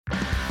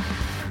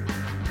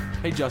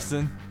Hey,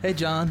 Justin. Hey,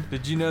 John.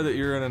 Did you know that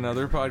you're in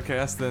another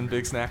podcast than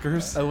Big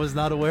Snackers? I was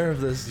not aware of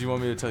this. Do you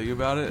want me to tell you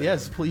about it?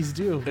 Yes, please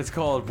do. It's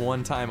called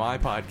One Time I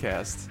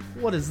Podcast.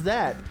 What is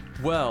that?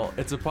 Well,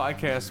 it's a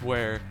podcast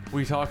where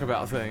we talk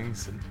about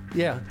things.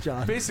 Yeah,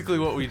 John. Basically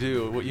what we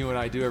do, what you and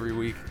I do every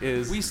week,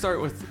 is we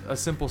start with a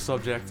simple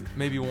subject.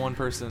 Maybe one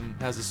person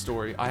has a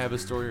story, I have a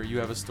story, or you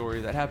have a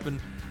story that happened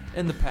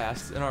in the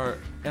past, in our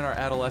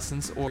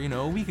adolescence, or,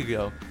 a week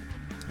ago.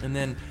 And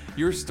then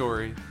your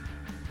story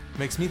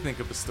makes me think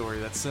of a story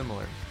that's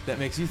similar. That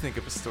makes you think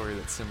of a story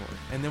that's similar.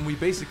 And then we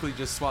basically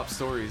just swap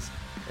stories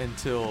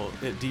until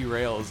it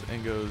derails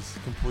and goes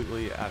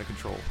completely out of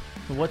control.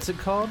 What's it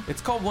called? It's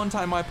called One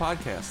Time My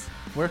Podcast.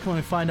 Where can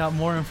we find out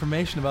more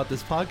information about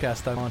this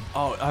podcast I'm on?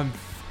 I'm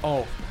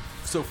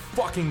so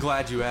fucking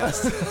glad you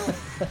asked.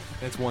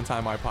 It's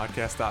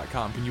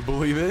onetimemypodcast.com. Can you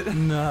believe it?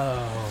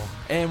 No.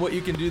 And what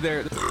you can do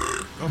there...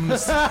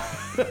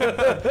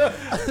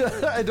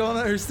 I don't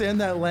understand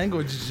that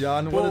language,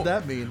 John. What did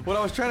that mean? What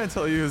I was trying to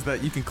tell you is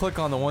that you can click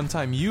on the One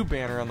Time You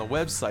banner on the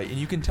website and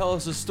you can tell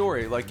us a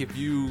story. Like if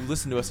you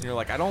listen to us and you're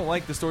like, I don't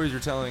like the stories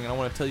you're telling and I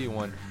want to tell you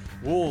one,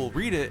 we'll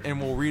read it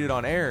and we'll read it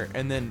on air,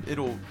 and then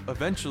it'll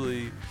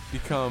eventually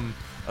become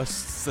a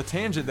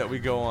tangent that we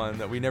go on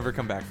that we never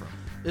come back from.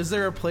 Is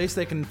there a place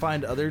they can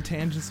find other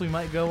tangents we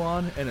might go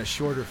on in a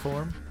shorter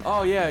form?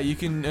 Oh, yeah. You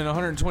can, in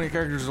 120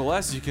 characters or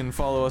less, you can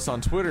follow us on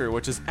Twitter,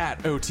 which is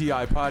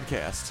 @OTI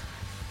Podcast.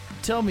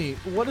 Tell me,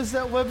 what is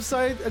that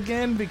website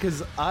again?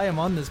 Because I am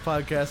on this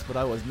podcast, but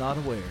I was not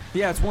aware.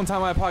 Yeah, it's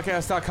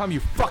onetimemypodcast.com, you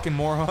fucking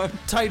moron.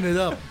 Tighten it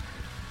up.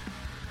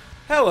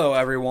 Hello,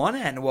 everyone,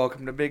 and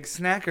welcome to Big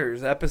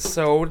Snackers,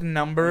 episode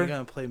number... Are you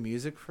going to play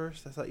music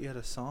first? I thought you had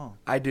a song.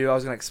 I do. I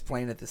was going to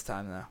explain it this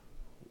time, though.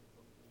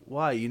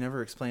 Why? You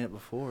never explained it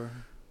before.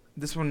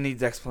 This one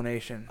needs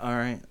explanation. All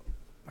right.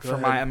 For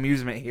my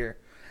amusement here.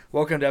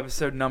 Welcome to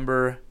episode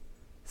number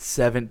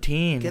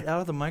 17. Get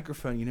out of the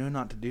microphone. You know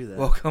not to do that.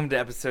 Welcome to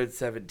episode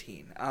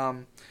 17.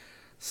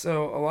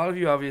 So, a lot of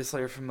you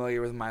obviously are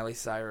familiar with Miley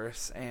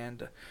Cyrus,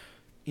 and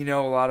a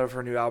lot of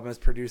her new album is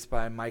produced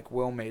by Mike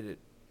Will Made It.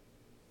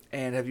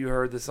 And have you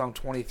heard the song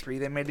 23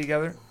 they made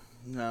together?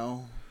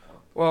 No.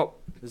 Well,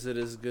 is it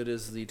as good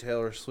as the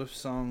Taylor Swift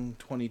song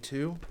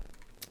 22?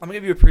 I'm going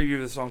to give you a preview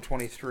of the song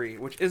 23,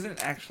 which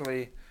isn't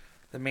actually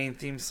the main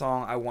theme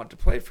song I want to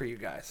play for you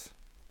guys.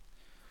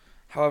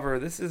 However,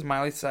 this is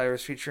Miley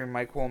Cyrus featuring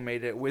Mike Will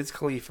Made It, Wiz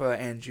Khalifa,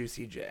 and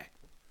Juicy J.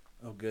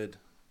 Oh, good.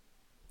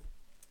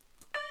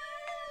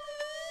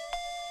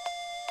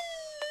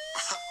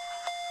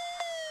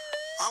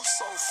 I'm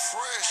so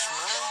fresh,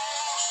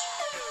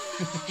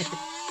 man.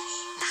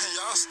 Man,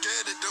 y'all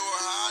scared to do it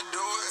how I do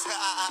it.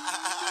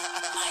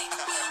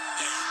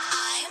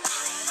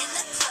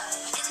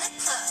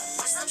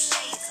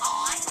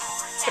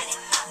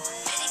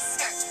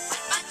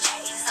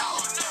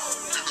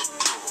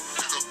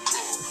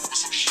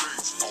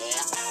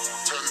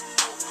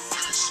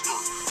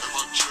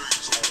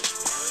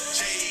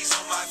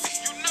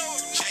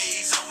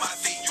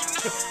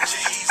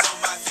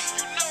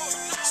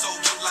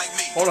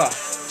 Hold on.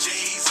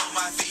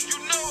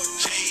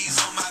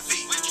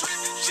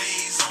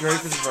 You ready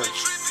for the verse?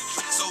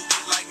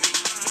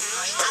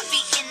 I'll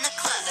be in the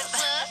club,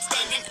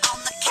 standing on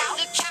the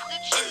couch,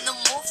 in the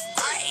wolf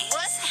gray,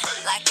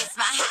 like it's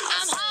my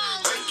house.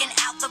 Drinking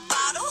out the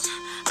bottle,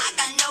 I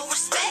got no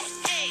respect.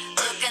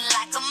 Looking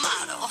like a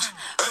model,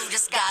 who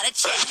just got a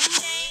check.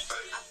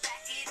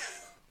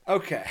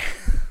 Okay.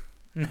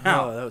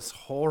 Now, that was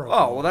horrible.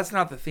 Oh, well, that's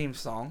not the theme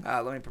song.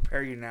 Let me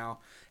prepare you now.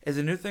 Is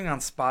a new thing on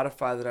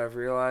Spotify that I've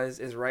realized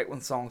is right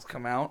when songs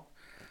come out,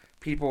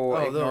 people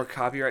ignore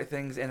copyright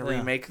things and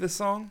remake the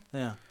song.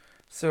 Yeah.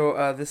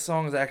 So this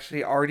song has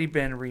actually already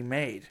been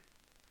remade,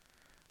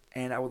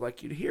 and I would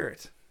like you to hear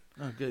it.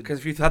 Oh, good. Because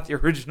if you thought the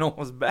original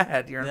was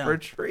bad, you're in for a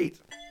treat.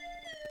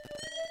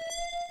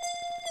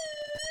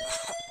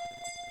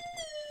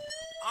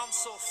 I'm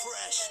so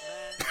fresh,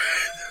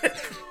 man.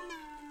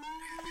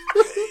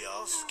 Hey,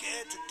 y'all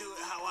scared to do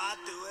it how I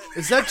do it.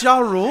 Is that Ja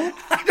Rule?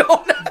 I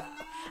don't know.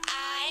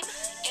 I'm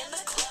in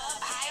the club,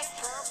 high as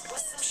perp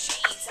with some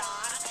shades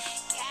on.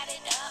 Got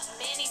it up,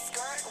 mini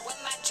skirt with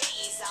my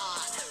J's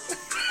on.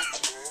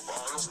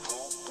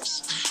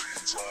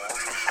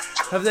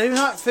 Have they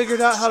not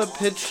figured out how to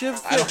pitch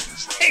shift? I don't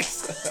think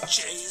so.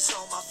 J's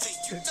on my feet,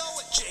 you know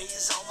it.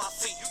 J's on my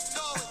feet, you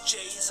know it.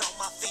 J's on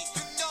my feet,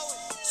 you know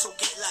it. So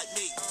get like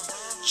me.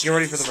 Get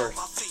ready for the verse.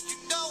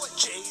 You know it.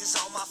 J's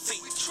on my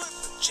feet,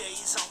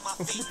 J's on my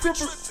feet,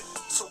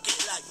 so get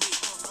like me.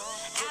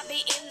 I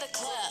be in the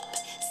club,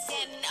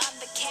 standing on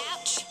the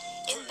couch,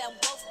 in the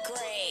wolf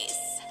grays,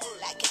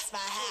 like it's my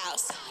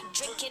house.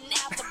 Drinking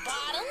out the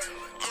bottle,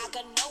 I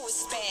got no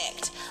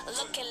respect.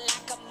 Looking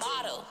like a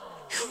model,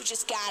 who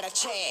just got a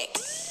check.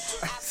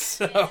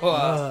 So,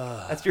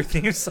 that's your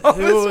theme song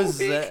Who this was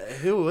week. that?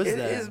 Who was It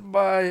that? is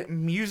by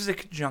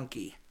Music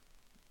Junkie.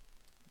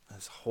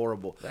 That's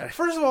horrible.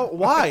 First of all,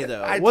 why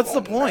though? What's the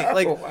don't point? know.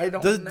 Like, I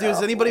don't does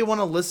know. anybody want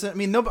to listen? I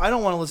mean, no, I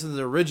don't want to listen to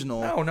the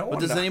original. No But one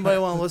does does. anybody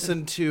want to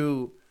listen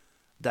to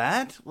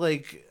that?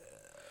 Like,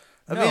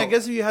 I mean, I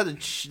guess if you had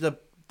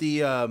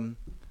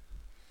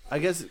I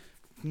guess,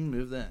 can you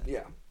move that?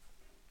 Yeah.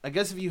 I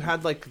guess if you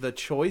had like the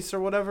choice or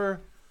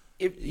whatever,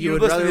 If you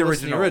would would listen to rather the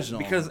listen to the original, original.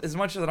 because as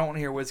much as I don't want to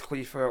hear Wiz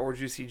Khalifa or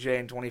Juicy J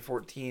in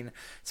 2014,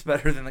 it's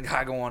better than the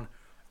guy going,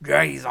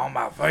 "Jay's on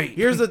my feet."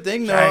 here's the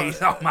thing though.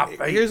 Jay's on my feet.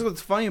 Here's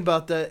what's funny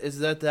about that is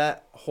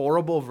that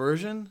horrible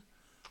version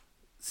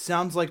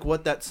sounds like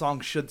what that song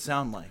should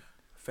sound like.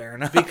 Fair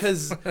enough.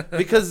 Because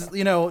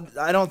you know,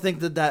 I don't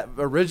think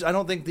I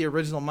don't think the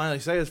original Miley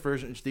Cyrus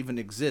version should even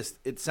exist.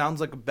 It sounds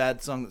like a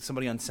bad song that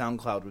somebody on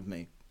SoundCloud would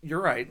make.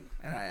 You're right,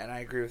 and I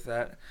agree with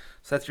that.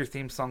 So that's your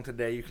theme song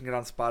today. You can get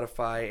on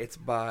Spotify. It's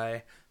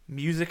by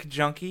Music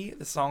Junkie.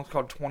 The song's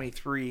called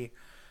 23,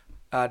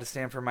 to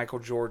stand for Michael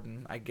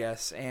Jordan, I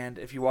guess. And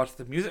if you watch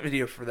the music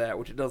video for that,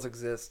 which it does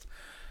exist,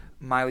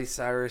 Miley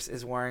Cyrus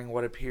is wearing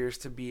what appears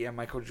to be a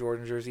Michael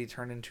Jordan jersey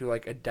turned into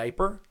like a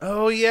diaper.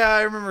 Oh yeah,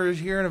 I remember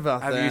hearing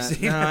about that. Have you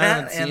seen No, I that?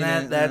 haven't seen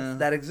And it,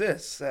 that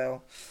exists.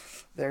 So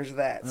there's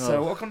that. So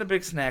Ugh. welcome to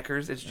Big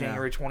Snackers. It's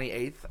January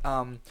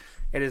 28th.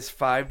 It is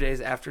 5 days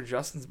after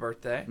Justin's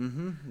birthday.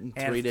 Mm-hmm.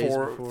 And 3 days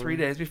before. 3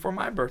 days before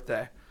my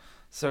birthday.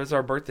 So it's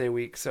our birthday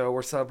week. So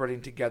we're celebrating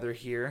together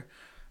here.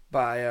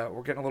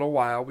 We're getting a little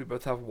wild. We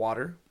both have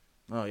water.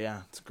 Oh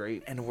yeah, it's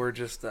great. And we're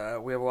just,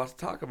 we have a lot to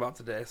talk about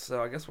today.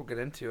 So I guess we'll get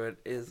into it.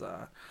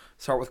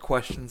 Start with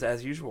questions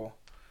as usual.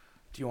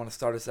 Do you want to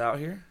start us out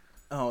here?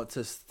 Oh, it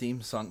says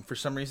theme song. For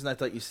some reason, I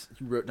thought you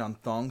wrote down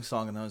thong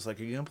song, and I was like,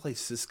 "Are you gonna play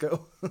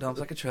Cisco?"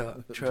 Dumps like a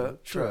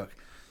truck.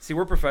 See,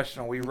 we're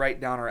professional. We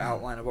write down our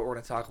outline of what we're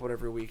going to talk about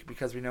every week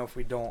because we know if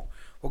we don't,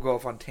 we'll go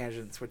off on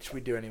tangents, which we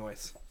do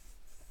anyways.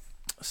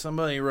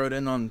 Somebody wrote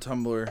in on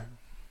Tumblr,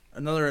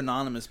 another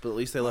anonymous, but at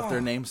least they left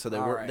their name, so they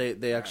all were right.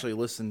 they actually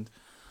listened.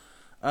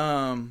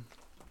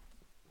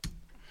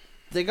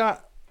 They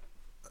got.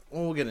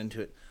 Well, we'll get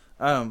into it.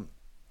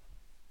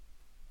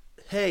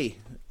 Hey,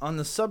 on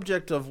the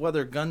subject of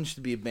whether guns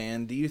should be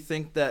banned, do you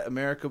think that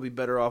America would be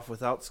better off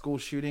without school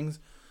shootings?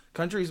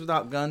 Countries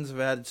without guns have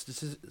had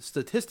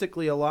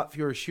statistically a lot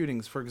fewer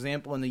shootings. For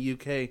example, in the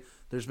UK,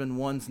 there's been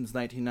one since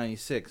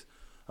 1996.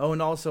 Oh,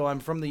 and also, I'm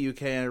from the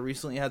UK, and I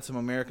recently had some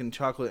American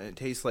chocolate, and it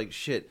tastes like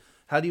shit.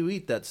 How do you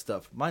eat that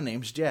stuff? My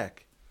name's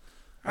Jack.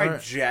 Hi,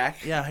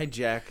 Jack. Yeah, hey,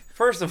 Jack.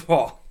 First of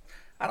all,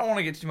 I don't want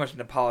to get too much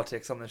into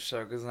politics on this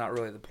show because it's not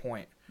really the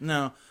point.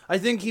 No, I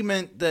think he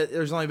meant that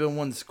there's only been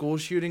one school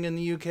shooting in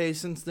the UK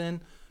since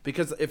then.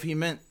 Because if he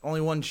meant only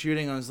one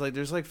shooting, I was like,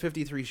 there's like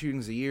 53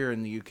 shootings a year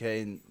in the UK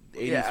and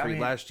 83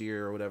 last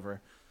year or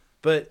whatever.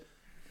 But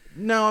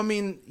no, I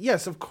mean,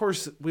 yes, of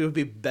course we would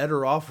be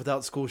better off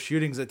without school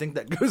shootings. I think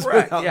that goes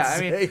without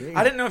saying. I mean,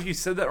 I didn't know if you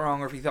said that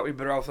wrong or if you thought we'd be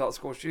better off without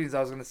school shootings. I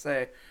was going to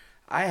say,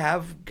 I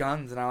have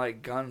guns and I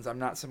like guns. I'm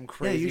not some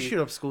crazy you shoot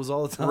up schools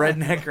all the time.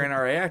 redneck or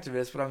NRA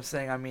activist, but I'm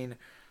saying, I mean,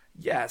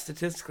 yeah,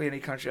 statistically any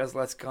country that has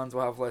less guns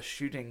will have less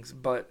shootings,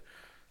 but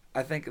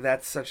I think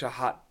that's such a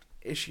hot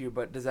issue.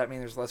 But does that mean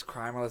there's less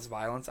crime or less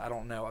violence? I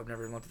don't know. I've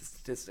never looked at the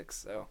statistics,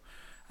 so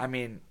I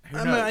mean,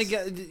 who knows? I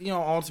get,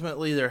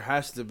 ultimately there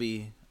has to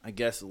be, I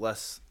guess,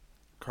 less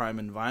crime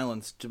and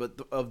violence, but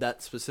of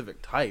that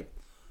specific type.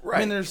 Right. I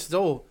mean, there's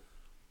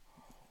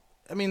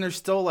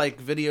still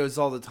like videos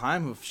all the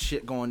time of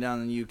shit going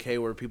down in the UK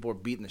where people are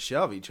beating the shit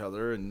out of each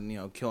other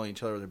and killing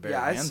each other with their bare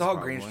hands. I saw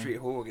probably. Green Street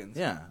Hooligans.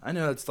 Yeah, I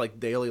know it's like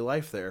daily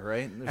life there,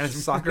 right? There's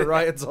just soccer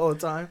riots all the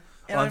time.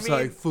 And I'm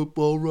sorry,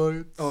 football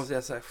riots. Oh,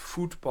 yes,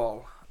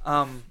 football.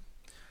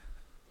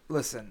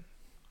 Listen,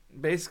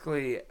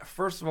 basically,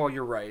 first of all,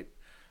 you're right.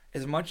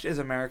 As much as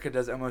America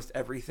does almost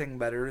everything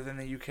better than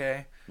the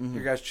UK,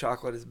 your guys'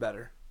 chocolate is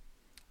better.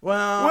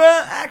 Well,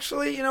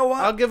 actually, you know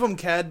what? I'll give them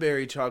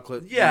Cadbury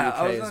chocolate. Yeah, the UK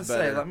I was is gonna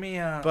better. say. Let me.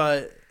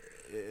 But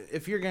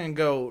if you're gonna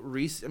go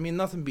Reese, I mean,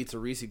 nothing beats a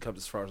Reese cup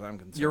as far as I'm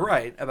concerned. You're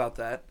right about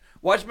that.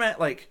 Well, I just meant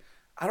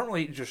I don't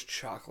really eat just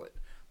chocolate,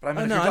 but I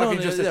mean, if no, you're I talking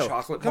don't just know. a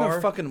chocolate What kind bar.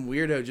 of fucking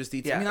weirdo just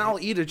eats? Yeah, I mean, I'll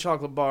eat a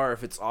chocolate bar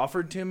if it's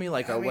offered to me,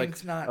 like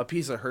it's not- a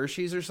piece of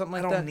Hershey's or something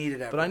like I that. don't need it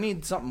but ever. I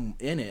need something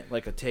in it,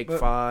 like a Take But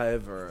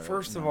 5 or.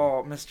 First of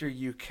all, Mr.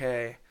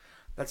 UK,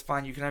 that's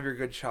fine. You can have your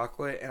good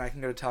chocolate, and I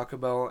can go to Taco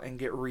Bell and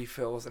get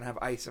refills and have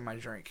ice in my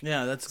drink.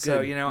 yeah, that's good.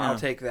 So yeah. I'll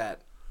take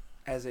that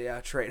as a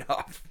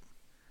trade-off.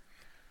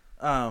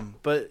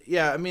 But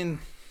yeah, I mean,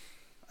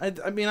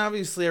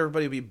 obviously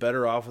everybody would be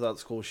better off without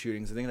school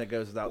shootings. I think that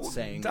goes without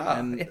saying. duh,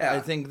 And yeah.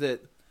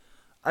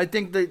 I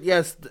think that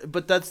yes,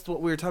 but that's what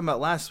we were talking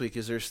about last week.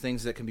 Is there's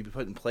things that can be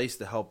put in place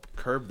to help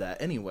curb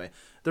that. Anyway,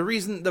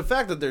 the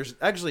fact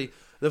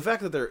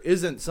that there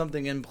isn't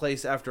something in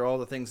place after all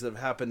the things that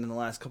have happened in the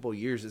last couple of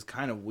years is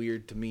kind of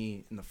weird to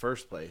me in the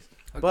first place.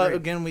 But Agreed.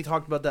 again, we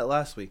talked about that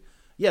last week.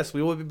 Yes,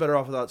 we would be better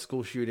off without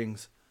school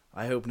shootings.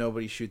 I hope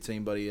nobody shoots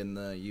anybody in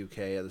the UK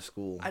at the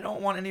school. I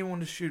don't want anyone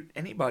to shoot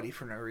anybody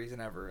for no reason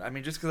ever. I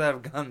mean, just because I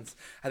have guns,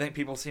 I think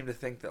people seem to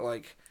think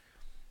that,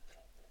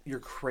 you're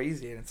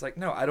crazy. And it's like,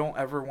 no, I don't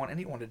ever want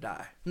anyone to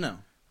die No.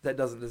 that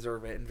doesn't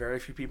deserve it. And very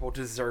few people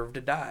deserve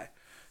to die.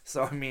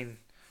 So, I mean,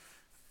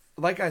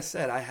 like I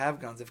said, I have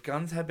guns. If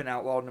guns had been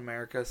outlawed in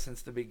America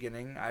since the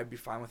beginning, I'd be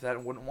fine with that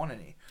and wouldn't want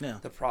any. Yeah.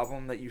 The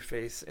problem that you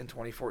face in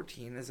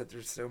 2014 is that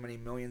there's so many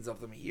millions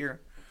of them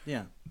here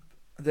Yeah.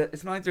 that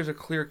it's not like there's a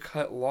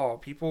clear-cut law.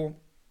 People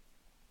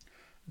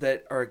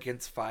that are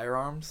against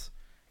firearms,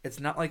 it's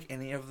not like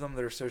any of them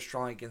that are so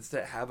strong against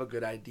it have a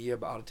good idea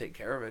about how to take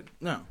care of it.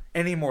 No.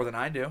 Any more than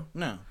I do.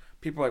 No.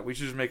 People are like, we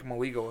should just make them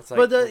illegal. It's like,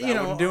 But well, that you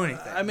know, wouldn't do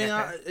anything. I mean,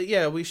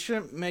 yeah, we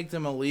shouldn't make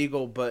them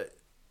illegal, but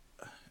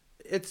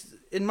it's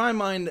in my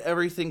mind,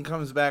 everything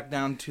comes back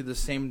down to the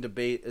same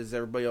debate as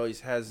everybody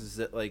always has. Is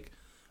that like,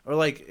 or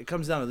like, it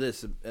comes down to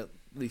this, at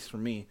least for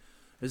me,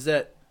 is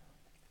that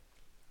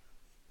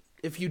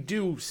if you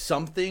do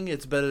something,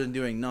 it's better than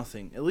doing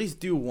nothing. At least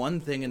do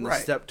one thing and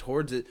Right. step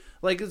towards it.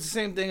 Like, it's the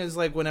same thing as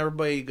like when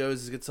everybody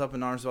gets up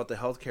in arms about the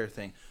healthcare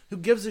thing. Who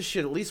gives a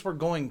shit? At least we're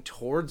going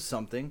towards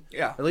something.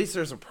 Yeah. At least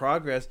there's a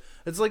progress.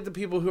 It's like the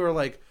people who are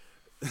like,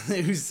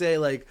 who say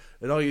like,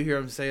 and all you hear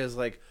them say is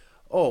like,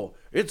 oh,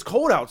 it's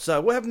cold outside.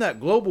 What happened to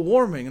that global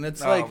warming? And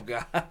it's like,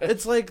 God.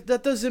 it's like,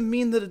 that doesn't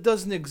mean that it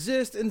doesn't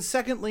exist. And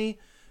secondly,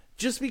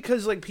 just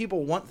because like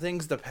people want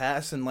things to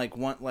pass and like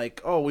want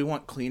like, oh, we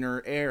want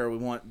cleaner air, we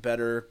want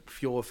better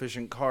fuel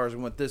efficient cars,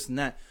 we want this and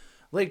that,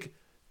 like,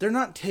 they're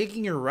not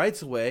taking your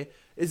rights away.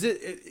 Is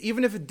it,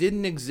 even if it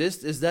didn't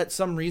exist, is that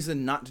some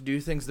reason not to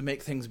do things to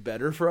make things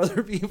better for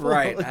other people?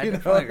 Right, I You know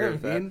definitely what agree I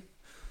with that. mean?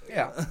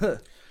 Yeah.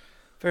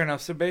 Fair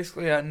enough. So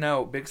basically,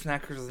 no, Big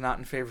Snackers is not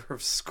in favor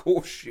of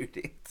school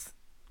shootings.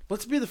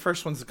 Let's be the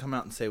first ones to come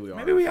out and say we are.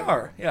 Maybe we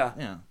are. Yeah.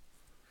 Yeah.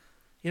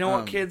 You know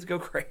what, kids? Go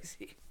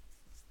crazy.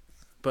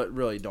 But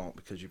really don't,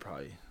 because you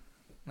probably,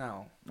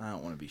 No. I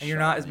don't want to be And you're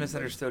shot not at as anybody.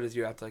 misunderstood as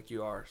you act like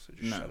you are, so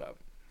just No. shut up.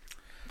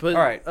 But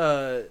All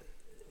right.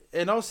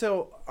 And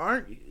also,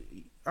 aren't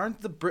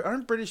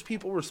British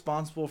people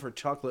responsible for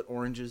chocolate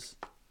oranges?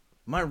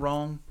 Am I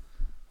wrong?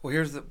 Well,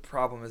 here's the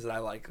problem is that I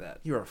like that.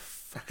 You're a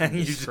fucking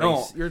You disgrace.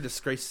 don't. You're a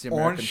disgrace to the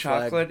American Orange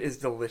flag. chocolate is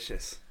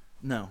delicious.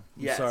 No,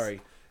 I'm Yes.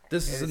 sorry.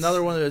 This is It's-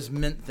 another one of those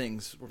mint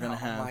things we're gonna Oh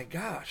have. my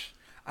gosh.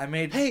 I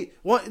made... Hey,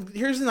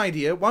 here's an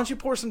idea. Why don't you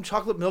pour some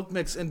chocolate milk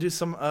mix into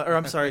some, or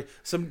I'm sorry,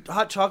 some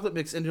hot chocolate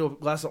mix into a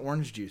glass of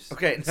orange juice?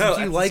 Okay, Since no, you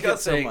that's like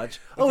disgusting. it so much.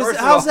 But Oh, first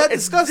of how's all, that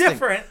it's disgusting?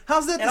 different.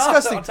 How's that And also,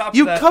 disgusting? on top of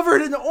You that,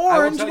 covered in I will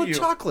orange tell with you,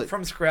 chocolate.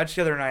 From scratch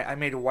the other night, I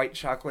made white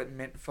chocolate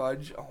mint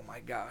fudge. Oh my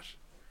gosh.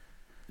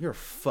 You're a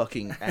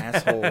fucking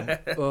asshole.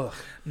 Ugh.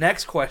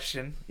 Next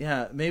question.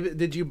 Yeah, maybe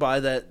did you buy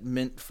that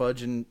mint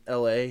fudge in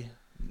L.A.?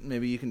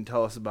 Maybe you can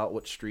tell us about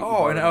what street. you Oh,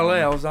 bought in it LA,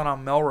 I on. was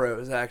on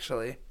Melrose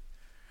actually,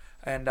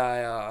 and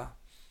I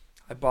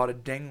bought a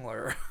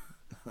dingler.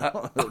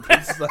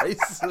 That's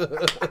nice.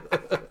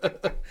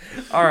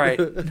 All right,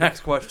 next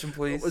question,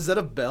 please. Was that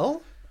a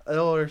bell? I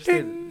don't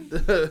understand.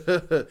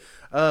 That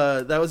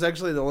was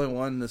actually the only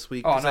one this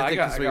week. Oh, 'cause no, I I think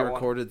got- because I we got one.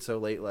 recorded so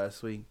late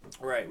last week.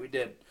 Right, we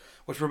did,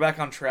 which we're back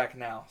on track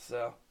now.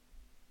 So,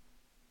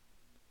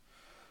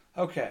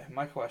 okay,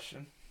 my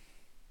question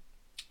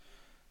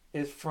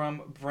is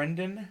from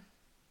Brendan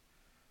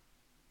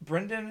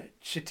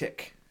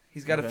Chitik.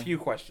 He's got a Okay. few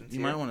questions. You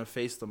here. might want to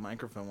face the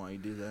microphone while you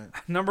do that.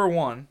 Number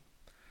one,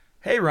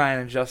 hey Ryan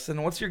and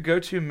Justin, what's your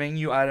go-to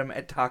menu item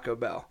at Taco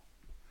Bell?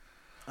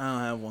 I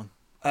don't have one.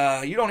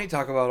 You don't eat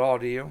Taco Bell at all,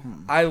 do you?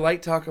 I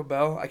like Taco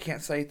Bell. I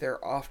can't say it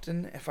there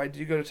often. If I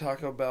do go to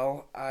Taco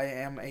Bell, I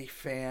am a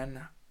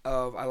fan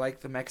of. I like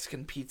the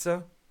Mexican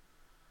pizza,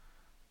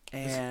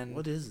 and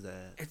What is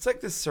that? it's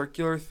like this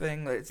circular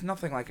thing. It's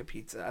nothing like a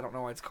pizza. I don't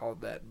know why it's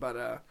called that, but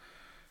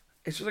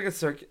it's just like a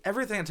circular.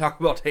 Everything at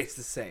Taco Bell tastes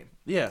the same.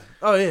 Yeah.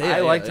 Oh yeah.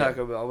 I like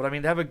Taco Bell, but I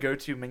mean to have a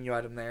go-to menu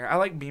item there. I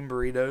like bean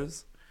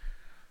burritos.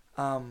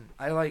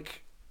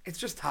 It's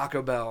just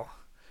Taco Bell.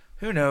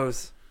 Who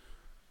knows?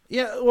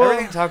 Yeah. Well,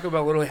 Everything at Taco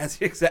Bell literally has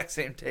the exact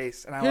same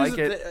taste, and I here's like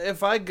the it.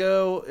 if I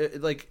go,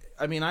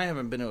 I mean, I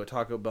haven't been to a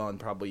Taco Bell in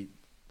probably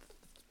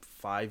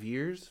 5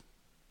 years.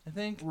 I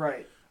think.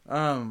 Right.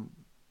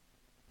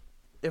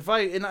 It's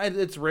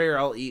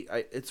rare.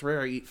 It's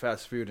rare I eat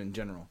fast food in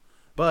general.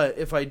 But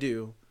if I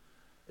do,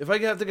 if I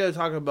have to go to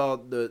Taco Bell,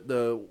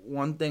 the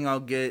one thing I'll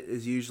get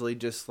is usually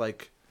just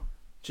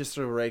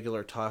a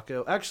regular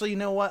taco. Actually, you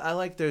know what? I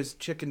like those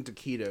chicken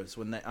taquitos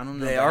when I don't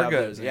know. They if are have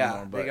good, those yeah,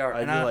 anymore, but they are. I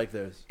And do I- like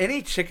those.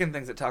 Any chicken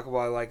things at Taco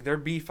Bell I like. Their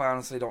beef, I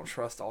honestly don't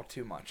trust all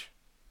too much.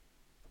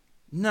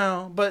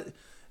 No, but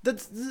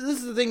this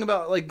is the thing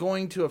about like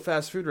going to a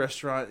fast food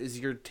restaurant is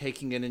you're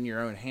taking it in your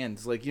own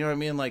hands. Like, you know what I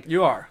mean? Like,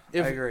 You are.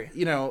 if, I agree.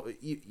 You know,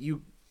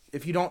 you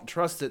if you don't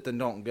trust it, then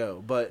don't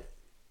go. But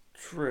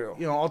True.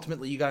 you know,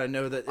 ultimately, you got to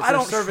know that if I they're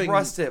don't serving,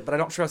 trust it, but I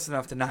don't trust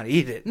enough to not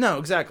eat it. No,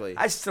 exactly.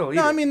 I still eat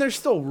No, it. I mean, there's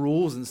still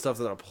rules and stuff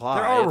that apply.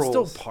 There are it's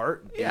rules. still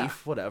part beef, Yeah.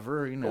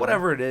 whatever. You know,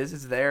 Whatever it is,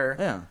 it's there.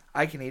 Yeah.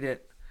 I can eat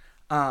it.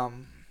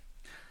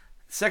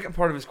 Second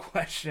part of his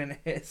question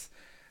is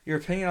your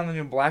opinion on the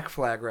new Black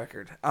Flag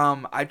record.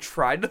 I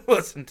tried to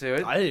listen to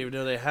it. I didn't even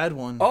know they had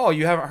one. Oh,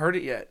 you haven't heard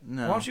it yet?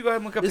 No. Why don't you go ahead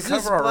and look up is the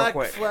this cover art real Black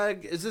quick?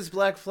 Flag? Is this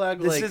Black Flag?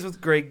 This like, is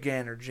with Greg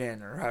Ginn or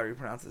Jen or however you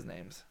pronounce his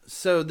names.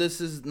 so this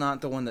is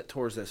not the one that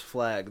tours this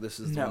flag. This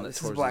is the one No, that this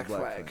tours is Black the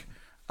Flag.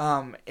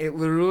 It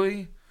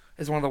literally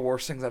is one of the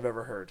worst things I've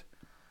ever heard.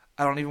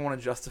 I don't even want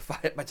to justify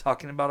it by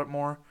talking about it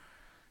more.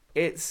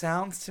 It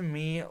sounds to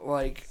me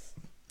like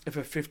if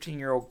a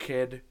 15-year-old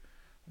kid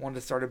wanted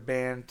to start a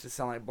band to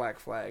sound like Black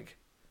Flag,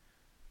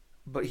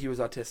 but he was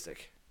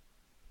autistic.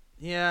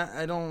 Yeah,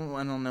 I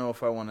don't know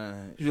if I want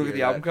to. Did you look at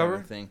the album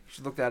cover? Thing. You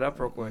should look that up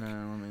real quick. No, let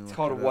me It's look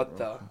called it up What real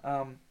the.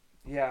 quick.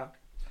 Yeah.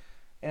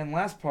 And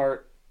last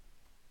part.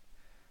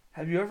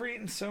 Have you ever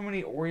eaten so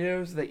many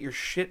Oreos that your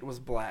shit was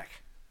black?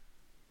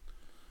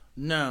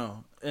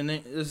 No, and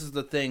this is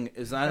the thing: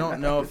 is I don't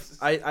know if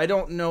I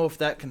don't know if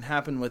that can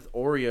happen with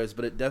Oreos,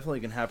 but it definitely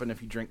can happen if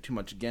you drink too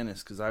much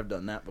Guinness, because I've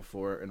done that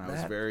before, and I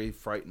was That very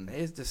frightened. It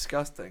is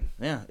disgusting.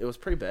 Yeah, it was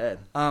pretty bad.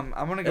 I'm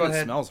gonna go And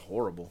ahead. It smells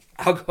horrible.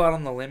 I'll go out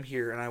on the limb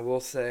here, and I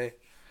will say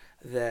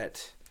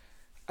that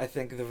I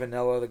think the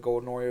vanilla, the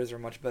golden Oreos are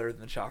much better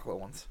than the chocolate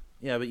ones.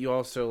 Yeah, but you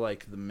also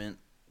like the mint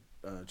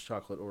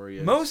chocolate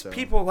Oreos. Most so.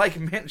 people like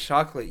mint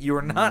chocolate. You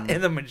are not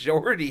in the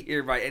majority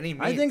here by any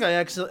means. I think I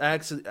actually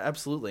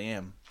absolutely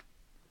am.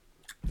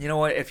 You know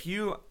what? If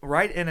you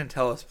write in and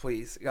tell us,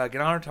 please, get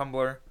on our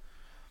Tumblr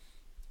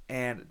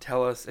and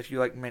tell us if you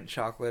like mint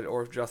chocolate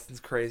or if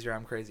Justin's crazy or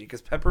I'm crazy.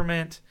 Because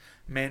peppermint,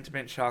 mint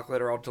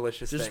chocolate are all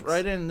delicious Just things.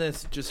 write in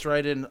this. Just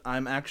write in.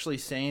 I'm actually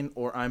sane,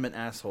 or I'm an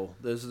asshole.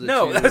 Those are the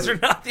No, two. those are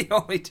not the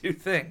only two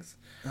things.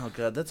 Oh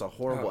god, that's a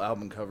horrible Oh.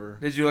 album cover.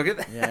 Did you look at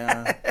that?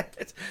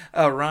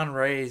 Yeah. Ron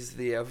Reyes,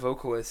 the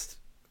vocalist,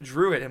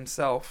 drew it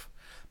himself.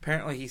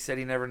 Apparently, he said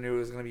he never knew it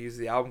was going to be used as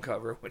the album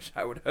cover, which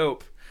I would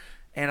hope.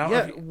 And I don't Yeah.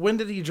 know if you, When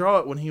did he draw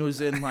it? When he was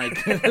in like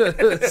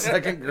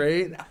second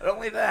grade? not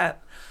only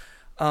that,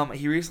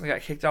 he recently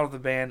got kicked out of the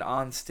band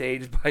on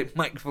stage by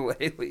Mike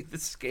Vallely, the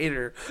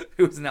skater,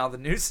 who is now the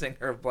new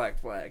singer of Black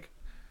Flag.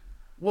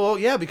 Well,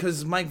 yeah,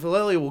 because Mike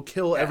Vallely will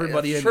kill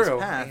everybody in That's his true.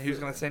 path. And who's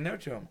going to say no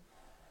to him?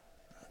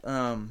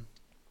 Um,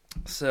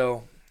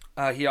 So,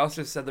 he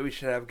also said that we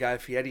should have Guy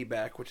Fieri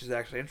back, which is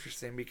actually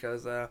interesting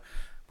because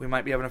we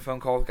might be having a phone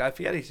call with Guy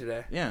Fieri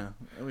today. yeah,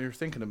 we were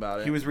thinking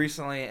about it. He was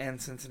recently in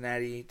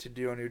Cincinnati to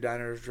do a new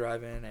Diners,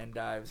 Drive-In, and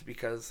Dives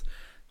because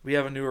we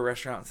have a newer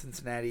restaurant in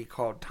Cincinnati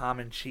called Tom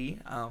and Chi.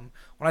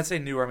 When I say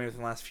newer, I mean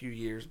within the last few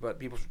years, but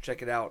people should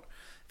check it out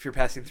if you're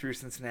passing through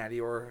Cincinnati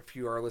or if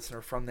you are a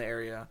listener from the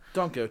area.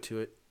 Don't go to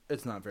it.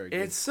 It's not very good.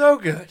 It's so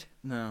good.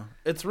 No,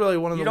 it's really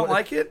one of You the. don't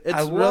like it? It's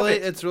I love really,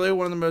 it. it's really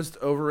one of the most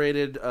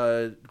overrated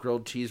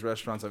grilled cheese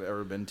restaurants I've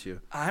ever been to.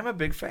 I'm a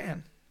big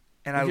fan.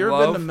 And Have I you ever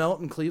love... been to Melt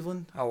in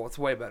Cleveland? Oh, it's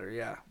way better,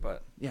 yeah.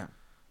 But Yeah.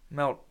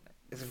 Melt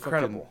is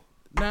incredible.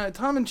 Nah,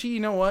 Tom and Chi, you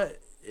know what?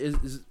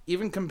 Is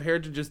even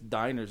compared to just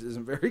diners,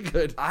 isn't very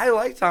good. I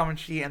like Tom and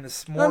Chi and the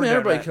s'more I mean,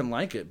 everybody donut. can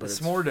like it, but The it's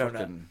s'more donut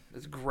fucking...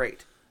 is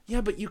great.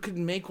 Yeah, but you could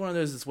make one of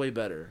those that's way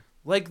better.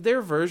 Like,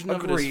 their version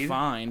of it Agreed. is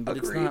fine, but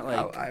it's Agreed. not,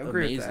 like, I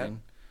agree with that.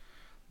 amazing.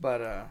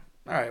 But, all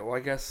right, well,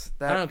 I guess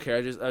that... I don't care.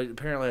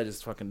 Apparently I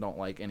just fucking don't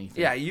like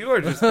anything. Yeah, you are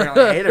just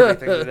apparently hate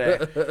everything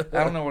today.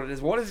 I don't know what it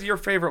is. What is your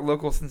favorite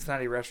local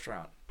Cincinnati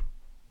restaurant?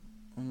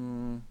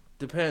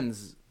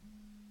 Depends.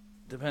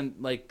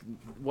 Like,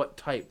 what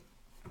type?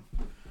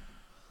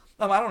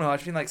 I don't know. I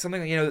mean, like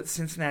something that's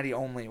Cincinnati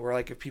only, where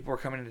like if people are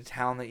coming into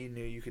town that you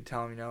knew, you could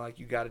tell them, like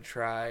you got to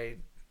try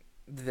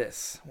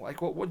this.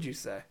 Like, what would you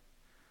say?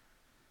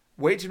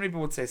 Way too many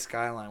people would say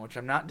Skyline, which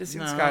I'm not dissing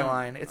No,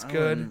 Skyline. It's I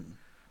good. wouldn't.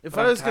 If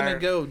but I I'm was gonna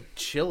tired. go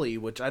chili,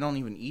 which I don't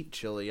even eat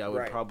chili, I would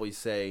Right. probably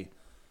say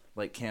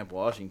like Camp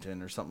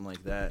Washington or something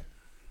like that.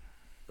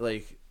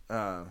 Like,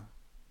 I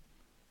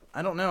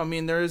don't know. I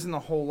mean, there isn't a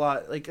whole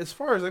lot. Like, as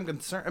far as I'm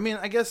concerned, I mean,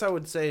 I guess I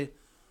would say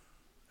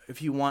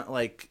if you want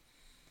like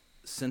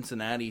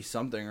Cincinnati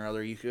something or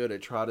other, you could go to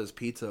Trotta's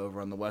Pizza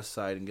over on the west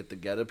side and get the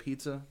Geta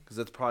Pizza, because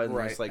that's probably the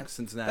Right. most like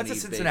Cincinnati. That's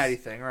a Cincinnati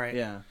based. thing, right?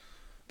 Yeah.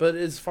 But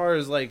as far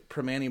as like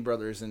Primanti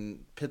Brothers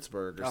in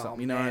Pittsburgh or Oh,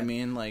 something, you know what I man.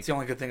 mean? Like, It's the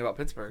only good thing about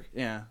Pittsburgh.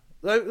 yeah.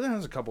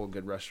 There's a couple of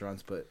good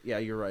restaurants, but yeah,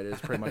 you're right. It's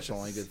pretty much the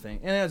only good thing.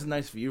 And it has a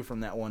nice view from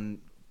that one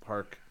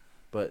park.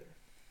 But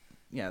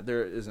yeah,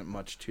 there isn't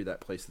much to that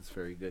place that's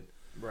very good.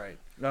 Right.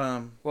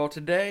 Um, Well,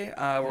 today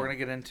we're going to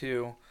get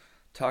into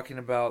talking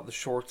about the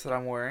shorts that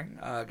I'm wearing,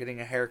 getting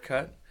a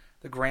haircut,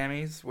 the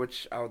Grammys,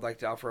 which I would like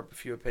to offer up a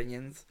few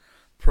opinions,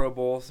 Pro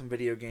Bowl, some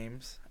video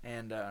games,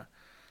 and so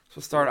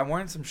we'll start. I'm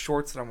wearing some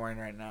shorts that I'm wearing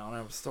right now, and I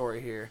have a story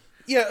here.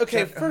 yeah,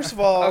 okay, first of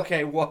all,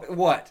 Okay,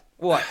 what?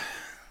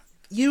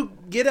 you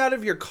get out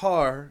of your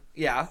car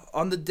Yeah,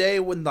 on the day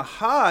when the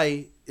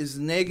high is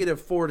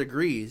 -4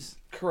 degrees,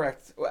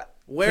 correct.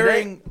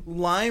 wearing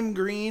lime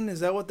green. Is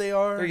that what they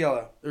are? They're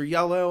yellow. Or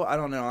yellow. I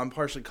don't know. I'm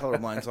partially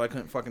colorblind, so I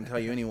couldn't fucking tell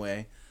you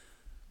anyway.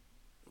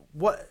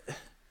 What?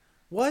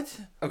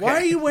 Okay. Why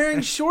are you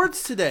wearing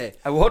shorts today?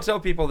 I will tell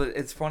people that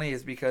it's funny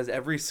is because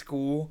every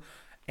school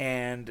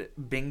and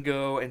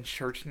bingo and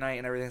church night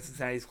and everything in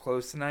Cincinnati is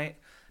closed tonight.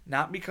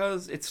 Not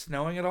because it's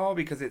snowing at all,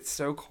 because it's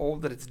so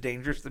cold that it's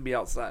dangerous to be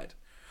outside.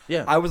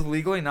 Yeah. I was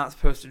legally not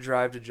supposed to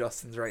drive to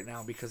Justin's right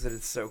now because it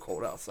is so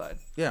cold outside.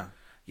 Yeah.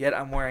 Yet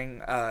I'm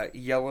wearing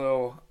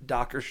yellow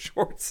Docker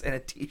shorts and a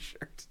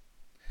t-shirt.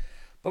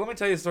 But let me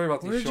tell you a story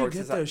about these Where did you shorts.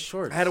 get is those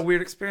shorts? I had a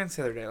weird experience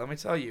the other day. Let me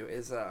tell you.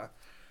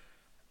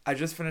 I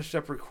just finished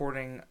up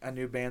recording a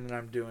new band that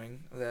I'm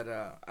doing that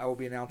I will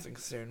be announcing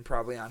soon,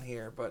 probably on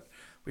here. But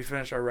we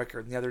finished our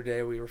record. And the other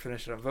day we were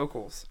finishing up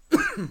vocals.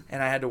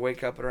 And I had to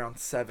wake up at around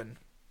 7.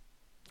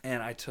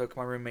 And I took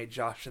my roommate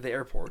Josh to the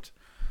airport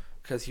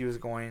because he was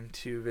going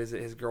to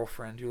visit his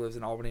girlfriend who lives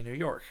in Albany, New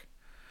York.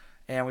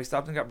 And we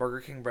stopped and got Burger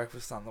King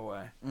breakfast on the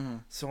way. Mm-hmm.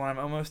 So when I'm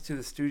almost to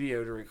the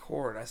studio to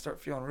record, I start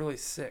feeling really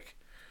sick.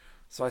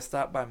 So I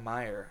stopped by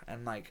Meijer,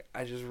 and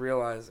I just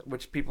realized,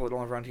 which people that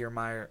don't live around here,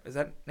 Meijer, is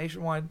that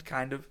nationwide?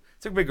 Kind of.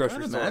 It's a big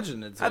grocery store. I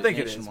imagine it's I think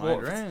it is.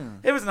 nationwide, Well, right?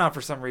 it was not for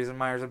some reason.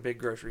 Meijer's a big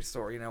grocery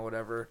store,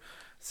 whatever.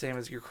 Same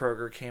as your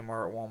Kroger,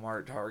 Kmart,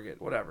 Walmart,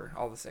 Target, whatever.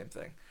 All the same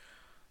thing.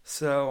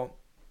 So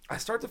I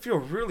start to feel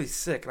really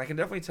sick, and I can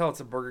definitely tell it's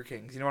a Burger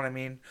King's. You know what I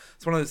mean?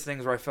 It's one of those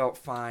things where I felt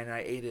fine, and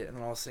I ate it, and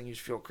then all of a sudden you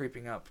just feel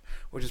creeping up,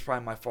 which is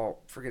probably my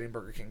fault for getting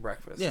Burger King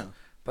breakfast. Yeah.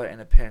 But in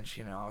a pinch,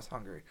 I was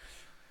hungry.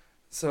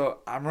 So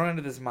I'm running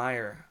to this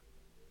Meijer,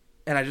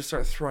 and I just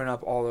start throwing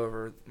up all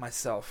over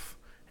myself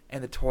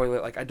in the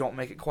toilet. I don't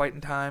make it quite in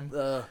time.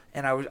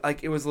 And I was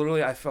it was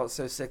literally, I felt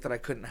so sick that I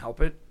couldn't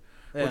help it,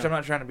 which I'm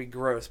not trying to be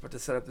gross, but to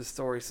set up this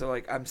story. So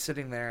I'm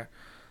sitting there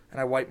and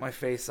I wipe my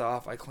face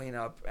off, I clean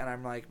up, and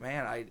I'm like,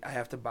 man, I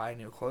have to buy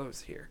new clothes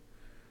here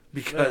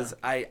because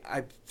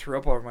I threw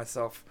up all over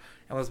myself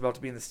and was about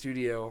to be in the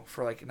studio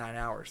for 9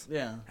 hours.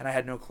 Yeah. And I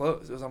had no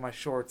clothes. It was on my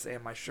shorts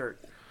and my shirt.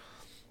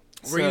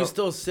 Were you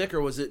still sick,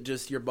 or was it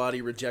just your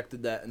body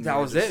rejected that? And that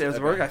was it. It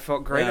was work. I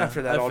felt great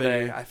after that all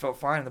day. I felt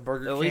fine. The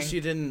Burger King. At least you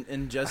didn't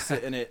ingest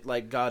it and it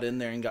got in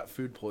there and got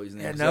food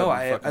poisoning. Yeah, no,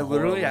 I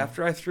literally,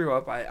 after I threw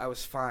up, I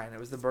was fine. It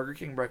was the Burger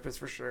King breakfast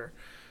for sure.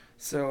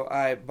 So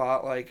I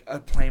bought a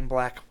plain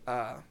black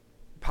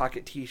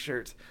pocket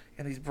T-shirt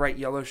and these bright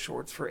yellow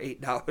shorts for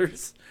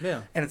 $8.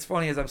 Yeah. And it's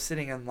funny as I'm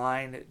sitting in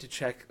line to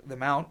check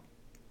them out,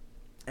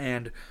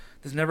 and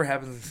this never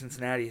happens in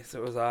Cincinnati, so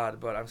it was odd.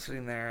 But I'm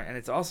sitting there, and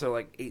it's also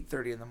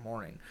 8:30 in the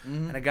morning,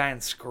 and a guy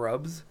in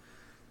scrubs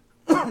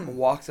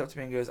walks up to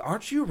me and goes,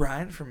 "Aren't you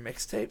Ryan from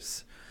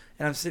Mixtapes?"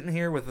 And I'm sitting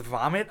here with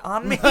vomit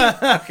on me,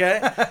 okay,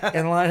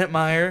 in line at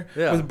Meijer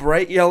with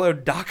bright yellow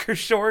Docker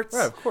shorts.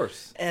 Right, of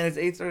course. And it's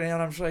 8:30,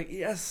 and I'm just like,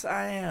 "Yes,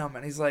 I am."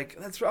 And he's like,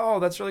 "That's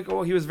really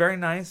cool." He was very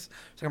nice.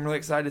 So I'm really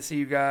excited to see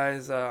you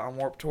guys on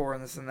Warped Tour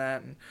and this and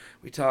that. And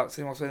we talked.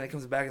 So he walks away, and he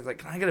comes back. He's like,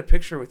 "Can I get a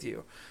picture with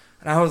you?"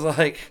 And I was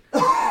like,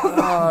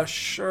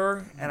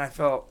 sure. And I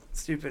felt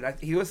stupid.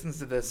 He listens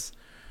to this,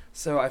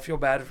 so I feel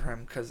bad for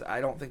him because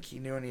I don't think he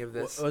knew any of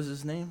this. What was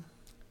his name?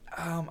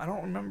 I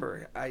don't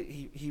remember.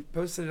 He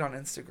posted it on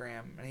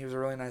Instagram, and he was a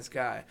really nice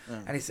guy. Oh.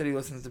 And he said he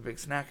listens to Big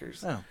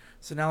Snackers. Oh.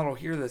 So now he'll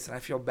hear this, and I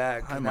feel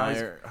bad. Hi,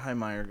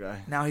 Meijer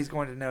guy. Now he's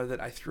going to know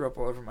that I threw up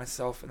all over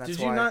myself, and that's why.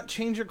 Did you not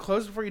change your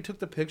clothes before you took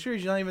the picture?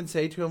 Did you not even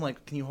say to him,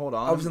 can you hold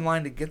on? I was in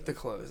line to get the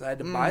clothes. I had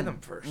to buy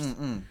them first.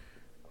 Mm-mm.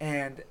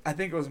 And I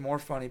think it was more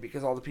funny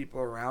because all the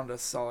people around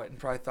us saw it and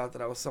probably thought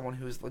that I was someone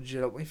who was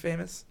legitimately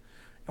famous.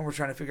 And we're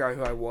trying to figure out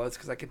who I was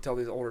because I could tell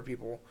these older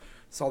people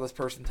saw this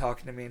person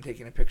talking to me and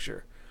taking a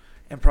picture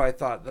and probably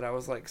thought that I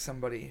was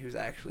somebody who's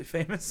actually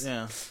famous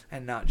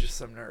and not just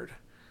some nerd.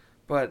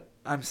 But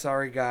I'm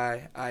sorry,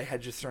 guy. I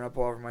had just thrown up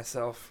all over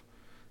myself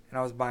and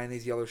I was buying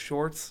these yellow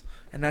shorts.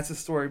 And that's the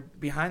story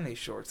behind these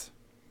shorts.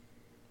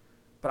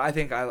 But I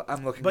think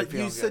I'm looking But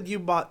you said you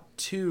bought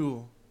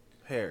 2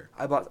 pair.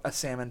 I bought a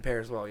salmon pair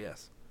as well,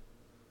 yes.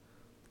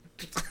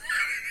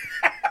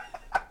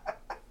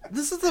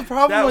 This is the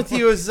problem with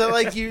you is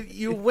that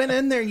you went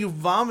in there and you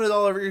vomited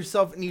all over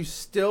yourself and you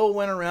still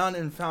went around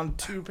and found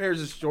 2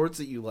 pairs of shorts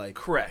that you like.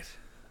 Correct.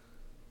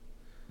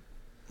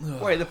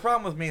 Wait, the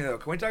problem with me though,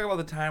 can we talk about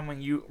the time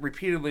when you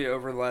repeatedly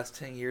over the last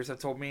 10 years have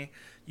told me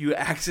you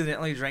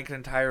accidentally drank an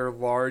entire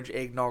large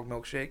eggnog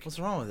milkshake? What's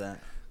wrong with that?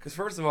 Because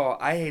first of all,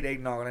 I hate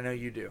eggnog and I know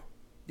you do.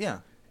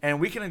 Yeah.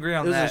 And we can agree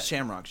on that. It was a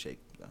Shamrock Shake.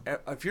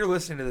 If you're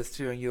listening to this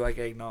too and you like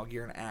eggnog,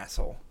 you're an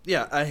asshole.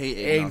 Yeah, I hate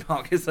eggnog.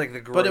 Eggnog is the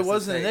grossest. But it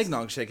wasn't an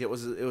eggnog shake. It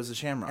was a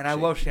Shamrock and Shake.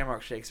 I love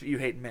Shamrock Shakes, but you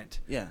hate mint.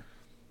 Yeah.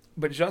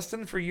 But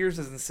Justin for years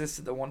has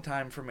insisted that one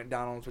time for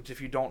McDonald's, which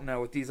if you don't know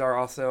what these are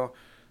also,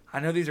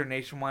 I know these are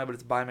nationwide, but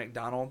it's by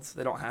McDonald's.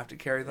 They don't have to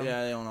carry them.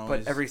 Yeah, they don't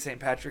always. But every St.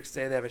 Patrick's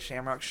Day they have a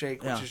Shamrock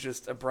Shake, which is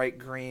just a bright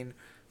green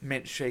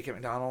mint shake at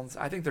McDonald's.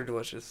 I think they're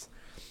delicious.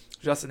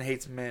 Justin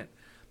hates mint.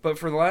 But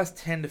for the last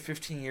 10 to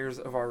 15 years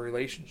of our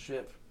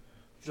relationship,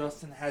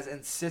 Justin has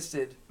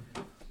insisted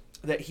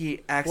that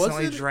he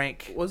accidentally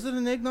drank. Was it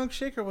an eggnog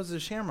shake or was it a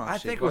Shamrock Shake? I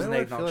think it was an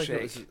eggnog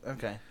shake.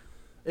 Okay.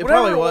 It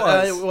probably was.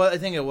 I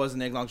think it was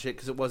an eggnog shake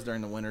because it was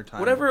during the winter time.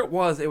 Whatever it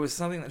was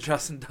something that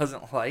Justin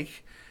doesn't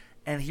like.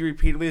 And he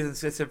repeatedly has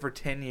insisted for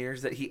 10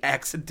 years that he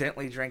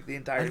accidentally drank the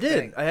entire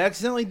thing. I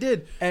accidentally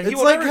did. And it's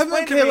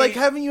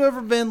haven't you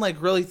ever been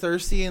really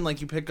thirsty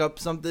and you pick up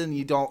something and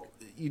you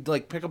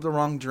pick up the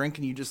wrong drink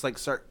and you just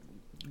start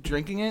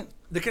drinking it?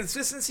 The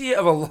consistency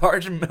of a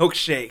large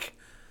milkshake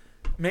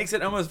makes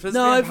it almost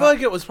physically. No, I feel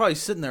like it was probably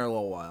sitting there a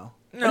little while.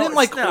 No,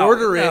 I didn't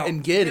order it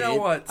and get it. You know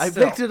what? I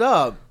picked it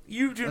up.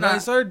 You do and not. I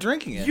started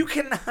drinking it. You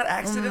cannot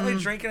accidentally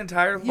drink an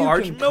entire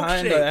large milkshake. You can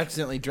kind of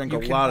accidentally drink a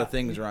lot of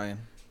things, Ryan.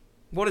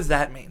 What does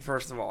that mean?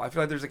 First of all, I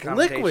feel like there's a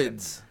connotation.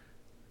 Liquids.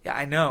 Yeah,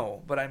 I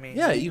know, but I mean...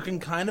 Yeah, you can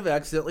kind of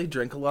accidentally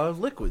drink a lot of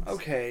liquids.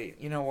 Okay,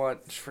 you know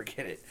what? Just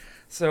forget it.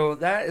 So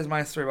that is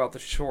my story about the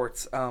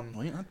shorts. Well,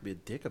 you don't have to be a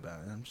dick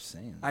about it. I'm just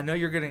saying. I know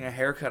you're getting a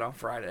haircut on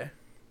Friday.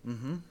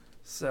 Mm-hmm.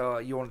 So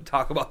you want to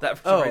talk about that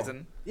for some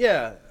reason?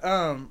 Yeah.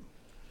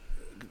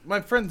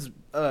 My friend's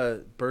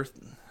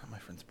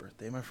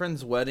My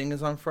friend's wedding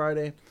is on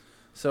Friday.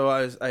 So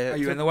Are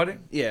you in the wedding?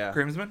 Yeah.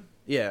 Groomsman?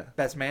 Yeah.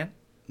 Best man?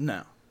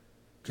 No.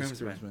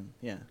 Just Groomsman.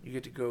 Yeah. You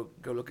get to go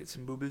look at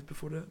some boobies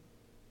before that?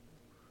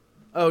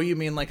 Oh, you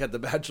mean like at the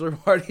bachelor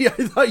party? I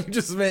thought you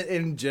just meant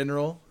in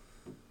general.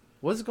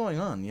 What's going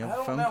on? You have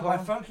a phone call? My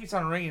phone keeps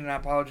on ringing, and I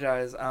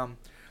apologize.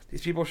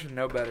 These people should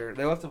know better.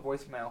 They left a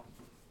voicemail.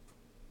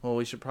 Well,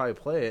 we should probably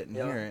play it and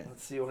hear it.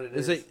 Let's see what it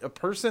is. Is it a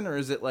person or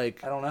is it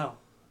like... I don't know.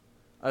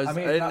 I mean,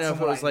 didn't it's not know if it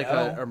someone was I like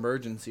know. an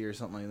emergency or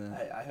something like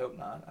that. I hope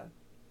not.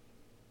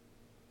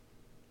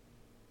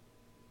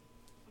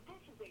 This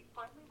is a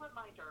friendly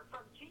reminder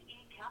from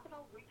GE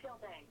Capital Retail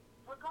Bank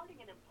regarding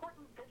an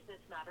important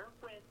business matter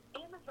with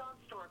Amazon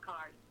Store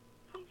Card.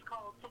 Please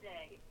call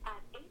today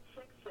at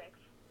 866.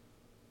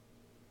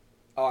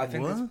 Oh, I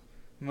think What? that's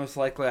most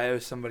likely I owe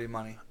somebody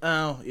money.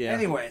 Oh, yeah.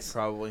 Anyways.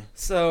 Probably.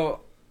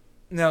 So,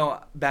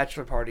 no,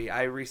 bachelor party.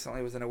 I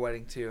recently was in a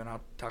wedding too, and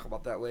I'll talk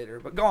about that later.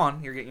 But go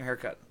on, you're getting your hair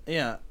cut.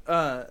 Yeah.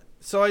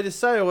 So I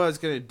decided what I was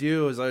going to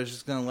do is I was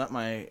just going to let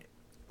my...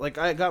 Like,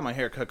 I got my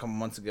hair cut a couple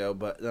months ago,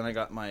 but then I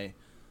got my...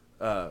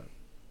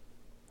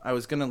 I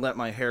was going to let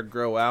my hair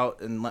grow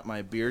out and let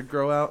my beard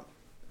grow out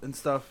and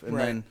stuff. And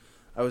Right. then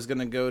I was going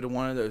to go to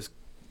one of those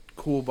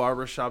cool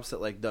barber shops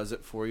that, like, does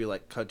it for you,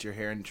 like, cuts your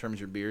hair and trims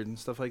your beard and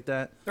stuff like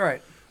that. All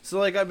right. So,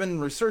 like, I've been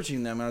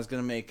researching them, and I was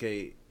going to make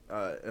an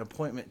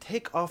appointment.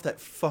 Take off that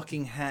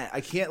fucking hat.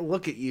 I can't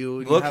look at you.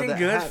 And you have Looking that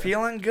good, hat.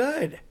 feeling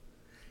good.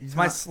 It's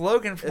my not-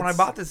 slogan from when I it's-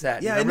 bought this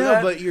hat. Yeah, I Remember know,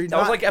 that? but you're that not...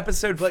 was like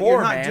episode but 4,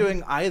 you're not man.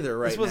 doing either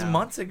right This was now.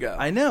 months ago.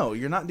 I know.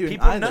 You're not doing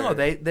People either. know.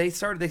 They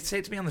say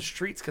it to me on the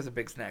streets because of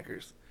Big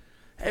Snackers.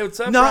 Hey, what's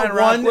up, Not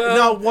Ryan one, Rockwell?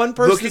 not one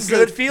person. Looking said-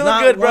 good, feeling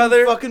not good, one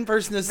brother. Fucking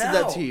person has said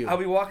that to you. I'll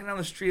be walking down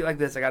the street like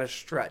this. I got a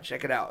strut.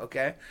 Check it out,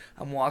 okay?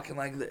 I'm walking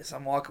like this.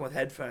 I'm walking with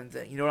headphones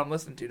in. You know what I'm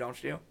listening to,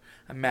 don't you?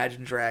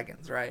 Imagine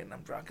Dragons, right? And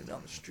I'm walking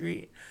down the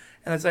street.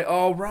 And it's like,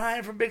 oh,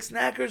 Ryan from Big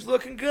Snackers,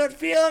 looking good,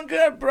 feeling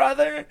good,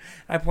 brother. And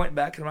I point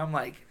back at him. I'm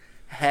like,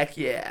 heck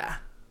yeah.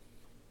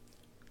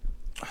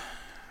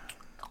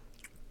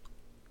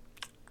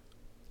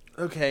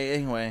 Okay.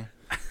 Anyway,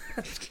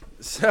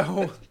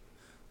 so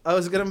I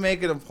was gonna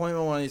make an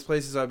appointment at one of these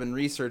places I've been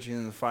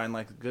researching to find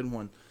like a good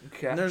one.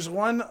 Okay. And there's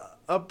one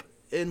up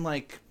in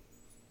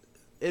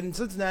in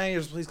Cincinnati.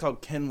 There's a place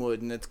called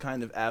Kenwood, and it's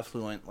kind of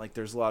affluent. Like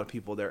there's a lot of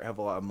people there that have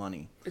a lot of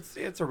money.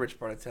 It's a rich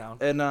part of town.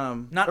 And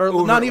Not or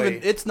not even.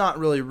 overtly. It's not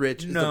really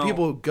rich. It's No. the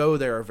people who go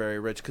there are very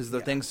rich because the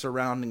Yeah. things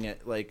surrounding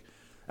it, like,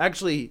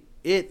 actually,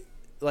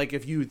 like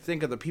if you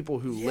think of the people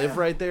who live Yeah.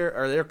 right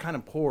there, they're kind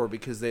of poor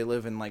because they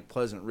live in like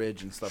Pleasant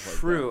Ridge and stuff like that.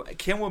 True.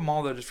 Kenwood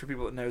Mall, though, just for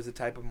people that knows the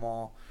type of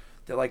mall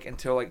that, like,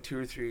 until like 2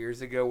 or 3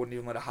 years ago, wouldn't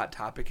even let a Hot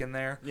Topic in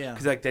there. Yeah.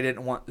 Because like they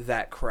didn't want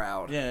that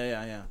crowd.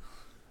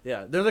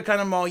 Yeah, they're the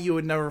kind of mall you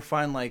would never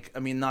find. Like, I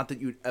mean, not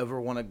that you'd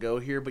ever want to go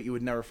here, but you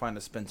would never find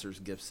a Spencer's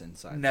Gifts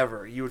inside.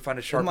 Never. You would find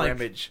a sharper like,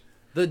 image.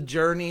 The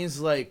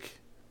Journeys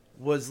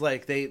was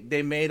like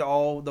they made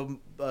all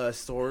the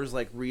stores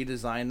like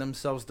redesign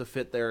themselves to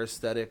fit their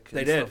aesthetic and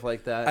They did. stuff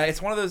like that. It's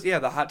one of those. Yeah,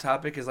 the Hot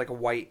Topic is like a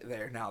white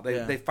there now.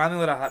 Yeah. They finally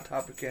let a Hot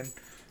Topic in.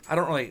 I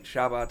don't really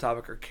shop at Hot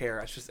Topic or care.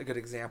 It's just a good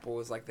example.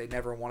 Is like they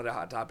never wanted a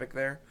Hot Topic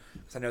there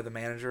because I know the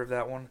manager of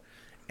that one,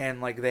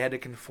 and like they had to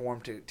conform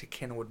to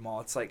Kenwood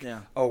Mall. It's like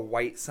a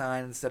white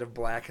sign instead of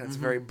black, and it's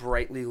very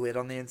brightly lit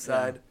on the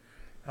inside.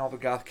 And all the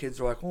goth kids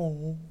are like,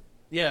 oh.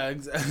 Yeah,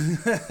 exactly.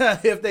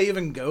 If they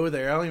even go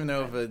there, I don't even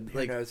know if it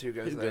like Who knows who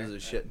goes there? Who gives a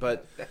shit?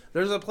 But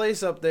there's a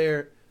place up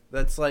there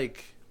that's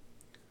like,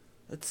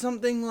 it's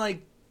something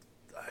like,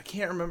 I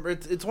can't remember.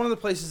 It's one of the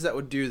places that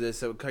would do this,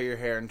 that would cut your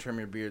hair and trim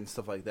your beard and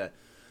stuff like that.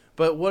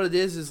 But what it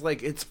is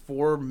like it's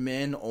for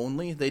men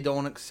only. They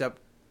don't accept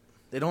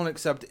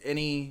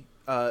any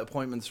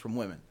appointments from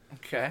women.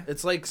 Okay.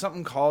 It's like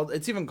something called.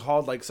 It's even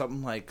called like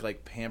something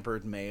like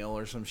Pampered Male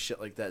or some shit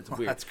like that. It's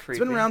weird. That's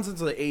creepy. It's been around since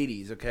the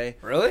 80s. Okay.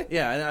 Really?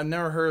 Yeah, I've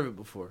never heard of it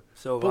before.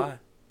 So have But-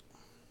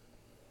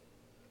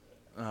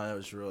 I. That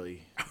was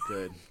really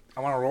good.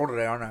 I'm on a roll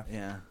today, aren't I?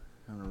 Yeah,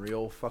 on a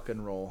real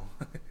fucking roll.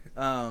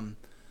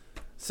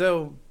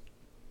 So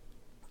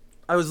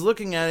I was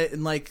looking at it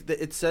and like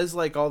it says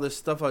like all this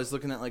stuff. I was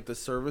looking at like the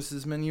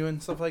services menu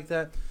and stuff like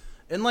that,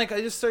 and like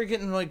I just started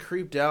getting like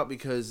creeped out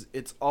because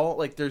it's all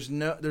like there's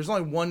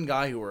only one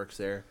guy who works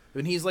there,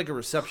 and he's like a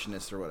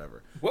receptionist or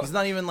whatever. What? He's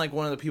not even like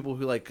one of the people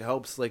who like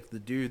helps like the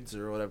dudes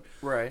or whatever.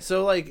 Right.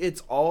 So like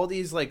it's all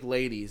these like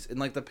ladies, and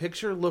like the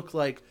picture looked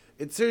like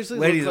it seriously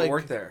Ladies looked that like,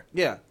 work there.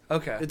 Yeah.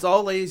 Okay. It's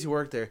all ladies who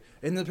work there.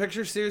 And the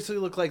picture seriously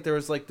looked like there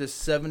was like this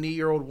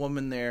 70-year-old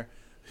woman there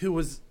who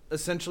was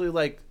essentially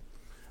like,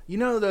 you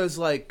know those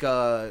like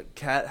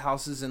cat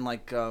houses in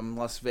like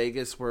Las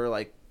Vegas where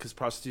like, because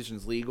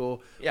prostitution's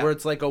legal, Yeah. where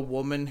it's like a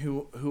woman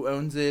who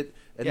owns it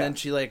And Yeah. then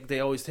she like they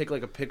always take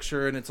like a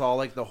picture and it's all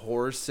like the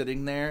horse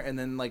sitting there and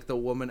then like the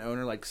woman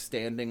owner like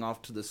standing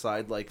off to the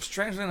side like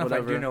Strangely enough,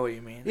 whatever. I do know what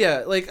you mean.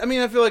 Yeah, like I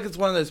mean I feel like it's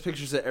one of those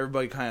pictures that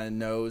everybody kind of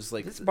knows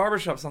like This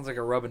barbershop sounds like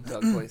a rub and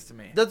tug place to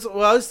me. that's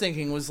what I was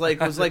thinking was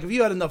like if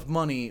you had enough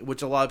money,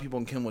 which a lot of people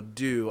in Kenwood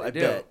do, I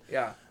bet.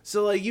 Yeah.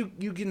 So like you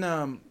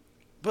can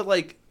but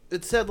like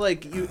it said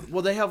like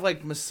they have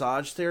like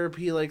massage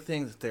therapy like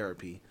things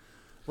therapy.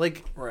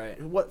 Like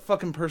Right. what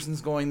fucking person's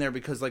going there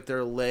because like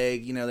their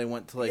leg, they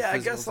went to like Yeah, I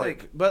physical guess,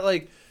 therapy. like- but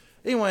like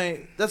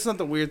anyway, that's not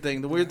the weird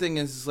thing. The weird thing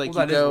is like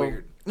Well, you that is go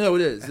weird. No,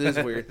 it is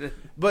weird.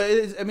 But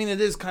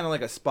it is kind of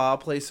like a spa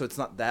place, so it's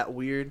not that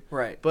weird.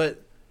 Right.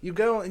 But you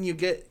go and you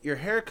get your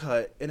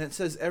haircut and it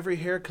says every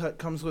haircut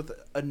comes with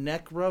a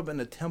neck rub and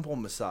a temple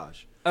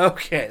massage.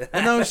 Okay.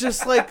 And I was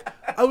just like,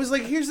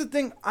 here's the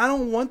thing. I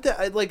don't want that.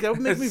 That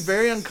would make me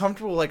very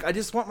uncomfortable. Like, I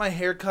just want my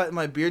hair cut and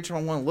my beard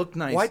trimmed. I want to look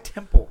nice. Why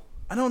temple?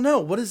 I don't know.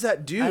 What does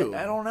that do?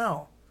 I don't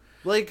know.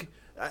 Like,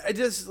 I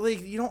just,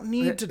 like, you don't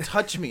need to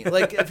touch me.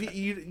 Like, if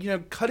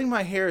you cutting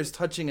my hair is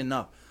touching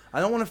enough. I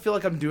don't want to feel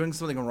like I'm doing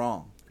something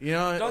wrong.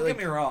 Don't like, get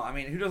me wrong. I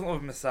mean, who doesn't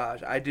love a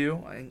massage? I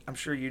do. I'm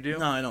sure you do.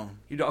 No, I don't.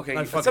 You don't. Okay.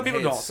 I Some fucking people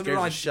hate it. don't. Some people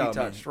don't like Scares to the be shit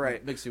out of me. touched.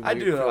 Right. Makes you I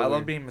weird, do though. feel I love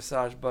weird. being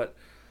massaged. But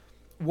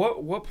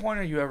what point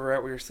are you ever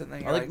at where you're sitting there?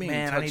 And I you're like being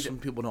man, I need touched to... when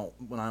people don't,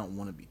 when I don't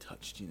want to be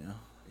touched,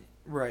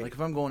 Right. Like, if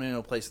I'm going into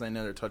a place and I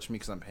know they're touching me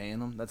because I'm paying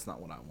them, that's not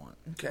what I want.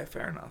 Okay.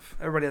 Fair enough.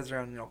 Everybody has their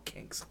own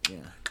kinks. Yeah.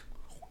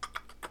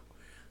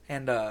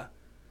 And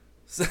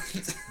so,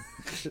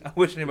 I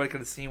wish anybody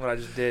could have seen what I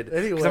just did.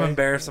 Because Anyway. I'm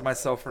embarrassed of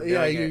myself for doing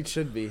Yeah, it. you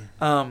should be.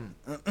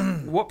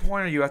 What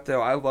point are you at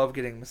though? I love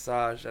getting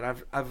massaged, and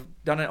I've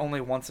done it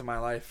only once in my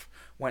life.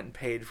 Went and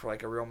paid for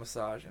like a real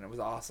massage, and it was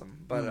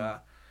awesome.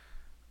 But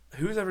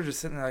who's ever just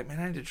sitting there like, man,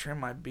 I need to trim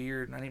my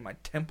beard and I need my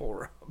temple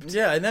rubbed?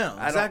 Yeah, I know.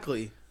 don't-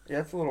 Exactly. Yeah,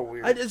 it's a little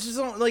weird. I just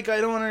don't like.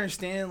 I don't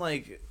understand.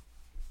 Like,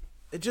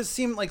 it just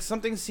seemed like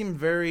something seemed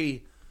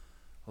very,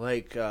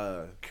 like,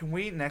 Can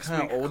we next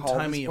kinda week call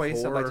old-timey this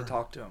place? I'd like to horror.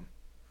 talk to him.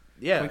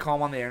 yeah. Can we call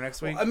him on the air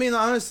next week? I mean,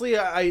 honestly,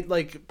 I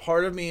like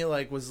part of me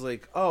like was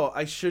like, oh,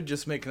 I should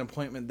just make an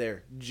appointment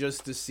there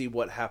just to see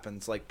what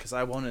happens. Like, because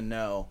I want to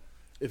know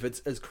if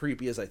it's as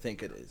creepy as I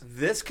think it is.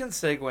 This can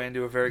segue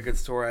into a very good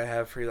story I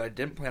have for you that I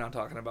didn't plan on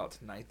talking about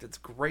tonight. That's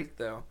great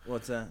though.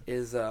 What's that?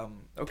 Is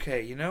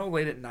okay?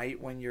 Late at night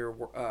when you're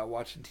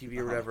watching TV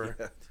or whatever.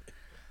 Yeah.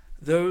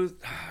 Those,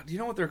 do you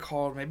know what they're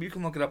called? Maybe you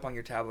can look it up on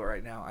your tablet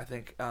right now. I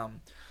think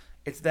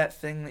it's that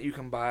thing that you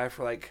can buy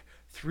for like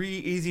 3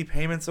 easy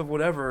payments of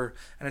whatever,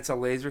 and it's a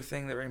laser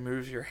thing that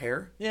removes your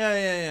hair.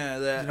 Yeah.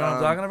 That, You know what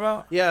I'm talking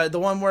about? Yeah, the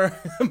one where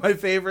my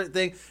favorite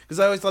thing, because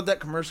I always thought that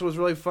commercial was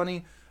really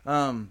funny.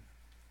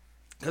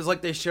 Because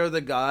like they show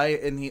the guy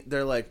and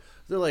they're like,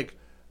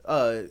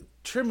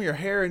 trim your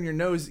hair and your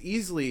nose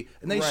easily,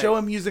 and they Right. show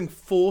him using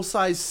full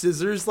size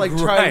scissors, like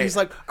trying. Right. He's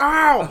like,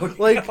 ow,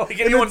 Like and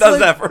anyone it's does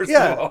like- that first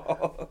yeah. of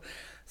all.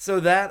 So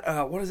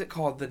that what is it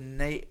called? The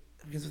Nate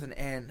begins with an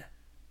N.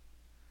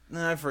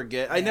 No, I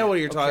forget. I know what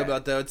you're talking Okay.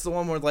 about though. It's the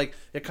one where like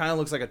it kind of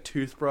looks like a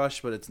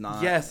toothbrush, but it's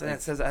not. Yes, and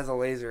it says it has a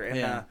laser. And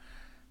Yeah.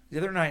 the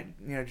other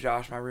night,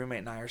 Josh, my roommate,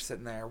 and I are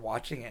sitting there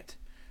watching it,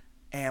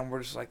 and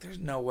we're just like, "There's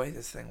no way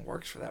this thing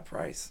works for that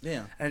price."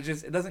 Yeah. And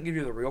it doesn't give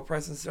you the real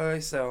price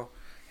necessarily. So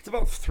it's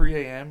about 3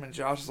 a.m. and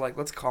Josh is like,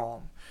 "Let's call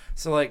him."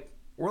 So like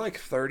we're like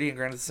 30, and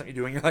granted, it's something you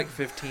do when you're like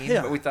 15,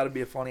 Yeah. but we thought it'd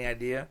be a funny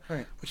idea,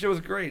 Right. which it was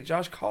great.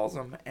 Josh calls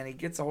him, and he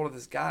gets a hold of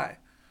this guy,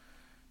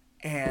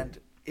 and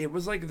it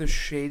was like the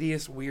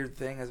shadiest weird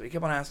thing as we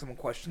kept on asking him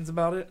questions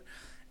about it.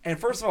 And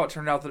first of all, it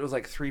turned out that it was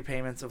like 3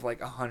 payments of like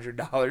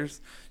 $100,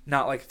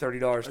 not like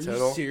 $30 Are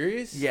total. you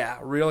serious? Yeah,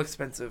 real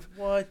expensive.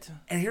 What?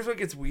 And here's what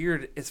gets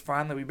weird is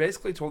finally we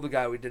basically told the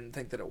guy we didn't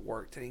think that it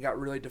worked, and he got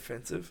really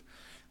defensive.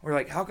 We're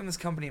like, how can this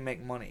company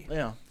make money?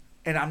 Yeah.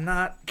 And I'm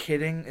not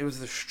kidding. It was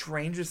the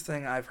strangest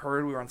thing I've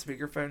heard. We were on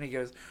speakerphone. He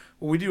goes,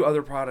 well, we do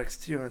other products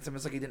too. And it's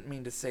almost like he didn't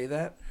mean to say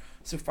that.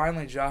 So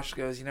finally Josh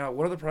goes,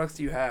 what other products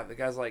do you have? The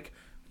guy's like,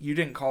 you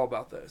didn't call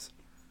about those.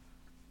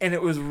 And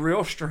it was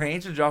real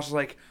strange. And Josh was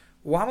like,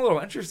 well, I'm a little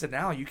interested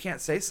now. You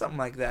can't say something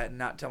like that and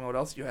not tell me what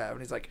else you have.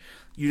 And he's like,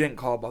 you didn't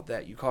call about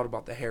that. You called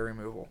about the hair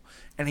removal.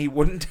 And he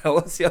wouldn't tell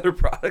us the other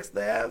products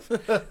they have.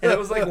 And it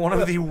was like one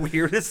of the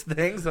weirdest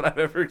things that I've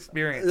ever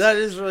experienced. That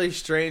is really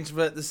strange,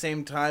 but at the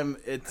same time,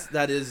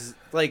 that is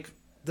like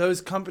those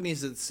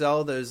companies that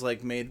sell those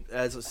like made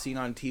as seen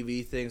on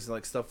TV things and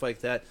like stuff like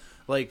that.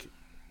 Like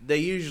they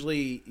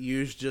usually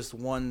use just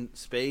one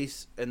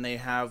space, and they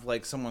have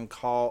like someone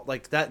call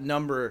like that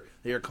number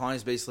that you're calling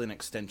is basically an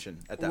extension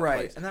at that Right,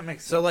 place. and that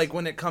makes sense. So like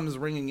when it comes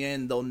ringing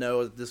in, they'll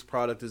know that this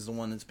product is the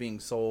one that's being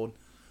sold.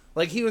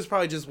 Like he was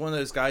probably just one of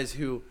those guys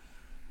who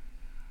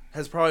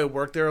has probably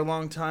worked there a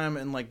long time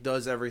and like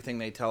does everything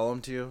they tell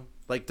him to.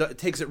 Like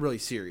takes it really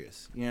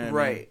serious. You know what I mean?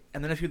 Right.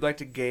 And then if you'd like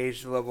to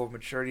gauge the level of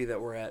maturity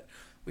that we're at,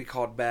 we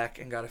called back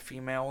and got a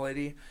female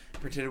lady,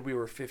 pretended we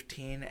were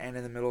 15, and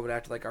in the middle of it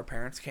acted like our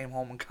parents came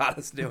home and got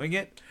us doing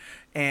it.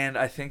 And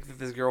I think that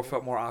this girl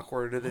felt more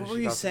awkward than What she were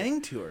you felt.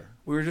 saying to her?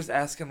 We were just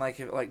asking like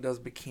if it like does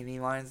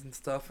bikini lines and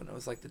stuff, and it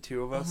was like the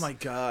two of us. Oh my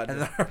god.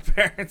 And then our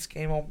parents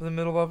came home in the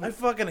middle of I it.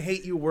 fucking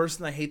hate you worse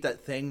than I hate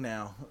that thing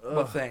now. What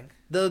Ugh. thing?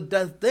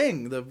 That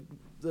thing, the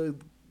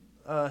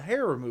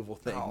hair removal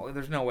thing. Oh,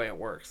 there's no way it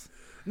works.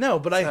 No,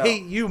 but I So-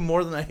 hate you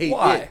more than I hate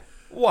Why? it.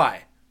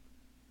 Why?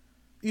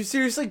 You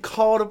seriously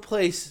called a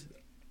place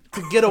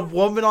to get a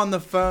woman on the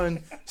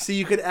phone so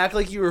you could act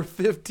like you were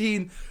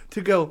 15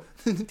 to go,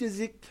 does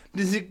it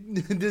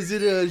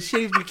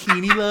shave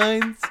bikini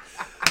lines?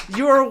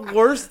 You are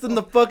worse than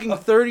the fucking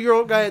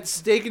 30-year-old guy at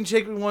Steak and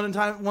Shake we one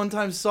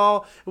time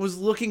saw and was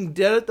looking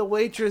dead at the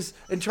waitress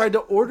and tried to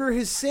order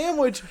his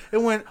sandwich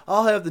and went,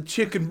 I'll have the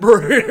chicken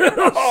burger.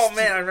 Oh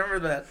man, I remember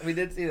that. We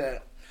did see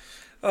that.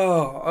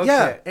 Oh, okay.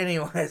 Yeah.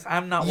 Anyways,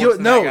 I'm not. You, worse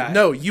than that guy.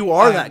 no, you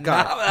are I'm that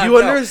guy. not- You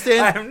no,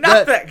 understand? I'm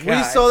not that guy.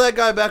 We saw that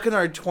guy back in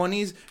our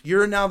 20s.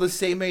 You're now the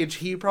same age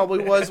he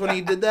probably was when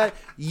he did that.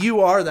 You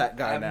are that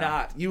guy I'm now.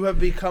 not. You have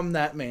become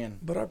that man.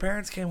 But our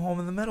parents came home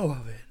in the middle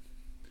of it.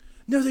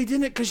 No, they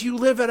didn't, because you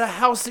live at a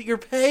house that you're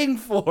paying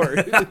for.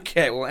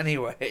 Okay. Well,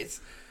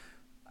 anyways,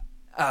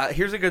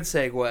 here's a good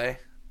segue.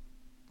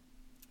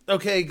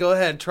 Okay, go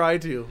ahead. Try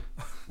to.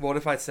 What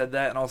if I said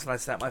that and all of a sudden I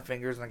snapped my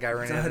fingers and the guy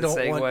ran in I and don't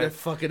segue? want to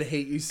fucking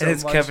hate you so and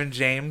it's much. Kevin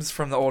James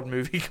from the old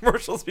movie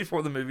commercials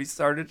before the movie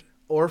started.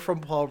 Or from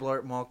Paul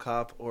Blart Mall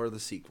Cop or the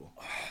sequel.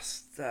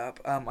 Stop.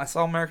 I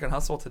saw American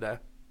Hustle today.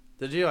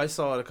 Did you? I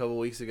saw it a couple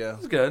weeks ago. It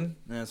was good.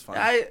 Yeah, it's fine.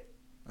 I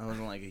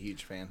wasn't like a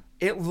huge fan.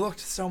 It looked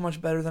so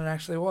much better than it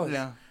actually was.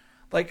 Yeah.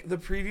 Like the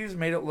previews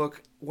made it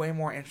look way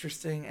more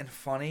interesting and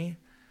funny,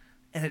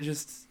 and it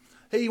just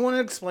Hey, you want to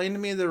explain to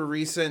me the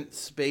recent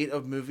spate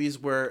of movies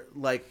where,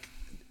 like,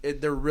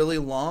 they're really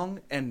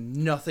long and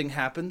nothing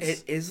happens?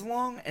 it is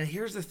long. And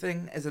here's the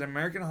thing: is that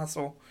American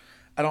Hustle,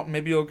 I don't.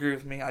 Maybe you'll agree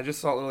with me. I just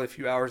saw it literally a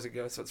few hours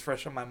ago, so it's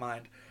fresh on my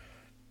mind.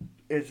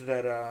 Is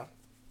that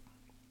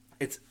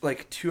it's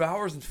like 2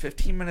 hours and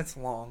 15 minutes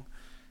long,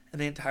 and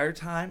the entire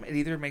time it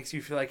either makes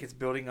you feel like it's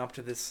building up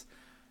to this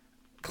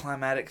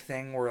climatic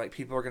thing where like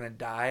people are gonna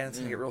die and it's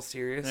gonna get real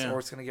serious, Yeah. or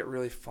it's gonna get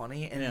really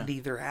funny, and Yeah.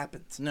 neither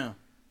happens. No.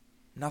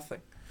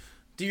 Nothing.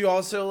 Do you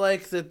also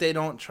like that they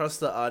don't trust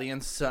the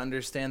audience to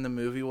understand the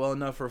movie well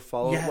enough or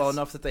follow Yes. it well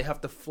enough that they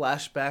have to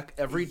flash back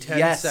every 10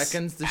 Yes,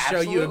 seconds to show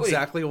you absolutely.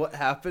 exactly what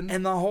happened?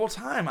 And the whole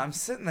time I'm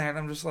sitting there and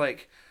I'm just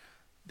like,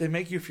 they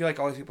make you feel like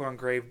all these people are in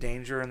grave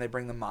danger and they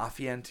bring the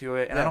mafia into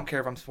it. And I Yeah. don't care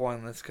if I'm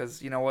spoiling this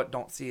because you know what?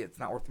 Don't see it. It's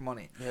not worth the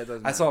money. Yeah, it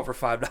doesn't I saw it for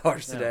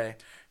 $5 Yeah. today.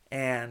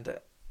 And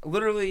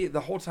literally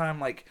the whole time,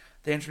 like,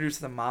 they introduce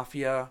the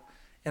mafia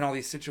and all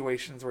these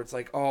situations where it's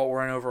like, oh,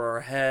 we're in over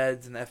our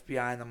heads and the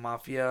FBI and the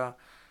mafia.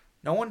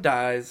 No one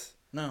dies.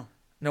 No.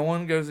 No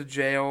one goes to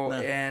jail. No.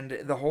 And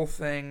the whole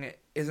thing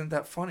isn't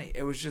that funny.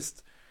 It was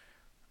just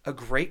a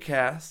great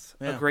cast,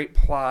 Yeah. a great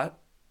plot,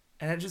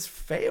 and it just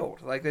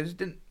failed. Like, they just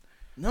didn't.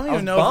 I don't I even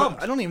was know. bummed.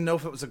 I don't even know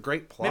if it was a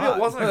great plot. Maybe it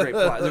wasn't a great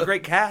plot. It was a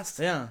great cast.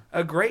 Yeah.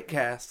 A great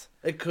cast.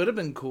 It could have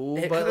been cool,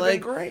 It but could have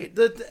like been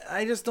great.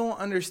 I just don't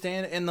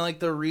understand. And like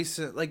the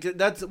recent, like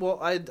that's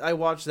I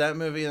watched that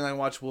movie and I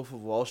watched Wolf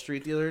of Wall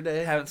Street the other I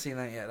day. haven't seen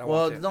that yet. I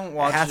Well, want to. don't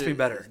watch it. It has to be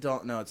better.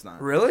 Don't. No, it's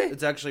not. Really?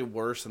 It's actually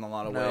worse in a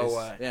lot of No ways.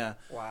 way. Yeah.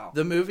 Wow.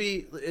 The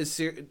movie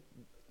is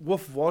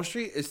Wolf of Wall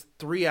Street is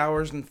 3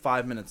 hours and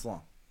 5 minutes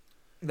long.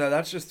 No,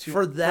 that's just too.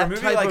 For that a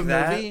movie type like of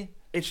that, movie?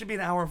 It should be an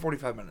hour and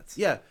 45 minutes.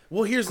 Yeah.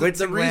 Well, here's Glitz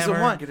the and reason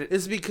glamour, why get it-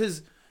 is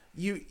because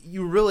you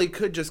really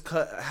could just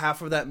cut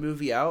half of that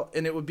movie out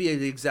and it would be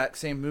the exact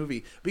same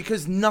movie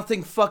because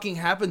nothing fucking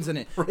happens in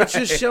it. It's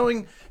just Right.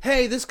 showing,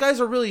 hey, this guy's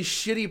a really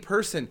shitty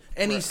person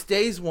and he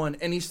stays one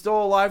and he's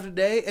still alive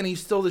today and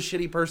he's still the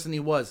shitty person he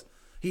was.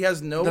 He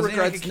has no Doesn't he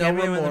make regrets, a no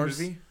cameo in the remorse.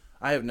 movie?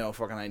 I have no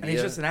fucking idea. And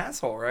he's just an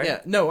asshole, right? Yeah,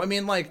 no, I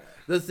mean, like,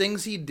 the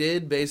things he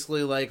did,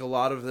 basically, like, a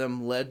lot of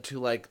them led to,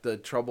 like, the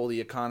trouble the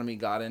economy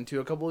got into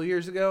a couple of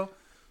years ago.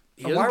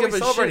 He And why are doesn't we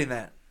give a celebrating shit.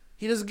 that?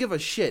 He doesn't give a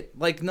shit.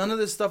 Like, none of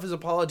this stuff is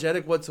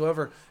apologetic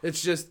whatsoever.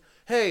 It's just,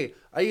 hey,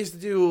 I used to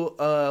do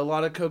a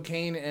lot of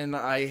cocaine, and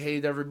I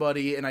hated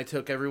everybody, and I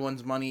took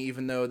everyone's money,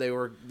 even though they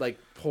were, like,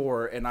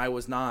 poor, and I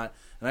was not.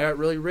 And I got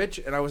really rich,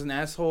 and I was an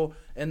asshole,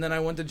 and then I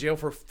went to jail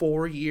for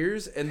 4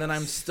 years, and then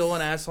I'm still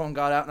an asshole and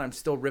got out, and I'm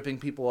still ripping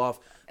people off.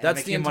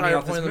 That's the making money entire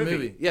off this point of the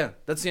movie. movie. Yeah,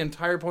 that's the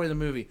entire point of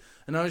the movie.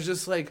 And I was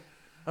just like,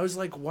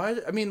 why?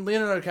 I mean,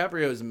 Leonardo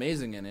DiCaprio is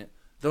amazing in it.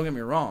 Don't get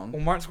me wrong.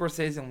 Well, Martin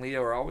Scorsese and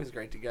Leo are always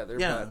great together.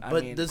 Yeah, but,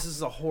 but I mean, this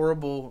is a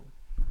horrible.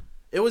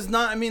 It was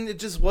not. I mean, it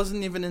just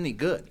wasn't even any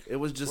good. It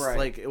was just Right.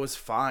 like it was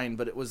fine,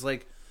 but it was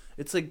like,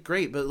 it's like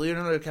great. But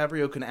Leonardo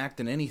DiCaprio can act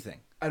in anything.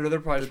 I'd rather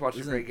probably just watch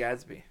The isn't- Great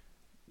Gatsby.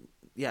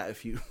 Yeah,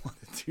 if you want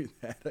to do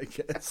that, I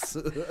guess.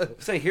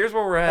 Say, here's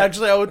where we're at.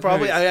 Actually, I would with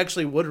probably. movies. I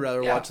actually would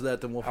rather Yeah. watch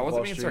that than Wolf I of Wall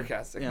wasn't being Street.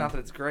 sarcastic. Yeah. Not that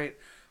it's great.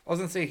 I was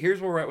gonna say,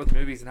 here's where we're at with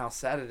movies and how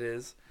sad it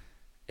is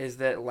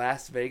that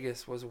Las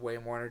Vegas was way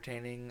more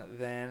entertaining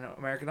than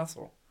American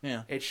Hustle.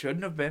 Yeah. It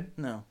shouldn't have been,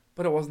 No.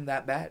 but it wasn't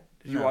that bad.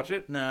 Did you watch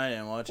it? No, I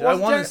didn't watch it. Well, I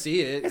want to it's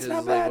see it. it's 'Cause,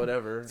 not like, bad.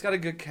 whatever. It's got a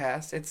good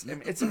cast. It's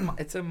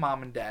a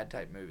mom and dad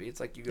type movie. It's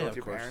like you go Yeah, with of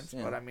your course, parents,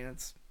 yeah. but I mean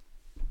it's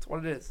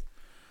what it is.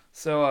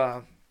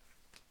 So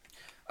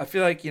I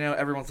feel like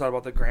everyone's thought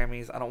about the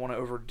Grammys. I don't want to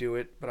overdo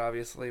it, but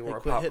obviously we're Hey, a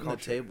quit pop hitting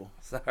culture. the table.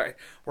 Sorry,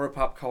 we're a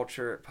pop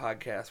culture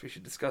podcast. We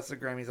should discuss the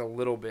Grammys a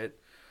little bit,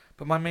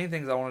 but my main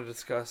things I want to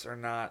discuss are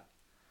not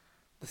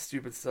the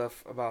stupid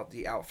stuff about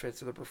the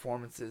outfits or the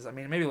performances. I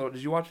mean, maybe a little.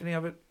 Did you watch any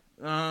of it?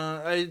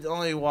 I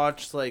only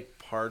watched like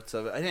parts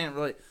of it. I didn't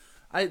really.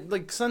 I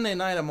like Sunday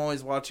night. I'm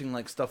always watching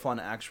like stuff on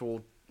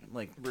actual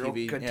like Real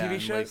TV. good yeah, TV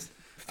and, shows? Like,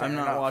 Fair I'm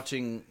not enough.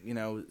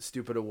 watching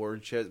stupid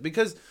award shows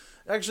because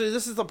actually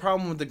this is the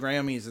problem with the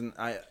Grammys and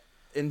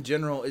in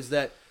general is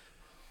that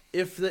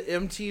if the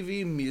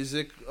MTV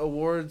Music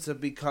Awards have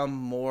become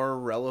more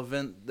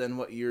relevant than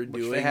what you're Which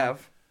doing, they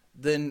have.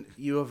 then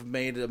you have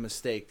made a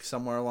mistake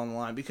somewhere along the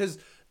line because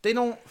they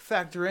don't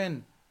factor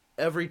in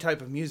every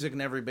type of music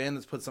and every band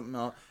that's put something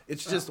out.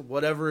 It's just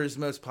whatever is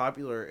most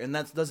popular, and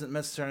that doesn't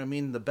necessarily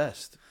mean the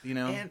best,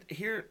 And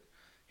here's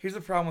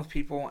the problem with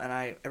people,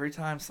 and every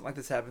time something like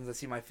this happens, I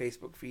see my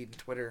Facebook feed and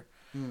Twitter.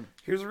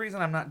 Here's the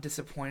reason I'm not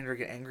disappointed or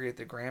get angry at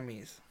the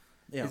Grammys.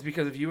 Yeah. Is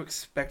because if you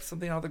expect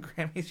something out of the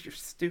Grammys, you're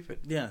stupid.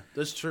 Yeah,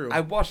 that's true.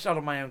 I watched out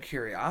of my own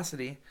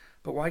curiosity,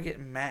 but why get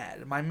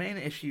mad? My main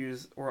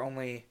issues were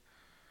only,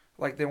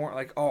 like, they weren't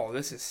like, oh,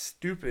 this is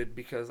stupid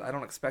because I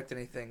don't expect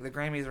anything. The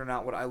Grammys are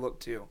not what I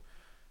look to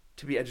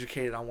be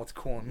educated on what's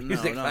cool in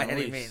music not by at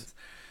any least. means.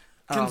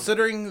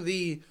 Considering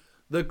the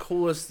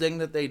coolest thing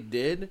that they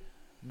did,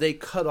 they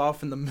cut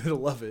off in the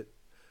middle of it.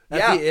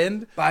 At the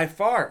end, by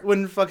far.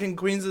 when fucking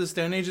Queens of the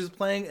Stone Age is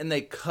playing and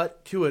they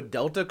cut to a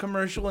Delta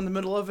commercial in the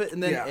middle of it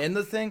and then Yeah. end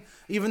the thing,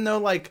 even though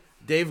like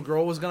Dave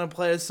Grohl was gonna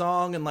play a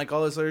song and like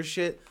all this other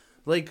shit,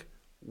 like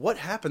what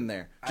happened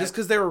there? Just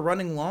because they were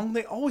running long,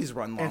 they always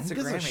run long. It's the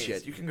Who gives a Grammys.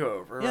 shit? You can go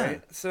over, Yeah.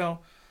 right? So,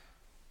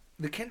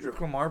 the Kendrick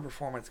Lamar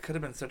performance could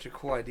have been such a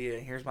cool idea,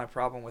 and here's my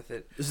problem with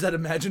it. Is that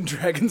Imagine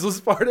Dragons was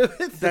part of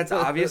it? That's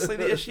obviously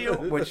the issue,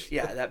 which,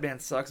 yeah, that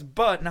band sucks.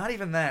 But not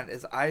even that.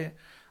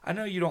 I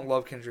know you don't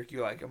love Kendrick,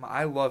 you like him.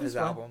 I love his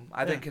fine. album.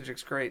 I think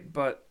Kendrick's great,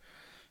 but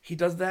he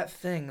does that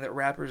thing that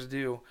rappers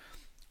do,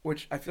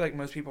 which I feel like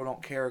most people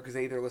don't care because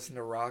they either listen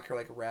to rock or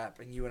like rap,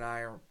 and you and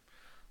I are,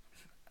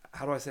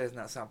 how do I say this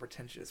not sound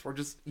pretentious?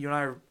 You and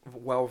I are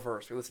well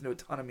versed. We listen to a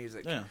ton of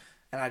music, Yeah.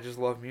 and I just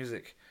love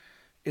music.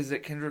 Is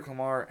that Kendrick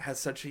Lamar has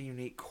such a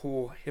unique,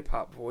 cool hip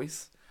hop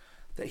voice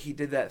that he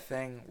did that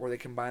thing where they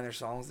combine their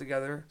songs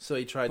together. So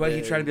he tried. But to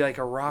he tried to be like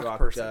a rock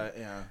person. guy,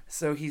 yeah.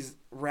 So he's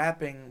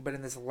rapping, but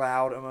in this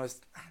loud,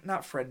 almost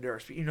not Fred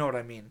Durst, but you know what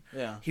I mean.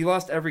 Yeah. He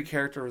lost every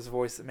character of his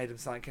voice that made him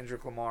sound like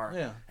Kendrick Lamar.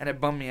 Yeah. And it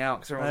bummed me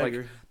out because everyone I was like,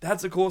 agree.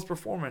 "That's the coolest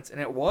performance," and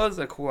it was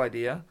a cool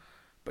idea.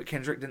 But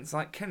Kendrick didn't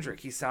sound like Kendrick.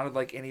 He sounded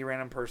like any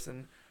random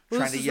person Well,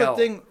 trying this to is yell.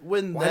 the thing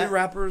when Why that do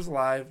rappers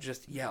live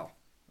just yell?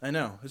 I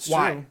know it's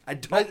Why? true. I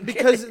don't get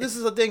because it. this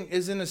is the thing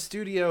is in a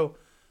studio.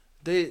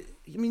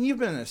 You've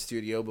been in a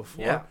studio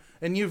before, Yeah.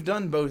 and you've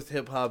done both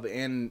hip hop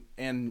and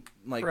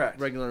like Correct.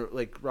 regular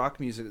like rock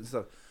music and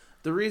stuff.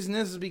 The reason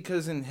is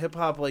because in hip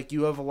hop, like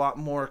you have a lot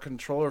more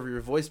control over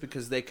your voice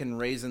because they can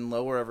raise and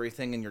lower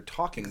everything, and you're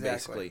talking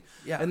Exactly. basically.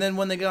 Yeah. And then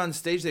when they get on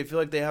stage, they feel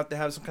like they have to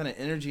have some kind of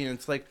energy, and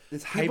it's like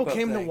This people hype-up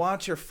came to thing.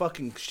 watch your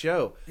fucking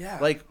show. Yeah.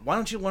 Like, why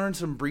don't you learn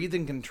some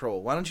breathing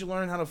control? Why don't you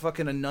learn how to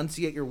fucking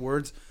enunciate your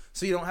words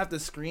so you don't have to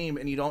scream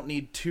and you don't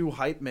need two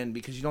hype men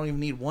because you don't even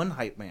need one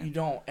hype man. You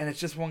don't, and it's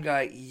just one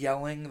guy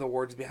yelling the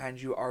words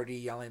behind you, already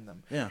yelling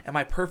them. Yeah. And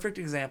my perfect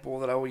example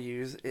that I will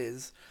use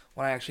is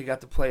when I actually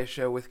got to play a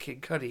show with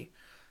Kid Cudi.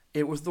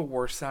 It was the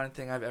worst sounding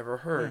thing I've ever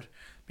heard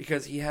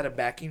because he had a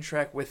backing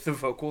track with the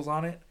vocals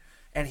on it,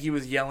 and he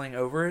was yelling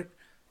over it,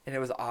 and it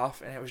was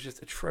off, and it was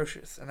just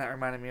atrocious. And that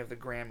reminded me of the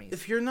Grammys.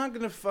 If you're not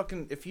gonna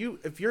fucking if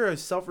you're a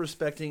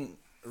self-respecting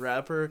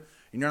rapper,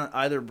 you're not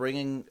either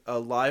bringing a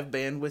live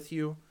band with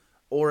you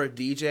or a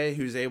DJ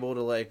who's able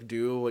to like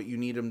do what you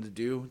need him to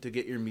do to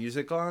get your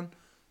music on,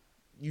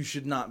 you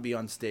should not be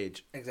on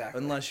stage.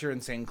 Exactly. Unless you're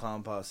Insane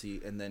Clown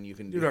Posse, and then you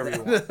can Do do whatever that.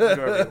 you want. Do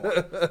whatever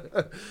you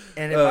want.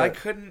 And if I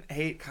couldn't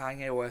hate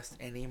Kanye West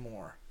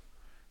anymore,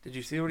 did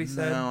you see what he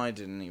said? No, I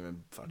didn't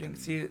even fucking. Didn't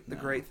see the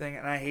no. great thing,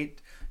 and I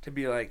hate to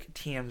be like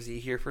TMZ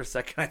here for a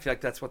second. I feel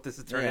like that's what this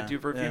has turned Yeah, into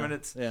for a few yeah,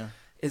 minutes. Yeah.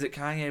 Is it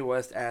Kanye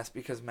West asked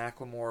because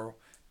Macklemore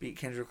beat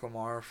Kendrick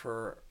Lamar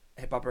for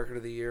Hip Hop Record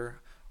of the Year?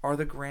 Are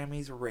the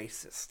Grammys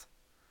racist?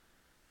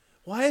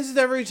 Why is it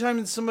every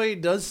time somebody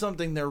does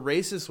something they're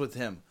racist with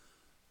him?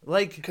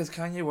 Like, Because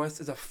Kanye West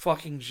is a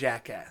fucking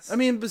jackass. I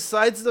mean,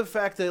 besides the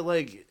fact that,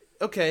 like,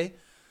 okay,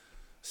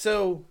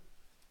 so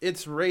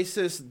it's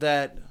racist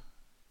that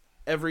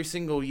every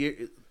single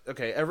year,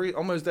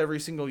 almost every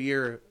single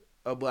year,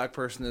 a black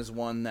person has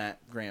won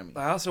that Grammy.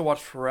 I also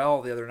watched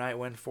Pharrell the other night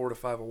win 4 to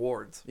 5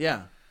 awards.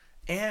 Yeah.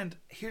 And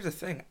here's the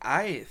thing.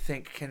 I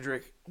think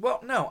Kendrick... Well,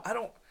 no, I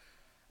don't...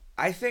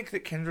 I think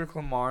that Kendrick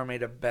Lamar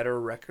made a better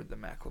record than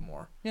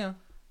Macklemore. Yeah.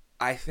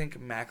 I think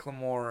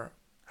Macklemore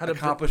Had a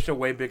accomplished a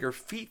way bigger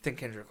feat than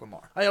Kendrick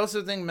Lamar. I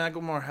also think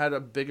Macklemore had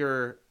a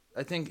bigger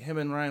I think him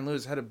and Ryan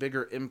Lewis had a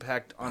bigger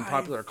impact on By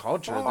popular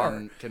culture far.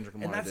 than Kendrick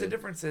Lamar And that's did. the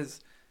difference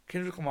is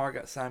Kendrick Lamar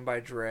got signed by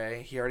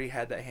Dre. He already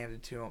had that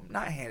handed to him.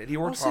 Not handed. He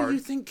worked Also, hard. you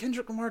think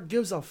Kendrick Lamar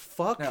gives a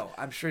fuck? No,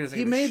 I'm sure he doesn't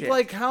He give a made shit.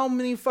 like how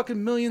many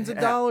fucking millions of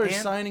And- dollars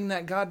and- signing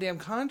that goddamn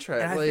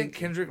contract? And I like, think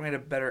Kendrick made a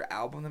better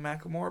album than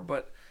Macklemore,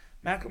 but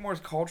Macklemore's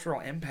cultural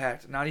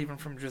impact, not even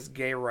from just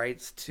gay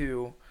rights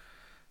to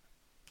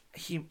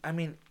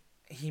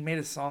he made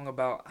a song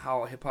about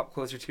how hip hop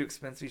clothes are too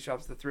expensive. He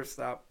shops at the thrift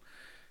stop.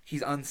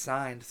 He's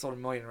unsigned, sold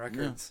 1 million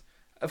records.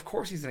 Of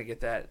course he's gonna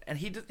get that, and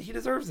he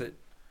deserves it.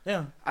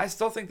 yeah. I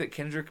still think that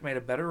Kendrick made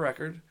a better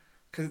record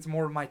because it's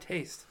more of my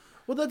taste.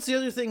 Well, that's the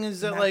other thing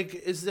is that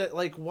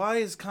Mac- why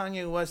is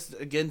Kanye West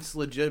against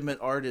legitimate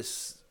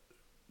artists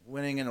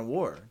winning an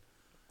award?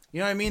 You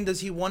know what I mean?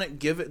 Does he want it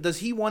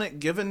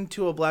given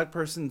to a black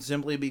person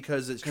simply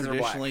because it's 'Cause they're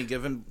black. traditionally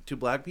given to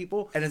black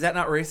people? And is that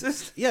not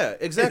racist? Yeah,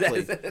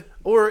 exactly.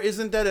 Or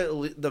isn't that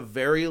at the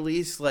very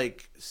least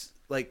like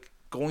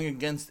going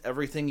against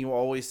everything you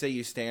always say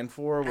you stand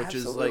for, which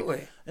is Absolutely.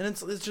 like, and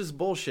it's just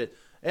bullshit.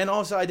 And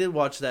also, I did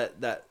watch that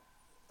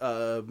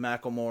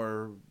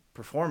Macklemore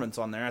performance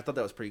on there. I thought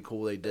that was pretty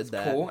cool. They did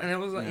that. Cool. And it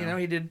was like, Yeah.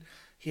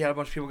 he had a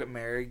bunch of people get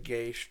married,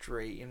 gay,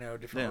 straight,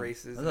 different Yeah.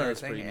 races I and thought it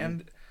was everything. pretty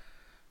And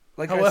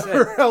like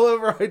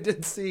However, I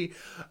did see.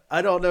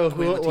 I don't know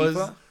Queen who it was.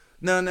 Latifah?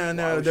 No.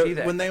 Why was she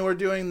that When guy? they were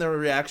doing the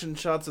reaction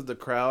shots of the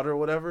crowd or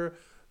whatever,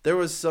 there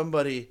was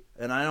somebody,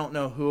 and I don't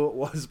know who it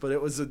was, but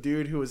it was a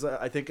dude who was,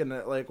 I think, in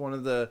like one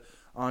of the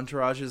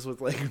entourages with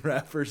like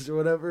rappers or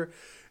whatever,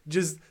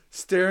 just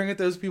staring at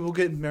those people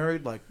getting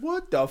married, like,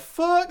 what the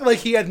fuck? Like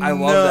he had I love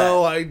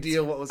no that.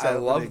 idea what was I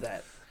happening. love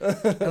that.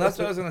 And that's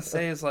what I was gonna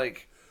say is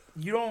like,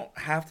 you don't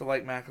have to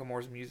like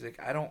Macklemore's music.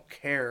 I don't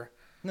care.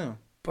 No.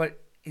 But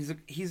he's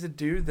a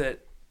dude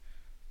that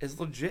is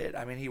legit.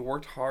 I mean, he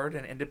worked hard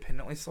and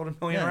independently sold 1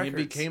 million Yeah, he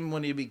records. became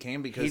what he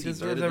became because he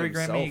deserves did it every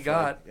himself. Grammy he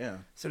got. Like, yeah.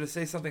 So to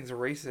say something's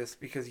racist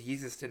because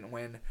Yeezus didn't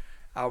win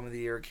Album of the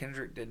Year,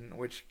 Kendrick didn't,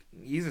 which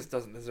Yeezus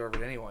doesn't deserve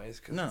it anyways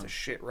because No. it's a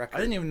shit record. I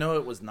didn't even know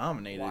it was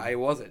nominated. Why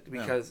was it?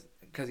 Because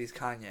he's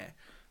Kanye.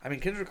 I mean,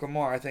 Kendrick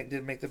Lamar, I think,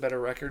 did make the better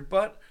record,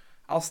 but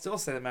I'll still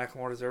say that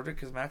Macklemore deserved it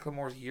because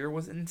Macklemore's year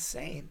was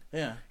insane.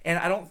 Yeah. And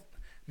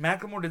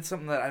Macklemore did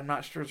something that I'm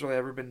not sure has really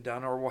ever been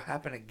done or will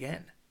happen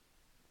again.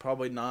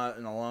 Probably not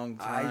in a long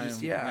time.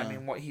 I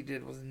mean, what he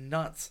did was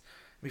nuts.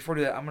 Before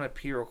we do that, I'm going to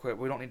pee real quick.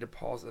 We don't need to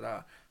pause it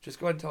out. Just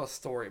go ahead and tell a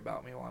story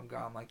about me while I'm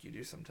gone like you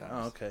do sometimes.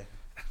 Oh, okay.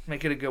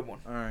 Make it a good one.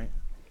 All right.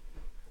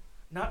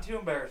 Not too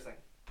embarrassing.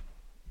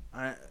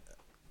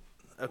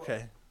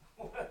 Okay.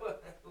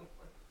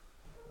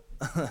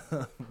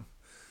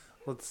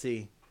 Let's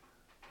see.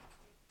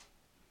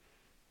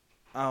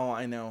 Oh,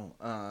 I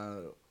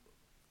know.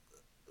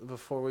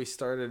 Before we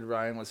started,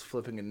 Ryan was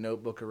flipping a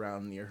notebook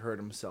around and he hurt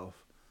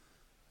himself.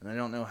 And I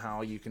don't know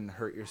how you can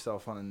hurt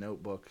yourself on a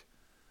notebook.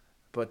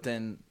 But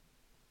then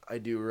I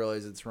do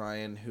realize it's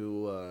Ryan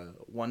who,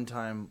 one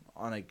time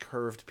on a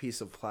curved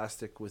piece of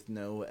plastic with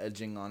no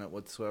edging on it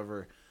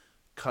whatsoever,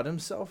 cut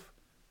himself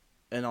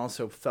and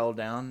also fell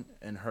down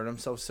and hurt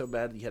himself so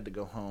bad he had to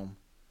go home.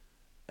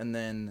 And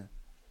then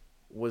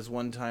was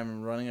one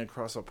time running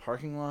across a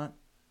parking lot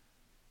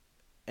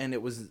and there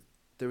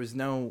was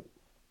no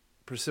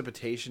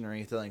precipitation or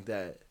anything like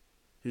that.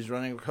 He was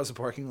running across a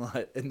parking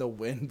lot and the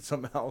wind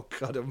somehow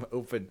cut him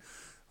open.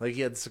 Like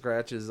he had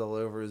scratches all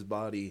over his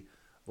body,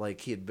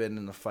 like he had been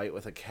in a fight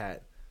with a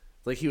cat.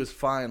 Like he was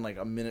fine like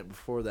a minute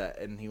before that,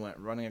 and he went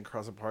running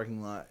across a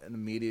parking lot and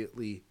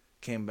immediately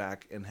came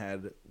back and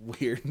had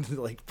weird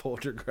like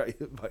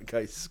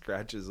poltergeist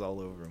scratches all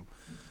over him.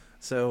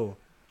 So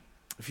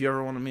if you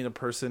ever want to meet a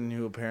person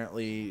who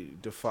apparently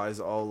defies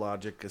all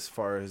logic as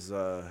far as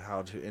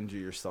how to injure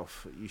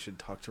yourself, you should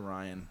talk to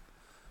Ryan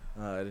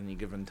at any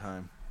given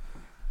time.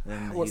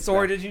 And What he's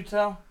story back. did you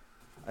tell?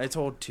 I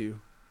told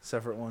 2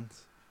 separate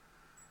ones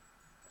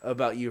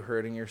about you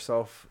hurting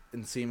yourself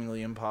in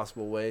seemingly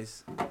impossible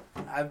ways.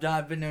 I've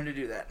been known to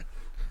do that.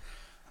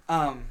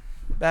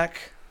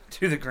 Back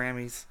to the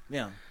Grammys.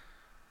 Yeah.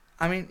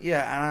 I mean,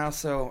 yeah, and I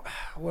also,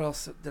 what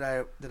else did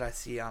I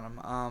see on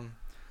them?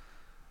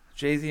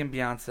 Jay-Z and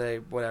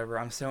Beyonce, whatever.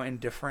 I'm so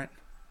indifferent.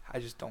 I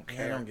just don't I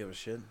care. don't give a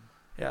shit.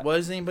 Yeah. Why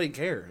does anybody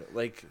care?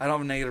 Like, I don't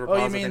have a negative or oh, you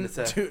positive mean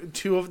thing to say.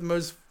 two of the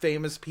most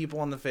famous people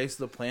on the face of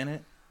the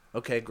planet?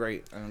 Okay,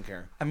 great. I don't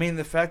care. I mean,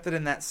 the fact that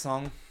in that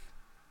song,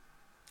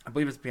 I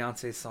believe it's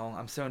Beyonce's song,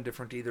 I'm so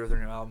indifferent to either of their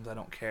new albums, I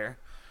don't care.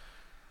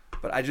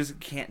 But I just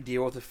can't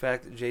deal with the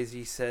fact that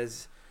Jay-Z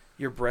says,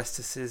 "Your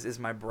breastises is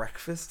my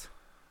breakfast."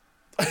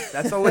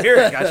 That's a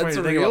lyric. I just want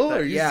you to think real? about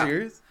that. Are you Yeah,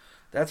 serious?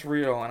 that's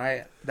real,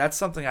 and that's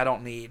something I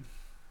don't need.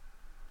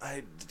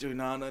 I do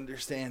not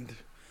understand.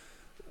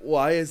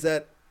 Why is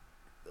that?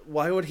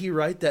 Why would he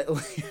write that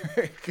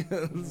lyric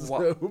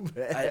so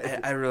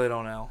bad? I really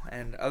don't know.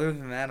 And other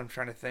than that, I'm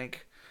trying to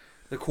think.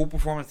 The cool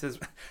performances,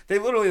 the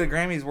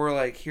Grammys were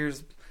like,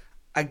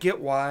 I get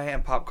why,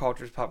 and pop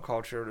culture is pop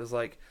culture. It was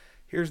like,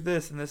 here's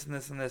this and this and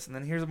this and this, and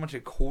then here's a bunch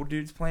of cool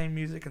dudes playing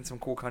music and some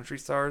cool country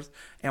stars,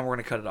 and we're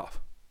going to cut it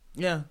off.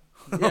 Yeah.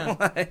 Yeah.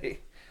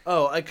 Like,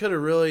 Oh, I could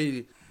have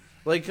really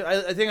Like,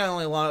 I think I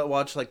only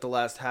watched, like, the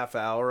last half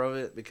hour of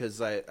it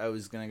because I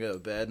was going to go to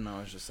bed, and I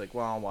was just like,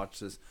 well, I'll watch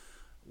this.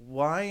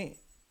 Why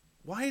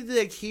do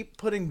they keep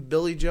putting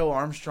Billy Joe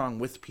Armstrong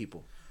with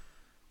people?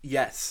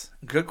 Yes.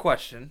 Good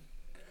question.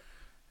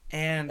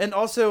 And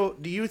Also,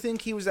 do you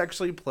think he was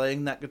actually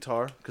playing that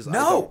guitar? Because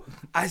no!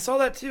 I saw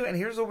that too, and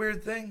here's a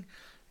weird thing.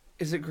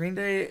 Is that Green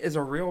Day is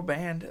a real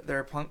band. They're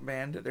a punk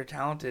band. They're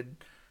talented.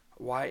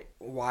 Why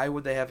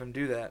would they have him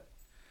do that?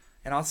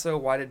 And also,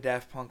 why did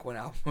Daft Punk win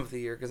Album of the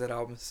Year? Because that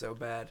album is so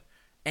bad.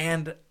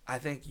 And I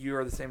think you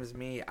are the same as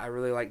me. I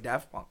really like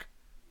Daft Punk.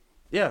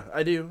 Yeah,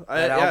 I do.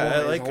 I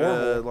like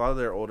a lot of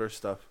their older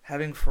stuff.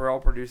 Having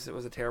Pharrell produce it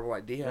was a terrible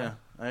idea.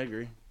 Yeah, I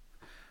agree.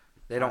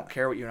 They don't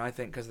care what you and I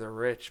think because they're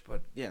rich,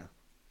 but Yeah.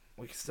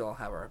 we can still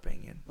have our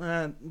opinion.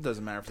 It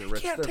doesn't matter if they're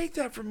rich. You can't take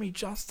that from me,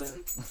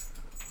 Justin.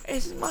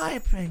 It's my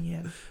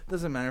opinion.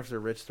 Doesn't matter if they're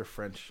rich, they're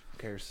French. Who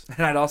cares?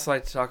 And I'd also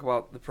like to talk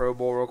about the Pro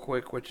Bowl real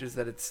quick, which is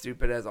that it's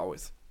stupid as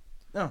always.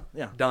 Oh,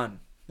 yeah. Done.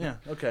 Yeah,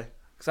 okay.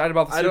 Excited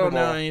about the Super Bowl. I don't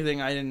know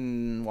anything. I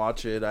didn't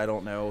watch it. I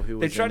don't know who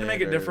was They tried to in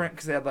make it or- different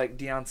because they had like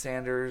Deion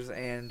Sanders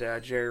and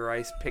Jerry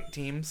Rice pick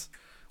teams,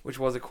 which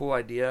was a cool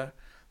idea.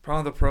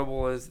 Problem with the Pro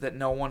Bowl is that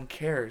no one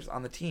cares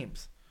on the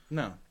teams.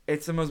 No.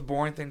 It's the most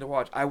boring thing to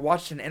watch. I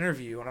watched an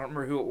interview, and I don't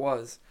remember who it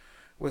was,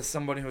 with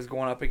somebody who was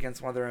going up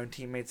against one of their own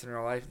teammates in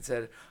real life and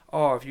said,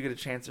 "Oh, if you get a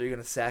chance, are you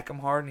going to sack him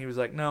hard?" And he was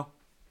like, "No."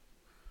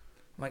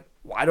 I'm like,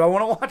 why do I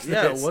want to watch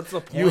this? Yeah, what's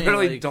the point? You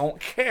really Like, don't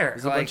care.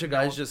 There's a bunch of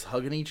guys just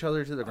hugging each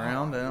other to the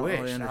ground. I don't wish.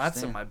 really Now, understand. that's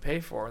something I'd pay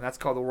for, and that's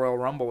called the Royal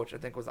Rumble, which I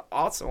think was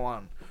also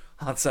on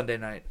Sunday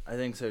night. I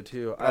think so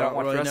too. I don't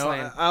watch really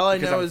wrestling know. All I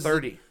because know I'm is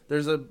 30.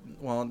 There's a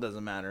it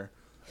doesn't matter.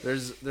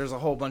 There's a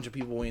whole bunch of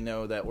people we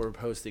know that were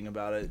posting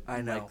about it.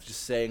 I know. like,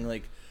 just saying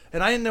like,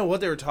 and I didn't know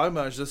what they were talking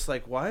about. I was just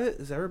like, why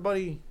is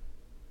everybody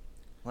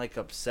like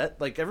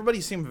upset? Like everybody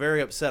seemed very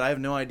upset. I have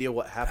no idea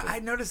what happened. I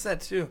noticed that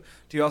too.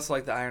 Do you also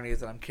like the irony is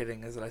that I'm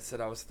kidding? Is that I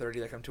said I was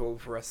 30, like I'm too old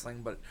for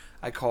wrestling, but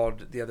I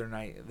called the other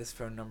night this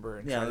phone number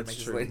and yeah, tried to that's make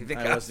this true. lady think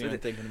I I was wasn't even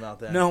 30. thinking about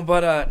that. No,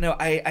 but no,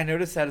 I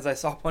noticed that as I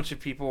saw a bunch of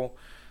people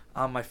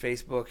on my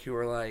Facebook who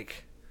were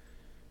like,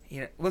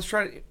 you know,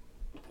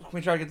 can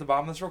we try to get to the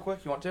bottom of this real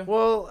quick? You want to?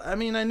 Well, I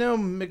mean, I know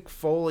Mick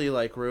Foley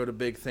like wrote a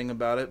big thing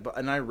about it,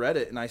 and I read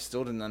it and I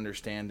still didn't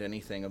understand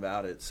anything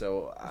about it.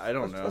 So I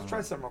don't know. Let's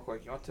try something real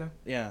quick. You want to?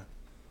 Yeah.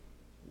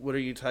 What are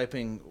you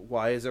typing?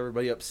 Why is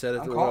everybody upset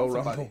at I'm the Royal calling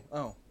Rumble? somebody.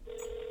 Oh.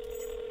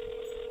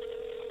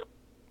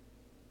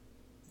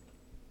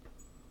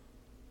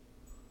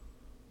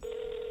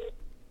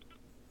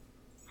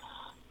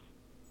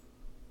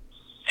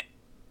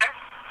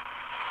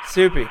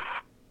 Soupy,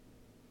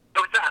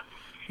 What's up?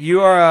 you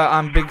are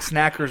on Big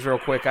Snackers real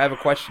quick. I have a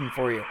question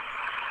for you.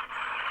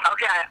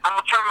 Okay,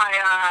 I'll turn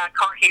my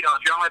car heat off.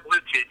 You're on my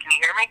Bluetooth. Can you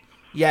hear me?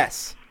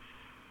 Yes.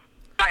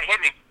 All right, hit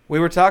me. We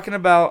were talking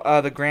about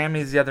the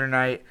Grammys the other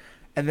night,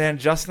 and then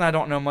Justin and I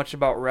don't know much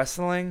about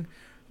wrestling,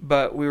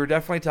 but we were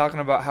definitely talking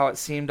about how it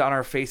seemed on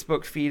our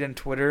Facebook feed and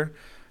Twitter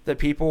that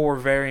people were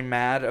very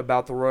mad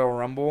about the Royal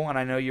Rumble, and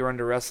I know you're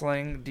into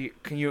wrestling.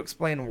 Can you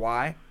explain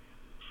why?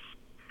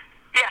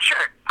 Yeah, sure.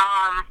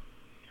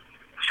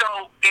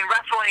 So in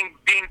wrestling,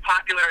 being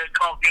popular is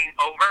called being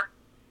over.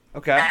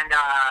 Okay. And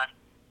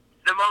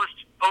the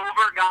most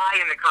over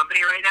guy in the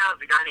company right now is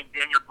a guy named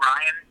Daniel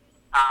Bryan,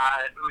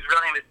 whose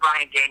real name is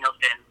Bryan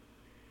Danielson.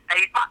 And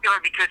he's popular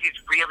because he's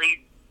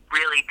really,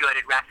 really good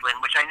at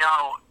wrestling, which I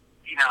know,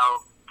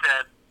 to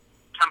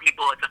some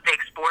people it's a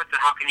fake sport,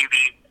 so how can you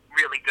be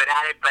really good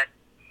at it? But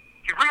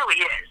he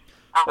really is.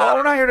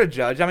 Well, we're not here to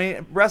judge. I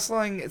mean,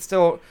 wrestling, it's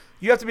still,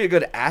 you have to be a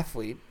good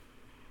athlete.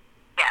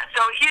 Yeah,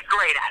 so he's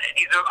great at it.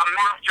 He's a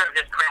master of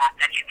his craft,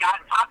 and he's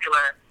gotten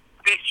popular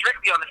based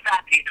strictly on the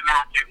fact that he's a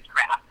master of his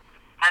craft.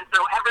 And so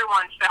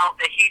everyone felt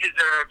that he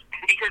deserved,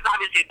 because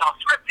obviously it's all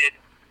scripted,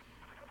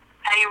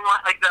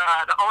 anyone, like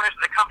the owners of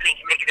the company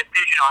can make a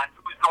decision on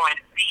who's going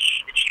to be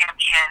the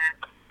champion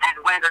and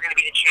when they're going to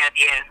be the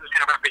champion, who's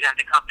going to represent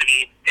the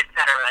company, et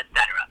cetera, et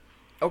cetera.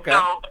 Okay.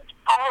 So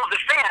all of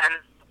the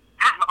fans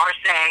are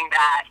saying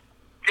that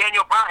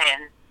Daniel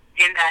Bryan,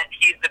 in that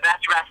he's the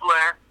best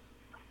wrestler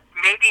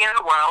maybe in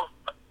the world,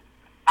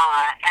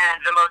 and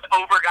the most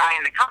over guy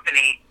in the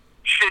company,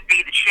 should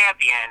be the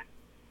champion.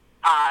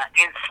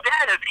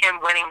 Instead of him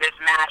winning this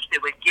match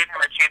that would give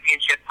him a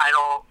championship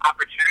title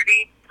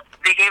opportunity,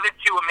 they gave it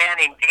to a man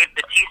named Dave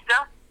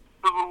Bautista,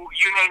 who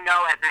you may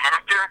know as an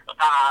actor.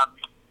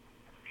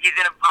 He's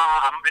in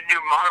a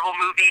new Marvel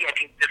movie, I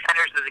think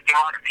Defenders of the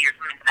Galaxy or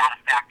something to that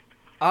effect.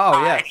 Oh,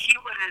 yes. And he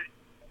was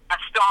a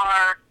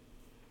star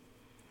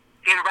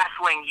in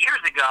wrestling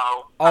years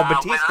ago. Oh,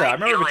 Batista. I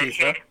remember feel it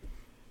Batista.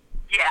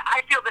 Yeah,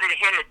 I feel that it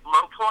hit its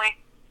low point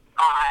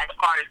as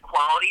far as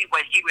quality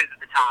when he was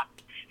at the top.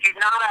 He's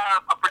not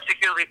a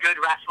particularly good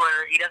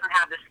wrestler. He doesn't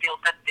have the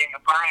skill set that Daniel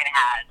Bryan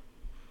has,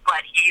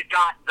 but he's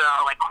got the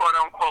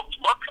quote-unquote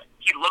look.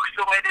 He looks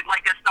the way they'd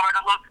like a star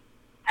to look.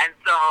 And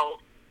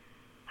so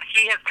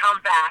he has come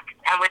back,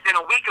 and within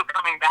a week of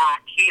coming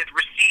back, he has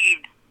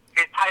received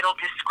his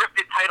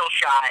scripted title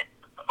shot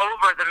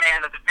over the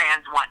man that the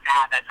fans want to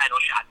have that title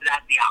shot. So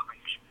that's the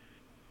outrage.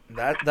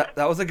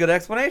 That was a good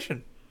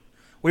explanation.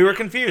 We were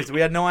confused.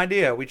 We had no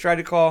idea. We tried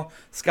to call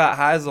Scott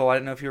Heisel. I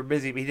didn't know if you were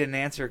busy, but he didn't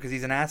answer because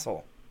he's an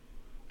asshole.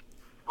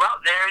 Well,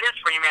 there it is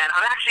for you, man.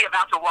 I'm actually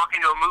about to walk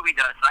into a movie,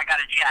 though, so I got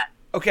a jet.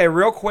 Okay,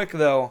 real quick,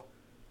 though.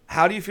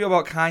 How do you feel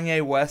about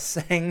Kanye West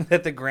saying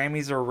that the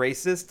Grammys are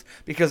racist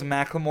because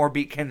Macklemore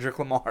beat Kendrick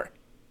Lamar?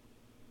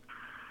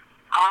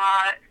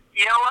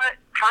 You know what?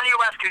 Kanye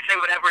West can say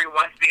whatever he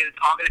wants because it's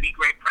all going to be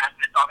great press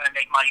and it's all going to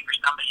make money for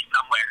somebody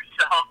somewhere.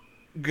 So,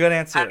 good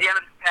answer. At the end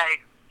of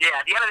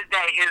the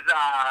day, his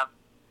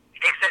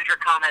eccentric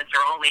comments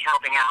are only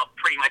helping out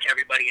pretty much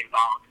everybody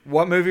involved.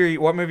 What movie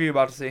are you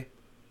about to see?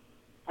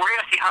 We're going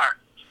to see her.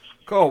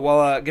 Cool.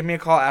 Well, give me a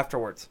call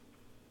afterwards.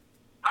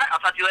 All right, I'll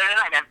talk to you later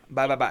tonight,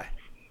 man. Bye.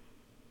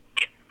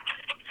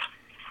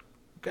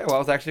 Okay, well, that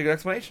was actually a good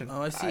explanation.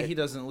 Oh, I see. He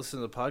doesn't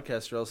listen to the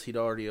podcast, or else he'd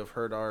already have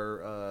heard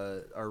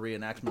our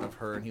reenactment of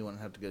her, and he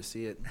wouldn't have to go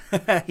see it.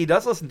 He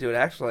does listen to it,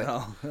 actually.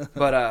 Oh.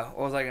 But what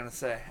was I going to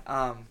say?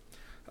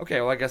 Okay,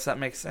 well, I guess that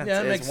makes sense.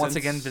 Yeah, it makes Once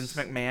sense. again, Vince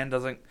McMahon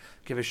doesn't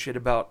give a shit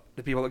about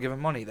the people that give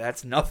him money.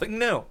 That's nothing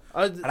new.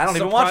 And I don't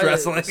even watch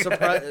wrestling.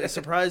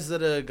 Surprised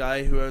that a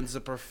guy who owns a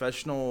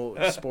professional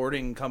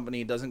sporting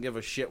company doesn't give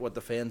a shit what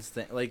the fans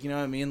think. Like, you know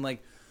what I mean?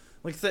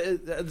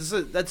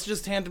 That's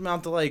just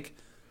tantamount to, like,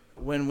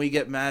 when we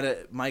get mad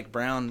at Mike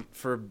Brown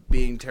for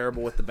being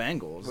terrible with the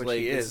Bengals. Which like,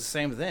 he it's is. the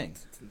same thing.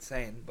 It's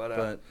insane,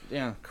 but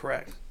yeah.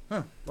 correct.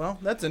 Huh. Well,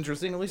 that's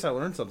interesting. At least I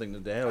learned something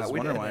today. I was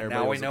wondering why everybody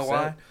now we was know upset.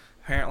 why.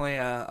 Apparently,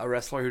 a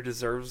wrestler who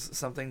deserves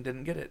something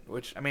didn't get it.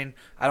 Which, I mean,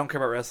 I don't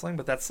care about wrestling,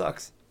 but that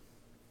sucks.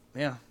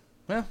 Yeah.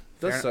 Well,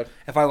 it does suck.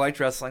 If I liked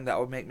wrestling, that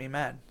would make me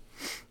mad.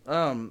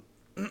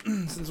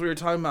 Since we were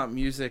talking about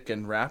music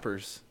and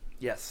rappers,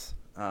 Yes.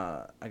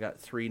 I got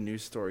 3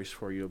 news stories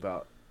for you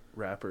about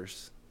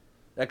rappers.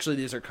 Actually,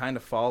 these are kind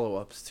of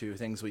follow-ups to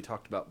things we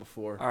talked about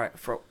before. All right.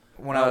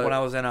 When I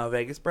was in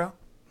Vegas, bro.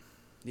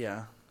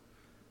 Yeah.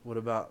 What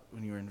about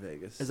when you were in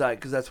Vegas? Is that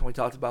because that's when we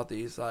talked about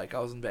these? Like, I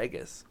was in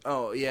Vegas.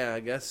 Oh, yeah,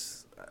 I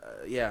guess.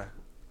 Yeah.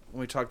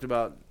 When we talked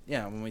about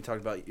Young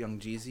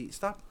Jeezy.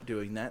 Stop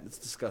doing that. It's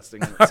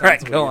disgusting. All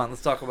right, go on.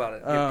 Let's talk about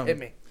it. Hit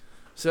me.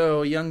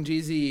 So, Young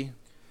Jeezy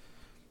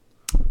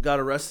got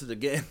arrested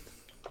again.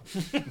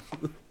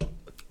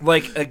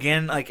 Like,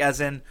 again, like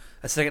as in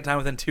a second time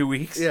within 2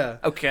 weeks? Yeah.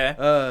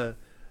 Okay.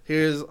 He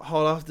was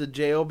hauled off to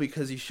jail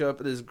because he showed up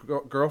at his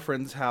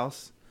girlfriend's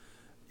house,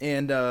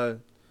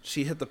 and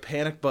she hit the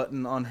panic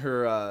button on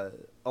her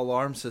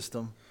alarm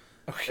system.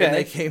 Okay. And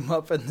they came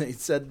up and they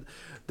said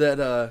that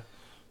that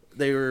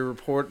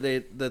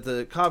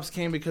the cops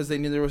came because they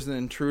knew there was an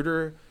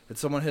intruder, that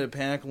someone hit a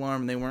panic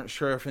alarm, and they weren't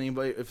sure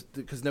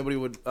because nobody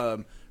would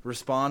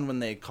respond when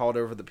they called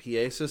over the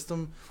PA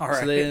system. All right.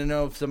 So they didn't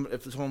know if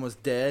someone was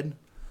dead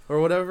or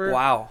whatever.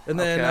 Wow. And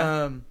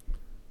then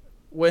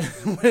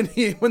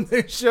Okay. when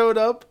they showed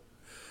up,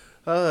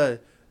 I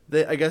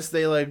guess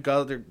they like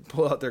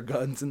pull out their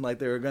guns and like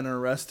they were gonna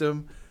arrest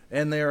him,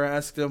 and they were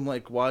asking him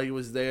like why he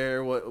was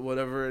there,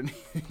 whatever, and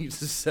he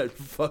just said,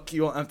 "Fuck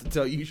you, I don't have to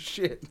tell you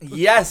shit."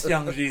 Yes,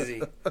 Young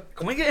Jeezy.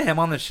 Can we get him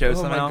on the show Oh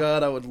somehow? my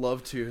god, I would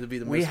love to. It'd be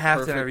the most We have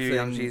to perfect interview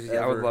Young thing Jeezy.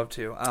 I would ever. love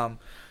to.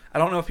 I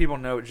don't know if people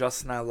know,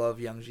 Justin and I love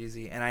Young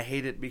Jeezy, and I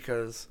hate it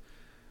because,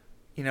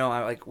 you know,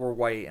 we're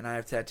white and I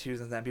have tattoos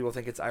and that people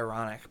think it's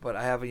ironic, but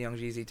I have a Young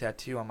Jeezy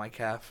tattoo on my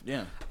calf.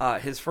 Yeah.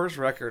 His first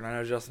record, I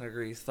know Justin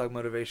agrees, Thug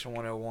Motivation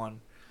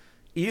 101.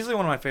 Easily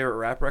one of my favorite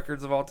rap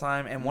records of all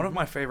time, and one of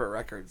my favorite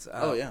records.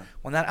 Oh, yeah.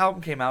 When that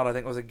album came out, I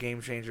think it was a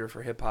game changer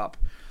for hip hop.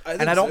 I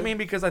And I don't mean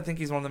because I think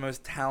he's one of the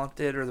most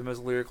talented or the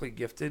most lyrically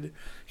gifted.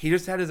 He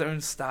just had his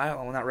own style,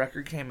 and when that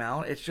record came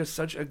out, it's just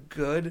such a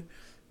good,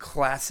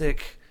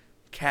 classic,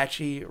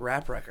 catchy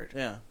rap record.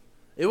 Yeah.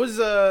 It was.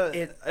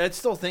 I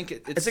still think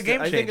it's a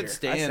game I think changer. it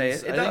stands. I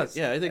say it does.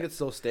 I think it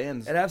still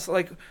stands. It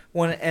absolutely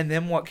and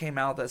then what came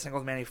out, that single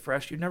with Manny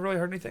Fresh, you'd never really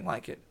heard anything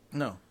like it.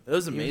 No, it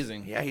was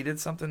amazing. He did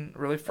something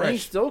really And he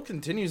fresh. still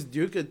continues to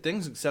do good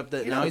things, except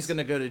that He now does. he's going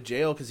to go to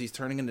jail because he's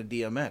turning into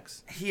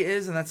DMX. He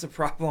is, and that's the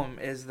problem,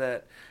 is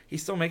that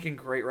he's still making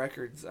great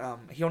records.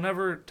 He'll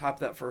never top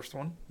that first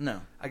one.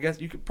 No. I guess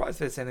you could probably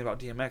say the same thing about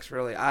DMX,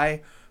 really.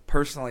 I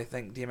personally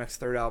think DMX's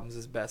third album is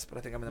his best, but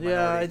I think I'm in the Yeah,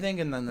 minority. I think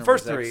and then the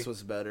First X three.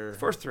 was better.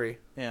 First 3.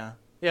 Yeah.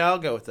 Yeah, I'll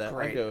go with that.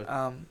 Great. I'll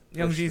go with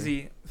Young first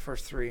Jeezy,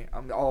 first 3.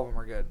 All of them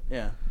are good.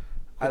 Yeah.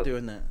 Quit I-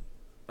 doing that.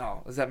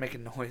 Oh, is that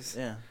making noise?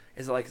 Yeah.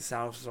 Is it like the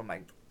sound of something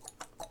like...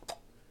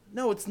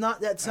 No, it's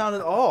not that sound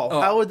at all. Oh.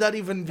 How would that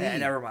even be?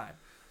 Never mind.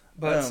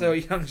 But so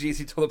Young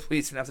Jeezy told the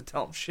police he didn't have to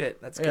tell him shit.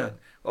 That's good.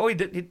 Well, he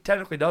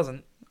technically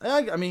doesn't.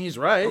 I mean, he's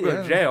right. He'll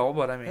go to jail,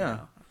 but I mean, Yeah.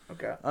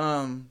 Okay.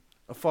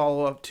 A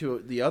follow-up to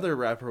the other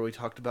rapper we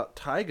talked about,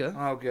 Tyga.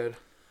 Oh, good.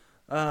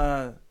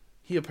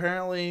 He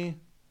apparently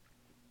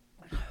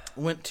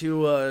went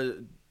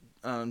to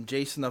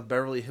Jason of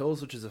Beverly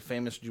Hills, which is a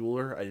famous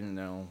jeweler. I didn't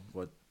know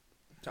what.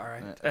 All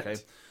right. Okay.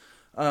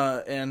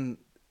 And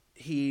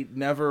he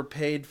never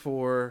paid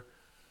for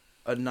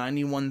a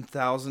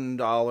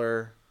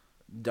 $91,000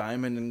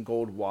 diamond and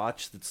gold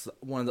watch. That's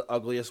one of the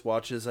ugliest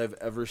watches I've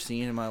ever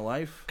seen in my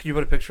life. Can you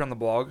put a picture on the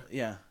blog?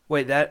 Yeah.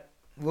 Wait, that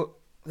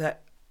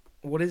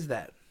What is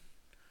that?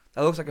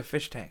 That looks like a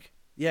fish tank.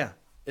 Yeah,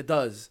 it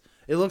does.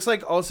 It looks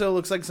like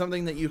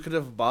something that you could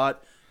have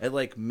bought at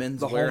like Men's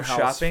The home Warehouse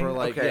shopping? for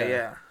like Okay,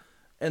 yeah.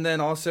 And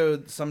then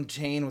also some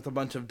chain with a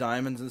bunch of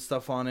diamonds and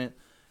stuff on it.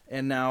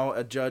 And now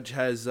a judge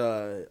has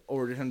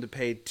ordered him to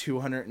pay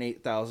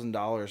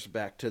 $208,000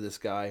 back to this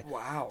guy.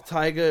 Wow.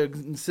 Tyga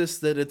insists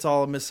that it's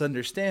all a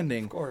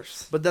misunderstanding. Of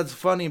course. But that's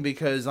funny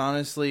because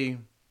honestly...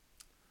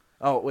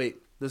 Oh, wait.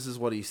 This is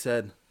what he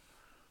said.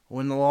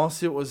 When the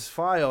lawsuit was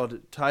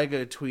filed,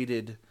 Tyga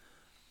tweeted,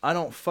 "I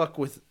don't fuck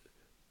with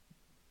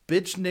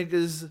bitch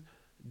niggas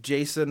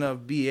Jason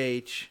of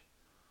BH,"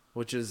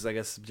 which is, I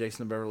guess,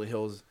 Jason of Beverly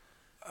Hills.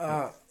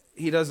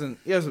 He doesn't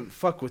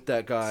fuck with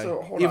that guy,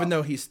 So, hold even on.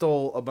 though he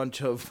stole a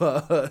bunch of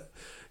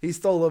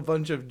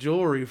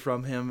jewelry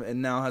from him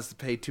and now has to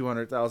pay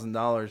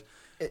 $200,000.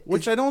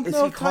 Which I don't is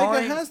know he if Tyga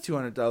calling- has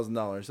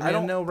 $200,000. I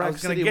don't know I Rack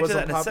was gonna City get was to a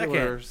that in a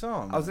popular second.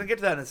 song. I was gonna get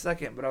to that in a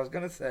second, but I was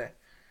gonna say,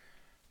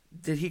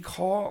 did he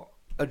call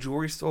a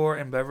jewelry store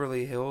in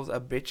Beverly Hills a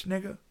bitch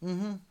nigga?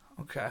 Mm-hmm.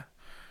 Okay.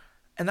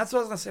 And that's what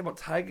I was gonna say about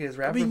Tyga is I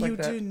rappers mean, like you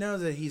that. do know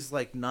that he's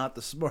like not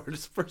the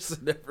smartest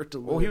person ever to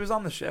live. Well, he was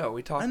on the show.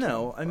 We talked. I know.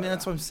 To him, I mean, but,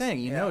 that's what I'm saying.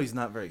 You yeah. know, he's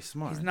not very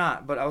smart. He's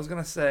not. But I was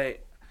gonna say,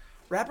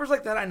 rappers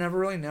like that, I never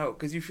really know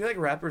because you feel like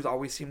rappers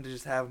always seem to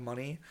just have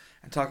money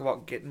and talk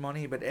about getting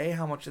money, but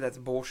how much of that's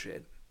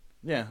bullshit.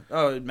 Yeah.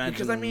 Oh, imagine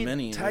Because I mean,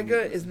 many.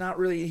 Tyga is not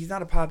really. He's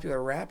not a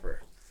popular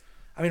rapper.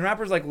 I mean,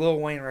 rappers like Lil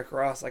Wayne, Rick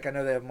Ross, like I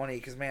know they have money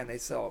because man, they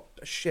sell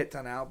a shit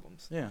ton of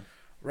albums. Yeah.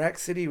 Rack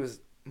City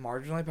was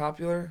marginally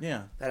popular.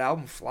 Yeah. That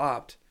album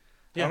flopped.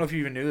 I Yeah. don't know if you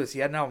even knew this. He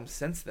had an album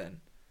since then.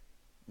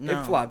 No,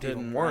 it flopped didn't.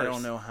 even worse. I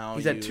don't know how.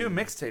 He's had 2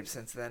 mixtapes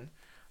since then.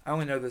 I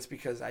only know this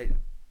because I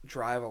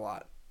drive a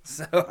lot.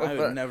 So I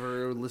would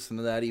never listen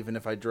to that, even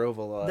if I drove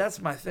a lot.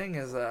 that's my thing.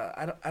 Is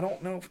I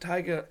don't know if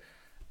Tyga.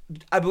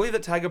 I believe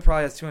that Tyga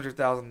probably has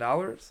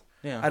 $200,000.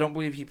 yeah. I don't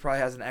believe he probably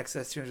has an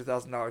excess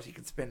 $200,000 he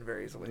could spend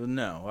very easily.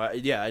 No. I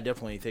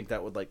definitely think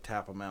that would like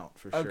tap him out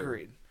for sure.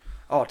 Agreed.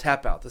 Oh,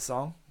 Tap Out, the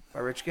song by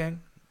Rich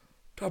Gang.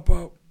 Tap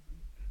Out.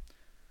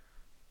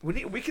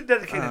 We could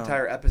dedicate an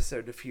entire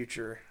episode to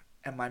Future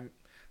and my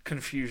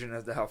confusion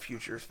as to how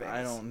Future is famous.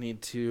 I don't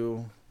need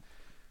to.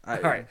 All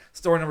right,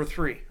 story number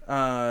 3.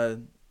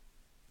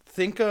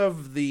 Think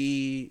of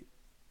the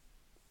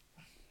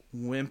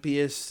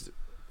wimpiest,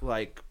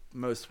 like,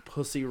 most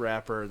pussy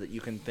rapper that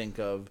you can think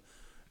of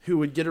who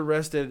would get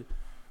arrested,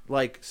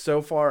 like,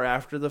 so far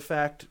after the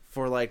fact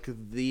for, like,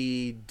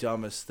 the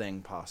dumbest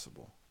thing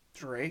possible.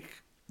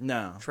 Drake,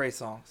 No. Trey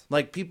Songz.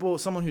 Like,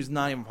 someone who's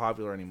not even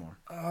popular anymore.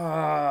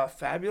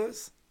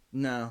 Fabulous.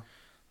 No.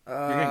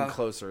 You're getting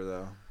closer,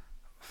 though.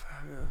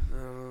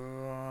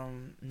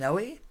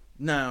 Nelly.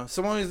 No.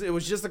 It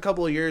was just a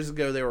couple of years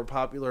ago they were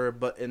popular,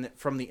 but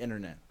from the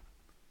internet.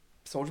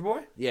 Soldier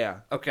Boy. Yeah.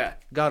 Okay.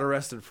 Got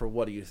arrested for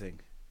what do you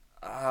think?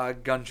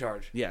 Gun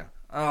charge. Yeah.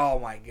 Oh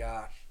my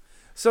gosh.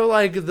 So,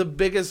 like, the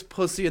biggest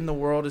pussy in the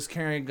world is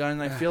carrying a gun,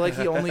 and I feel like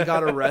he only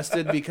got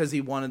arrested because he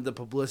wanted the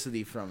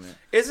publicity from it.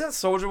 Isn't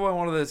Soldier Boy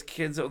one of those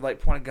kids that would like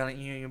point a gun at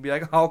you and you'd be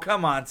like, "Oh,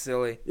 come on,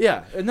 silly."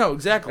 Yeah, no,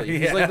 exactly.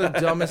 He's Yeah. like the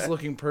dumbest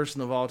looking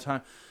person of all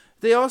time.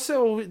 They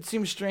also, it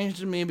seems strange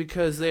to me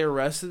because they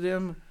arrested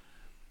him,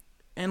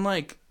 and,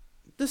 like,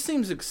 this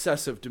seems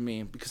excessive to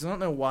me because I don't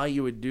know why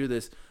you would do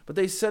this, but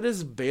they set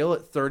his bail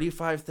at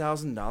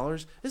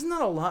 $35,000. Isn't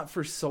that a lot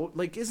for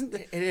like? Isn't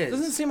It is.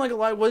 Doesn't it seem like a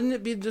lot? Wouldn't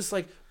it be just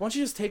like, why don't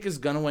you just take his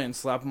gun away and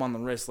slap him on the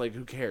wrist? Like,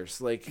 who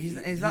cares? Like,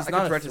 He's not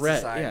like a threat to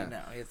society. Yeah.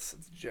 No, it's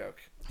a joke.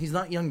 He's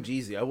not Young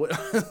Jeezy. I would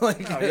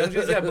like. No, Young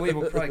Jeezy, I believe,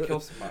 will probably kill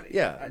somebody.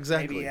 Yeah,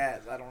 exactly. Maybe he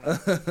has. I don't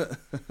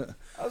know.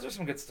 Those are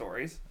some good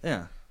stories.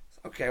 Yeah.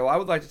 Okay, well, I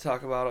would like to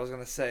talk about, I was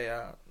going to say,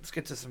 let's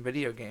get to some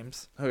video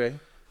games, Okay.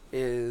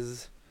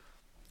 is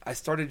I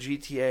started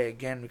GTA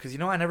again because,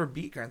 I never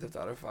beat Grand Theft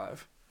Auto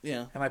 5.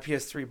 Yeah. And my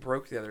PS3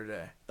 broke the other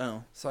day.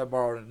 Oh. So I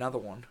borrowed another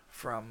one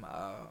from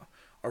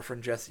our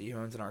friend Jesse, who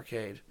owns an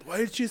arcade. Why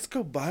did you just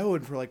go buy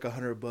one for like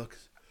 $100?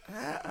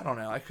 I don't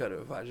know. I could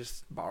have. I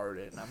just borrowed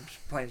it, and I'm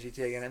just playing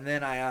GTA again. And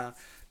then I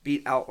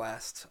beat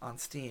Outlast on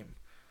Steam,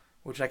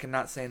 which I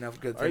cannot say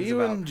enough good things Are you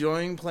about.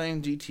 enjoying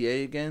playing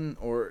GTA again?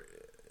 Or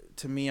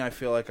to me, I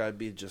feel like I'd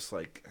be just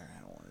like, I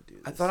don't want to do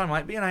this. I thought I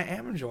might be, and I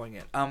am enjoying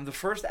it. The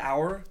first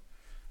hour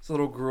is a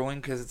little grueling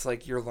because it's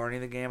like you're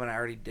learning the game, and I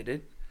already did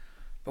it.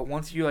 But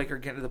once you like are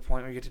getting to the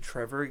point where you get to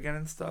Trevor again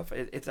and stuff,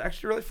 it's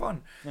actually really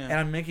fun. Yeah. And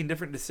I'm making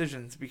different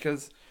decisions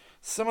because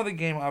some of the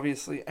game,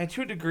 obviously, and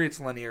to a degree, it's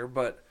linear,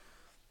 but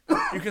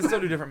you can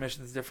still do different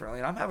missions differently.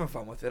 And I'm having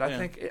fun with it. I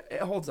think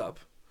it holds up.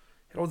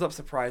 It holds up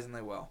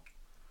surprisingly well.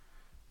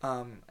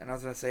 And I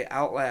was gonna say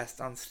Outlast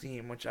on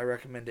Steam, which I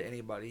recommend to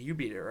anybody. You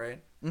beat it,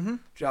 right? Mm-hmm.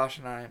 Josh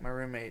and I, my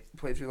roommate,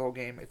 played through the whole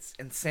game. It's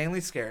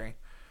insanely scary.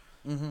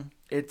 Mm-hmm.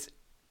 It's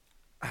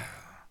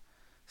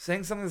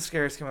saying something the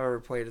scariest game I've ever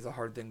played is a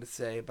hard thing to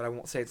say, but I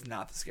won't say it's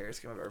not the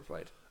scariest game I've ever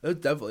played. It's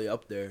definitely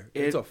up there.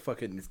 It's a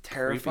fucking It's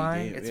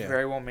terrifying. creepy game. It's Yeah.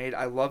 very well made.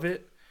 I love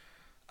it.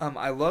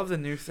 I love the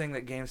new thing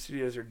that game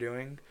studios are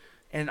doing.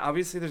 And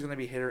obviously there's going to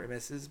be hit or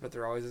misses, but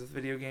there always is with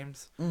video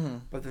games. Mm-hmm.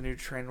 But the new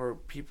trend where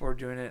people are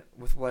doing it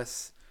with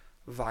less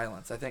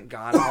violence. I think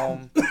Gone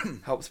Home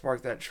helped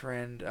spark that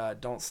trend.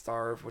 Don't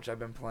Starve, which I've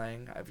been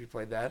playing. Have you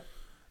played that?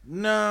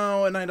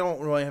 No, and I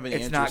don't really have any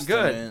It's interest not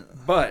good. in it.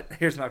 But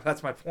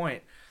that's my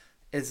point.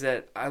 Is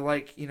that I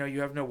like,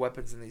 you have no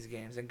weapons in these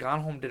games. And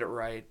Gone Home did it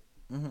right.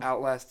 Mm-hmm.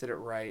 Outlast did it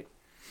right.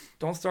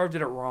 Don't Starve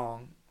did it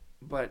wrong.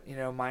 But,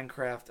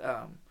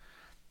 Minecraft,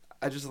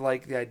 I just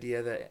like the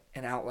idea that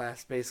in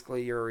Outlast,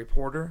 basically, you're a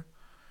reporter.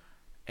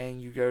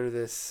 And you go to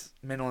this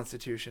mental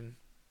institution.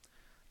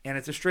 And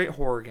it's a straight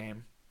horror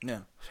game.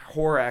 Yeah.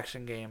 Horror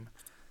action game.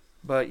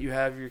 But you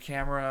have your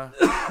camera,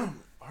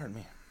 Pardon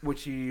me.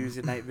 which you use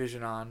your night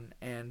vision on,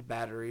 and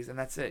batteries, and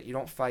that's it. You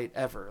don't fight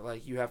ever.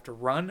 Like, you have to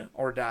run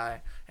or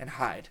die and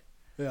hide.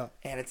 Yeah.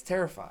 And it's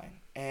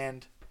terrifying.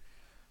 And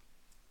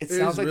it It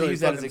sounds is like really they use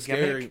that as a fucking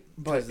scary gimmick,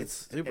 but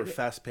it's super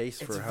fast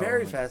paced for it's how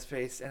very long. fast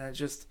paced, and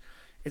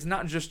it's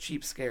not just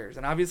cheap scares.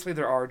 And obviously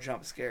there are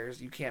jump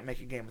scares. You can't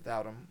make a game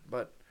without them,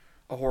 but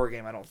a horror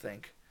game, I don't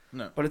think.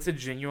 No. But it's a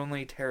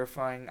genuinely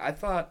terrifying. I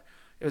thought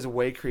it was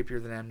way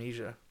creepier than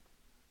Amnesia.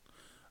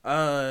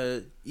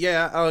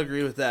 Yeah, I'll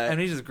agree with that.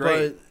 Amnesia's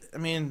great. But, I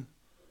mean,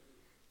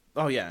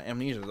 oh yeah,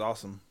 Amnesia's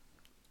awesome.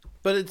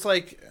 But it's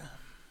like,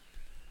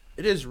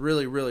 it is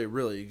really, really,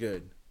 really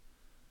good.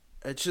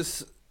 It's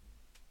just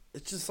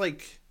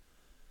like,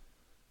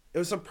 it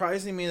was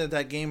surprising me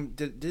that game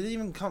did it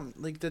even come,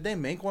 like, did they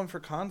make one for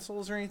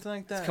consoles or anything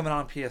like that? It's coming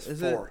on PS4.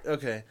 Is it?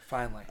 Okay.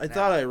 Finally. I now.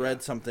 thought I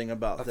read something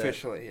about that.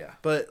 Officially, yeah.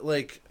 But,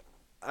 like,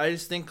 I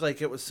just think,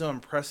 like, it was so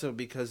impressive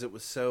because it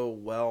was so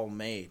well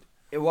made.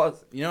 It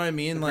was. You know what I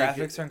mean? The like,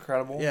 graphics are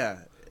incredible. Yeah.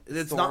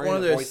 It's Story, not one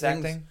of the those voice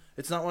things. acting.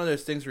 It's not one of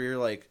those things where you're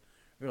like,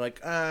 like,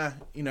 yeah,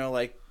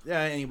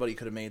 anybody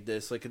could have made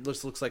this. Like, it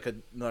just looks like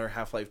another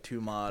Half-Life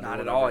 2 mod. Not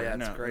or at all, whatever.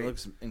 yeah, it's No, great. It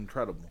looks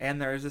incredible.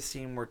 And there is a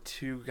scene where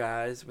two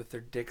guys with their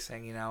dicks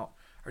hanging out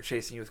are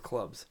chasing you with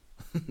clubs.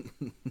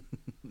 And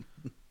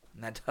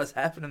that does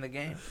happen in the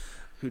game.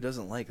 Who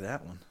doesn't like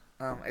that one?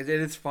 It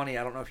is funny.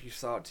 I don't know if you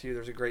saw it too.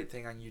 There's a great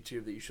thing on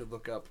YouTube that you should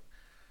look up.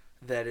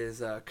 That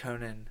is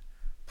Conan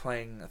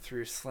playing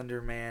through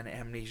Slender Man,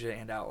 Amnesia,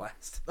 and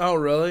Outlast. Oh,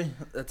 really?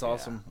 That's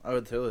awesome. I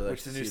would totally like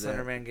Which to the new see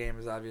Slender that. Man game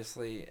is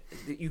obviously...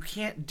 You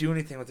can't do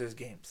anything with those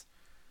games.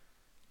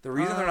 The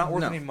reason they're not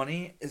worth no. any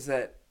money is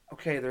that,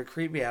 okay, they're a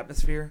creepy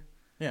atmosphere.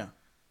 Yeah.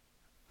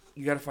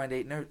 You got to find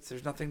 8 notes.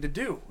 There's nothing to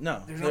do.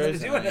 No. There's there nothing to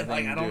isn't do in it. anything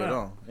Like, I to don't do at know.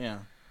 all. Yeah.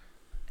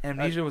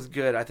 Amnesia was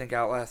good. I think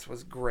Outlast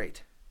was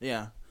great.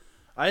 Yeah.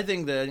 I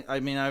think that, I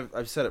mean,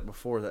 I've said it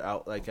before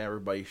that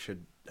everybody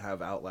should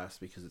have Outlast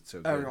because it's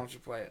so good. Everyone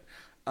should play it.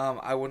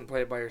 I wouldn't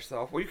play it by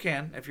yourself. Well, you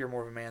can if you're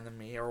more of a man than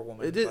me or a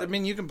woman. It is, but- I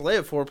mean, you can play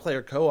it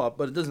 4-player co-op,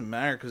 but it doesn't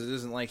matter because it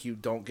isn't like you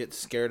don't get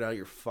scared out of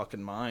your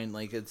fucking mind.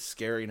 Like, it's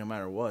scary no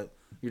matter what.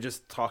 You're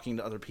just talking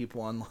to other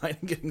people online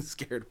and getting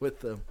scared with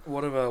them.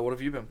 What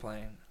have you been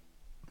playing?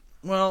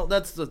 Well,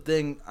 that's the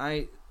thing.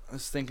 I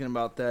was thinking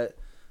about that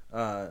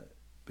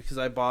because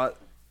I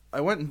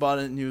went and bought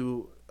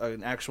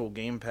an actual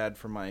gamepad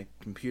for my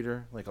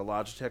computer, like a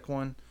Logitech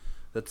one.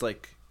 That's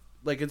like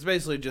it's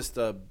basically just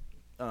a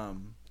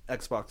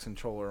Xbox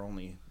controller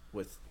only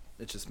with.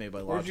 It's just made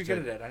by Logitech. Where'd you get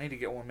it at? I need to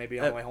get one maybe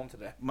on the way home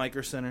today.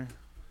 Micro Center.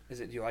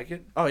 Do you like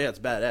it? Oh yeah, it's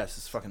badass.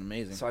 It's fucking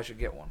amazing. So I should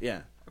get one.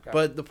 Yeah. Okay.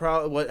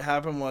 But what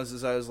happened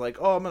was I was like,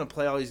 oh, I'm gonna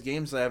play all these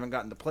games that I haven't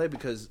gotten to play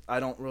because I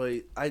don't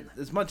really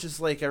as much as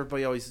like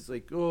everybody always is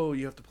like, oh,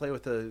 you have to play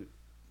with a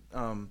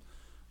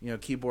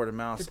keyboard and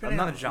mouse. Depending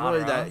I'm on not the genre,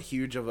 really that huh?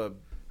 huge of a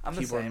I'm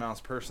the keyboard same. and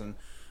mouse person.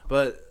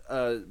 But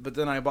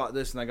then I bought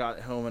this and I got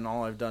home and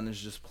all I've done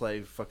is just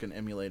play fucking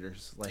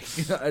emulators. Like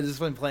I just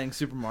been playing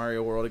Super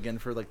Mario World again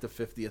for like the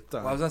 50th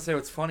time. Well, I was gonna say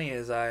what's funny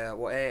is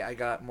I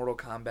got Mortal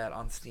Kombat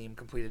on Steam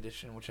Complete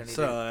Edition, which I needed.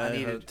 So I had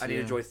need a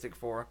too. joystick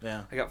for.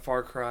 Yeah. I got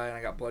Far Cry and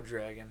I got Blood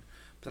Dragon.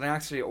 But then I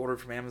actually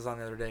ordered from Amazon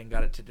the other day and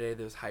got it today.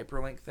 Those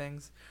hyperlink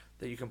things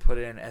that you can put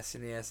in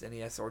SNES,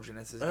 NES, or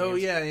Genesis Oh,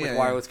 games yeah, with yeah,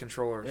 wireless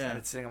controllers, Yeah. and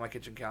it's sitting on my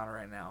kitchen counter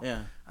right now.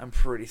 Yeah. I'm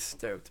pretty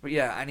stoked. But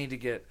yeah, I need to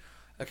get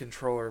a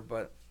controller.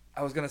 But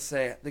I was gonna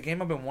say the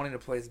game I've been wanting to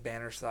play is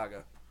Banner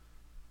Saga.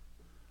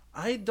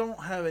 I don't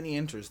have any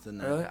interest in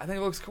that. Really, I think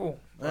it looks cool.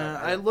 but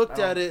I looked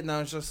at it and I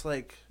was just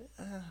like,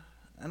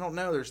 I don't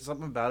know. There's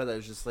something about it that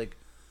was just like,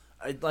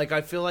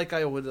 I feel like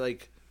I would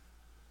like,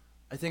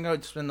 I think I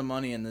would spend the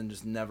money and then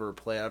just never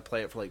play it. I'd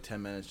play it for like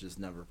 10 minutes, just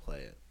never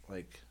play it.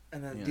 Like,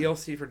 And then you know.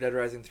 DLC for Dead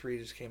Rising 3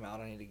 just came out.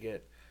 I need to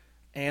get,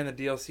 and the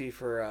DLC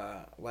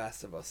for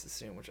Last of Us is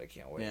soon, which I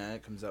can't wait. Yeah,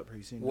 it comes out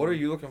pretty soon. What are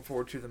you looking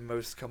forward to the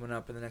most coming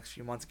up in the next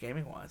few months,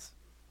 gaming wise?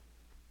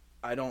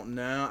 I don't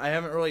know. I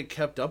haven't really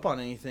kept up on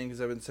anything because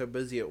I've been so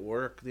busy at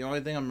work. The only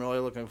thing I'm really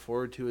looking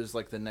forward to is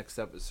like the next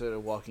episode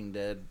of Walking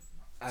Dead,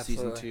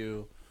 Absolutely. season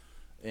 2,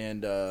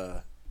 and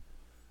I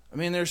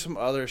mean, there's some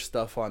other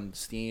stuff on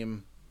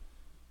Steam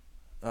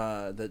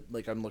that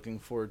like I'm looking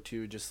forward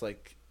to, just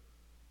like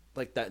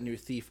that new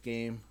Thief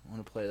game. I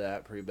want to play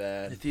that pretty The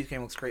bad. Thief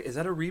game looks great. Is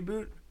that a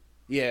reboot?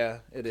 Yeah,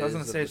 it is. I was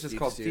going of to say the it's just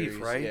called Thief, series,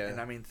 right? Yeah. And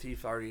I mean,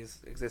 Thief already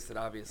existed,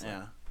 obviously.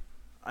 Yeah.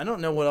 I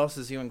don't know what else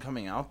is even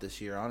coming out this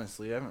year,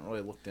 honestly. I haven't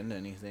really looked into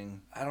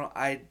anything.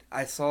 I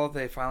saw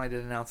they finally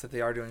did announce that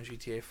they are doing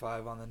GTA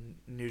 5 on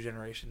the new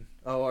generation.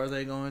 Oh, are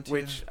they going to?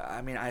 Which,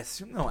 I mean, I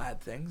assume they'll add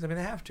things. I mean,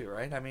 they have to,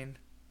 right? I mean,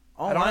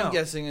 all I don't I'm know.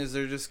 guessing is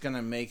they're just going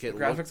to make it the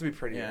graphics will be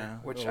prettier. yeah,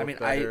 Which, it'll I look mean,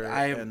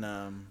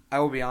 better, I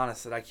will be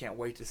honest that I can't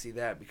wait to see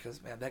that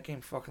because, man, that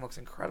game fucking looks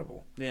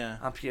incredible yeah.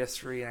 on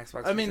PS3 and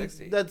Xbox I mean,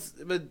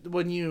 360. but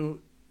when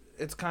you,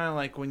 it's kind of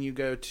like when you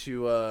go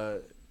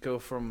to, go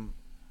from,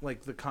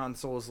 like, the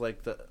consoles,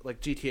 like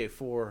GTA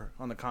 4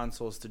 on the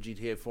consoles to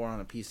GTA 4 on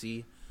a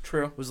PC.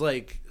 True. Was,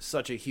 like,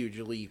 such a huge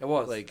leap. It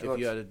was. Like, It if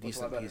you was. had a It was a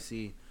decent lot better.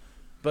 PC.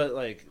 But,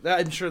 like,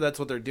 I'm sure that's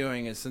what they're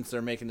doing is since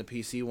they're making the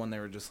PC one, they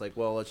were just like,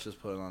 well, let's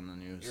just put it on the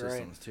new You're right.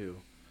 systems, too.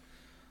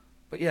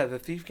 But yeah, the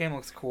Thief game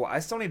looks cool. I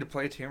still need to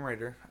play Tomb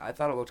Raider. I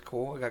thought it looked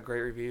cool. It got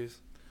great reviews.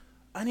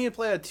 I need to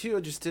play it, too. I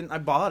just didn't. I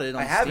bought it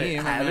on I have it. Steam.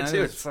 I have and it,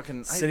 too. was It's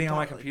fucking sitting on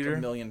my bought, like, computer.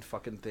 a million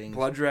fucking things.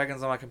 Blood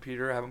Dragon's on my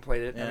computer. I haven't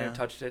played it. I haven't Yeah. even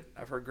touched it.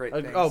 I've heard great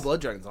things. Oh,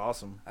 Blood Dragon's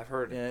awesome. I've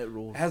heard. Yeah, it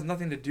rules. It has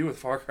nothing to do with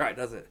Far Cry,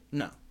 does it?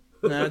 No.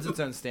 No, it's its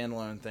own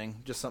standalone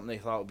thing. Just something they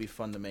thought would be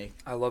fun to make.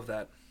 I love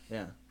that.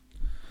 Yeah.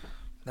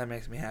 That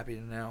makes me happy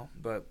to know.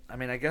 But, I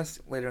mean, I guess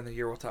later in the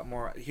year we'll talk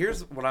more.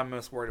 Here's what I'm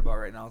most worried about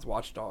right now is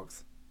Watch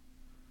Dogs.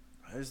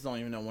 I just don't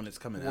even know when it's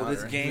coming Well, out.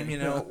 this or game, anything. you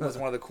know, was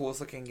one of the coolest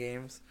looking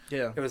games.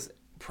 Yeah. It was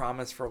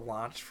promised for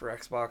launch for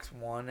Xbox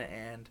One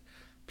and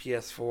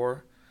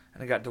PS4,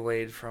 and it got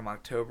delayed from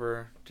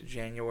October to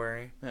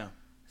January. Yeah.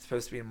 It's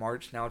supposed to be in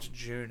March. Now it's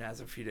June as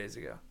of a few days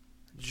ago.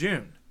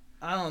 June.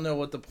 I don't know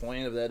what the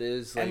point of that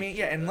is. I mean,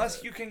 yeah,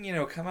 unless you can, you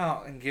know, come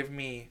out and give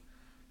me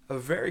a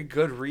very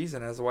good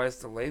reason as to why it's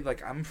delayed.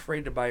 Like, I'm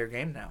afraid to buy your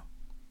game now.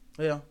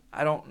 Yeah.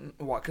 I don't,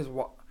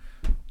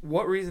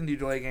 what reason do you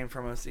delay a game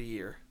for almost a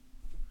year?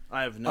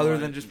 I have no Other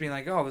idea. than just being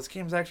like, oh, this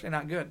game's actually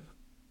not good.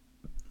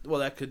 Well,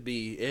 that could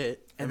be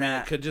it. And I mean,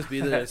 that- it could just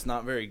be that it's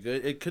not very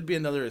good. It could be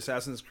another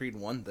Assassin's Creed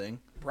 1 thing.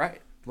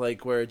 Right.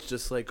 Like, where it's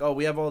just like, oh,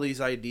 we have all these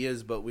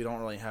ideas, but we don't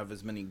really have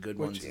as many good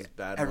Which ones as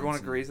bad everyone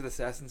ones. agrees that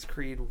Assassin's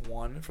Creed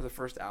 1 for the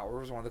first hour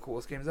was one of the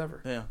coolest games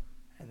ever. Yeah.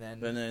 And then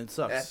And then it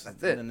sucks.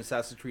 That's it. And then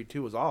Assassin's Creed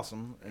 2 was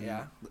awesome. And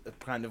Yeah. it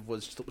kind of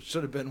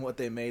should have been what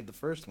they made the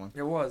first one.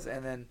 it was.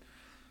 And then,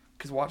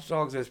 because Watch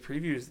Dogs, those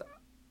previews,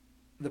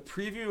 the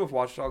preview of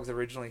Watch Dogs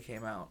originally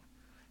came out,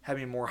 had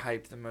me more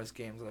hyped than most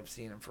games that I've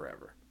seen in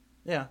forever.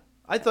 Yeah.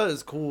 I thought it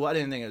was cool. I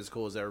didn't think it was as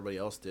cool as everybody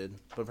else did.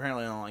 But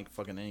apparently I don't like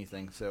fucking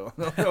anything, so...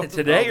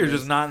 Today you're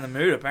just not in the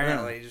mood,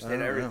 apparently. Yeah, You just I hate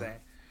don't know. everything.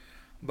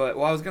 But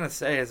what I was going to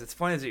say is, it's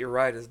funny that you're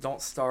right, is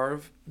Don't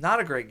Starve, not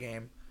a great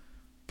game,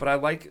 but I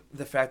like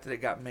the fact that it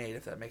got made,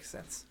 if that makes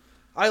sense.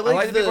 I I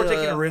like that people are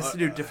taking the, a risk to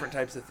do different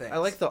types of things. I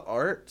like the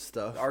art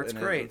stuff. The art's in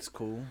it. great. It's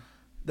cool.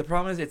 The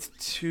problem is it's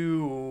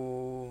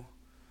too...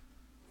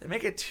 They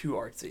make it too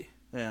artsy.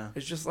 Yeah.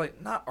 It's just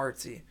like, not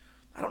artsy.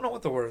 I don't know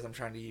what the word is I'm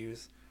trying to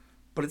use,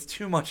 but it's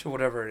too much of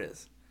whatever it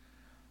is.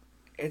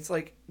 It's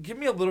like, give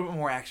me a little bit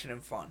more action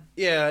and fun.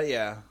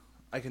 Yeah.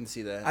 I can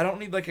see that. I don't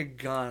need like a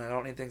gun. I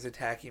don't need things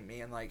attacking me.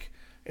 And like,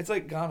 it's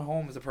like Gone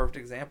Home is a perfect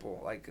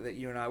example. Like that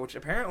you and I, which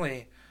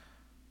apparently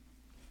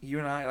you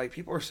and I, like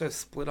people are so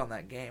split on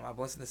that game. I've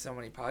listened to so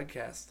many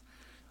podcasts.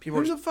 People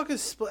Who are the fuck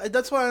is split?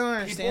 That's what I don't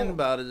understand People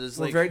about it. Is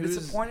were like very who's-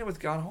 disappointed with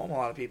Gone Home. A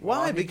lot of people. A lot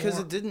Why? of people Because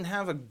were- it didn't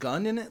have a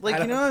gun in it. Like I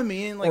you don't- know what I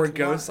mean? Like or why-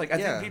 ghosts. Like I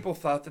yeah. think people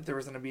thought that there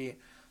was going to be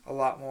a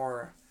lot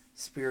more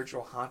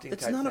spiritual haunting.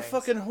 It's type not a things.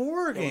 fucking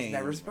horror It game. was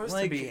never supposed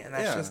Like, to be, and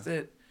that's yeah. just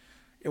it.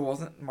 It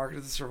wasn't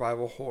marketed as a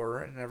survival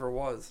horror. It never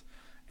was.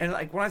 And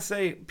like when I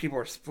say people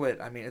are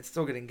split, I mean it's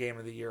still getting Game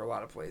of the Year a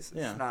lot of places.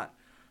 Yeah. It's not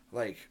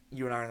like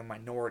you and I are in the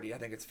minority. I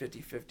think it's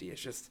 50-50.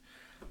 It's just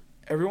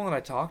everyone that I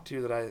talk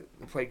to that I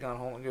played Gone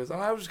Home and goes, "Oh,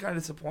 I was just kind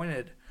of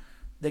disappointed."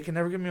 They can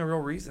never give me a real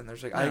reason.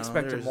 There's like, I No,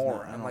 expected there's more.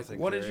 not. I I'm don't like,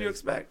 think what there did you is.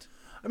 expect?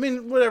 I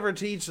mean, whatever.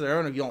 To each their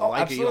own. If you don't Oh,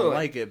 like it, you absolutely. don't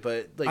like it.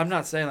 But like, I'm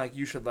not saying like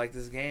you should like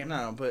this game.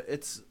 No, but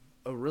it's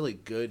a really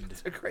good.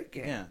 It's a great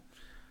game. Yeah.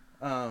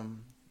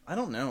 I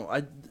don't know.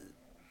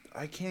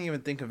 I can't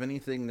even think of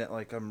anything that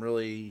like I'm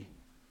really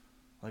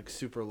like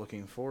super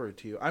looking forward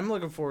to. I'm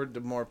looking forward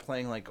to more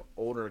playing like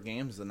older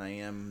games than I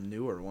am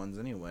newer ones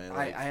anyway.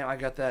 Like, I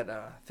got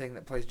that thing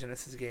that plays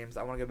Genesis games.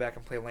 I want to go back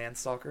and play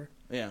Landstalker.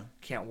 yeah,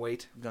 Can't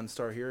wait.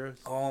 Gunstar Heroes.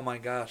 Oh my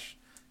gosh.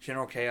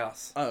 General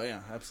Chaos. Oh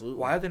yeah, absolutely.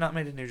 Why have they not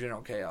made a new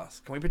General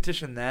Chaos? Can we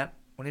petition that?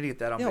 We need to get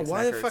that on Yeah, Big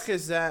why the Snackers. fuck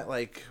is that?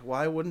 Like,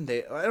 why wouldn't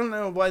they? I don't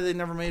know why they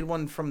never made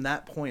one from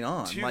that point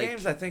on. Two like,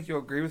 games I think you'll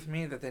agree with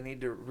me that they need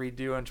to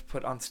redo and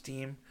put on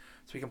Steam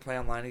so we can play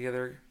online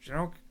together.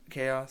 General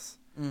Chaos,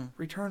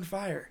 Return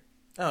Fire.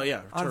 Oh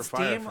yeah, On Return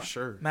Fire Steam, for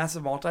sure.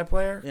 Massive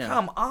multiplayer. Yeah.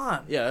 Come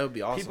on. Yeah, that would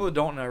be awesome. People who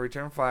don't know,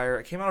 Return Fire,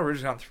 it came out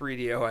originally on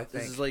 3DO, I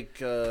think. This is like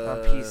on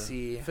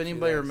PC. If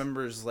anybody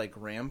remembers like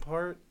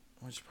Rampart,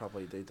 which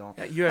probably they don't.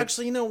 Yeah, you had-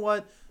 Actually, you know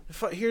what?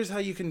 Here's how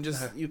you can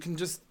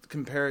just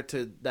compare it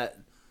to that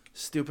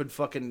stupid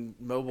fucking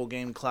mobile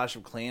game Clash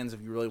of Clans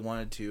if you really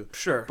wanted to.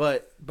 Sure.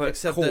 But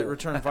except that cool.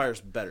 Return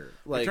Fire's better.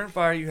 Like Return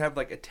Fire, you have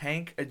like a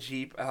tank, a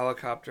jeep, a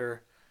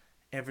helicopter,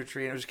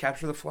 infantry, and it was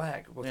capture the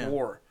flag with Yeah.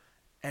 war.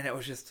 And it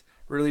was just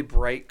really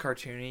bright,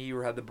 cartoony. You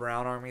had the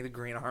brown army, the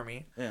green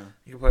army. Yeah.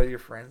 You could play with your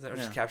friends, and it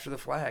was just Yeah. capture the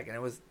flag, and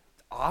it was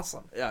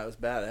awesome. Yeah, it was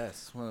badass.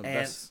 It's one of the And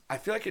best. I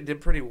feel like it did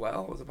pretty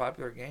well. It was a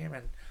popular game,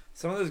 and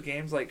some of those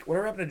games, like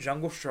whatever happened to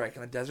Jungle Strike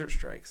and the Desert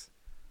Strikes.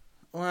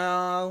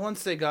 Well,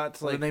 once they got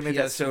to Well, like then they made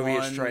that PS1,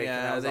 Soviet strike, and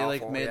yeah, that was they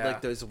like awful, made yeah.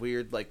 like those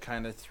weird like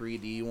kind of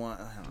 3D one.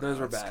 I don't Those know,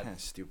 were it's bad. Kind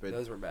of stupid.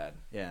 Those were bad.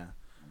 Yeah,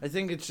 I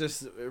think it's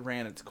just it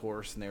ran its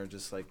course, and they were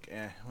just like,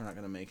 we're not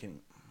gonna make any more.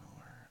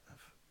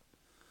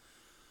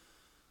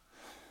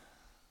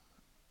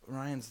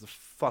 Ryan's the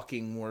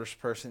fucking worst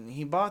person.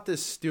 He bought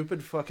this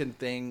stupid fucking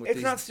thing with It's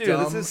these not stupid.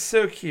 dumb. This is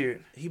so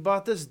cute. He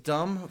bought this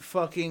dumb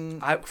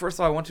fucking. First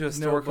of all, I went to a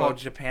store Notebook. called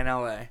Japan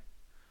LA,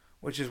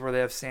 which is where they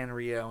have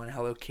Sanrio and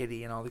Hello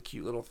Kitty and all the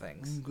cute little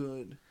things.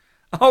 Good.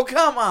 Oh,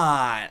 come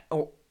on.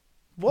 Oh,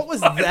 What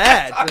was I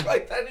that?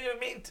 didn't even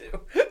mean to.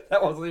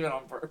 That wasn't even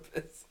on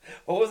purpose.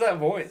 What was that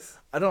voice?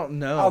 I don't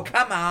know. Oh,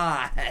 come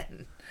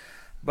on.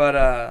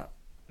 But,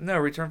 no,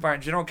 Return Fire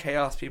and General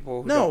Chaos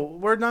people. No,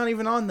 we're not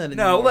even on that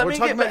anymore. No, let we're me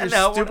talking get about back- your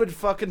no, stupid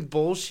fucking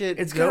bullshit.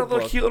 It's got a little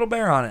notebook. cute little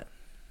bear on it.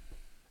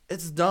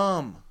 It's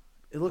dumb.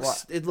 It looks.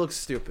 What? It looks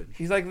stupid.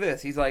 He's like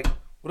this. He's like,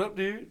 what up,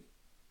 dude?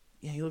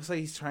 Yeah, he looks like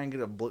he's trying to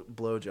get a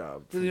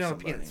blowjob. Does from he have a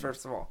somebody. penis,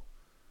 first of all?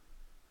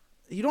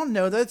 You don't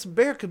know that. It's a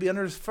bear. Could be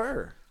under his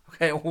fur.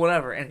 Okay,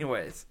 whatever.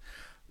 Anyways,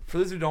 for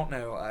those who don't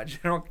know,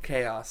 General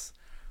Chaos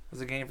was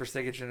a game for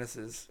Sega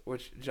Genesis,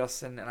 which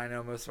Justin and I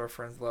know most of our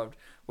friends loved.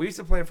 We used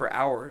to play it for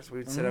hours. We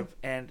would sit up,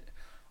 and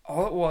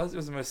all it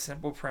was the most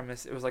simple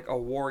premise. It was like a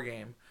war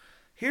game.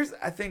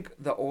 I think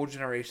the old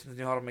generations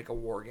knew how to make a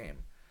war game.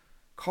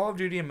 Call of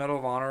Duty and Medal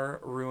of Honor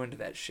ruined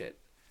that shit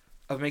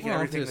of making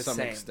everything to the some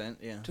same. extent,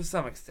 yeah. To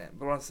some extent.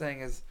 But what I'm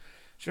saying is,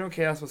 General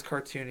Chaos was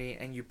cartoony,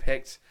 and you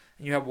picked,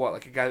 and you have what?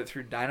 Like a guy that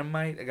threw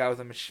dynamite, a guy with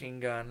a machine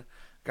gun,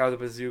 a guy with a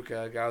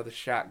bazooka, a guy with a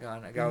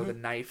shotgun, a guy with a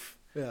knife.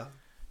 Yeah.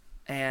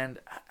 And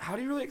how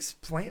do you really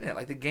explain it?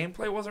 Like, the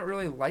gameplay wasn't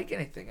really like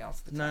anything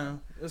else at the time. No,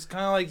 it was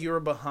kind of like you were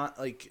behind.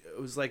 Like it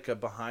was like a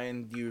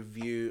behind you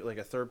view, like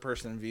a third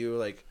person view,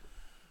 like.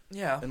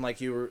 Yeah. And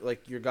like you were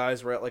like your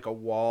guys were at like a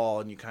wall,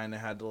 and you kind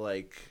of had to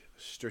like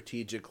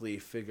strategically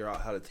figure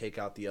out how to take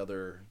out the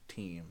other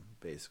team,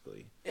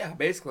 basically. Yeah,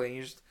 basically.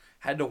 You just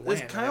had to win.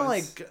 It's kind of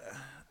like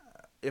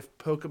if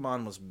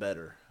Pokemon was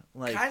better.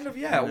 Like kind of,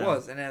 yeah, you it know.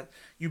 was. And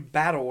you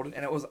battled,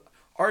 and it was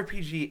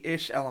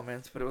RPG-ish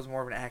elements, but it was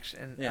more of an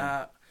action.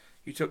 Yeah.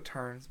 You took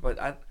turns,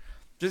 but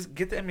just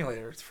get the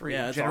emulator. It's free.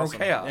 Yeah, it's General awesome.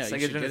 Chaos. Yeah, you Sega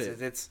should get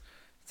Genesis. it.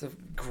 It's a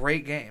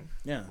great game.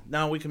 Yeah.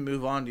 Now we can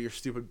move on to your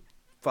stupid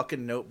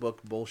fucking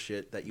notebook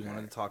bullshit that you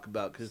wanted to talk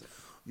about because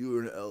you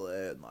were in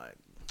LA and like.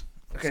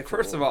 Okay, that's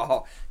first cool. of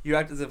all, you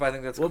act as if I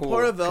think that's What cool.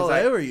 part of 'cause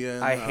LA were you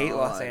in? I hate Oh,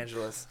 Los like-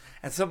 Angeles.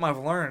 And something I've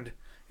learned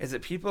is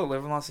that people that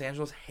live in Los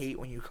Angeles hate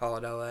when you call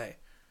it LA.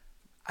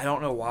 I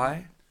don't know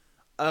why.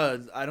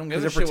 I don't give Because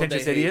a they're shit what they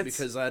pretentious hate idiots?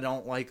 because I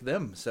don't like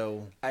them.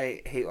 So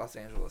I hate Los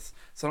Angeles.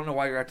 So I don't know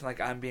why you're acting like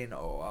I'm being, I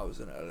was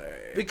in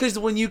LA. because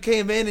when you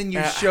came in and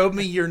you showed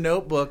me your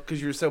notebook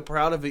because you're so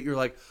proud of it, you're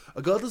like,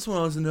 I got this when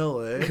I was in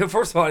LA.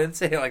 First of all, I didn't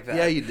say it like that.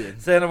 Yeah, you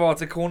did. Second of all,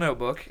 it's a cool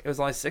notebook. It was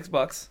only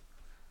 $6.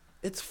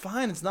 It's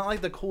fine. It's not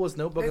like the coolest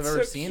notebook It's I've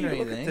ever so seen cute. or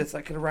Look anything. at this.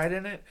 I could write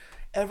in it.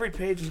 Every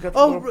page has got the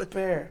Oh, little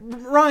bear.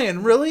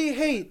 Ryan, really?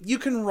 Hey, you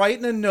can write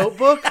in a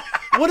notebook?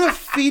 What a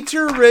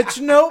feature-rich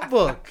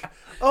notebook!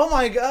 Oh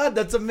my god,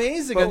 that's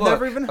amazing! But I've look,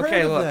 never even heard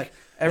okay, of look. that.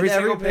 Every And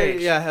single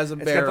page, yeah, has a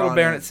It's bear got the little on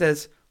bear it. and it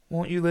says,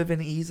 "Won't you live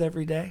in ease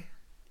every day?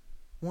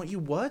 Want you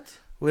what?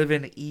 Live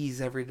in ease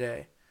every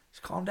day."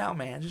 Just calm down,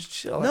 man. Just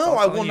chill. That's No, all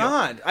I I'm will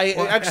telling you.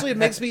 not. Actually, it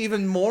makes me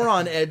even more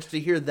on edge to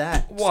hear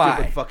that Why?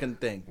 stupid fucking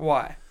thing.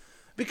 Why?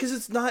 Because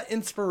it's not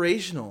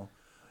inspirational.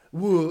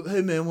 Whoa,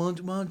 hey man, why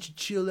don't you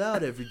chill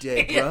out every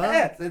day, bro?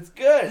 Yes, it's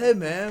good. Hey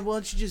man, why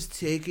don't you just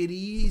take it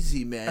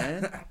easy,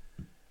 man?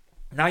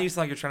 Now you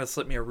sound like you're trying to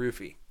slip me a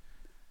roofie.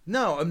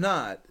 No, I'm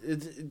not.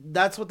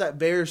 That's what that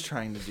bear's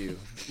trying to do.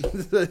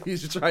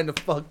 He's trying to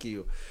fuck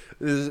you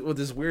with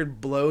this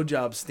weird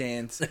blowjob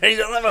stance.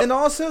 And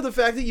also the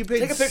fact that you paid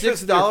Take a picture of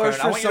 $6 your phone. I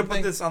for want you to put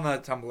something. this on the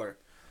Tumblr.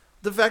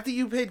 The fact that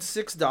you paid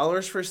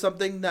 $6 for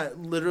something that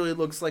literally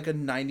looks like a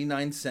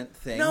 99-cent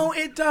thing. No,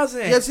 it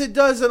doesn't. Yes, it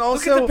does. And Look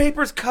also, at the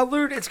paper's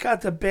colored. It's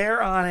got the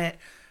bear on it.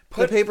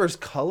 the paper's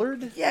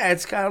colored. Yeah,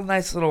 it's got a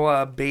nice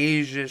little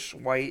beige-ish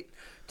white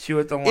to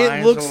it. The lines It are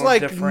a looks little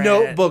like different.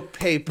 notebook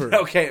paper.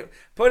 Okay,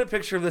 put a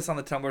picture of this on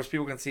the Tumblr so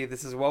people can see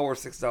this is well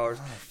worth $6.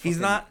 He's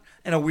not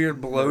in a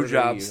weird murder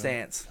blowjob you.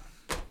 stance.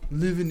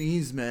 Live in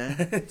ease, man.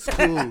 It's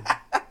cool.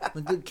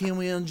 Like, can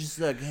we all just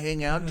like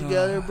hang out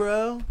together,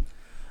 bro?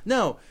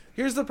 No.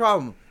 Here's the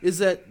problem: is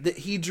that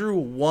he drew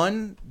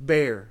one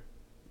bear,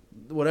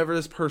 whatever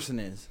this person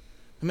is.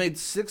 He made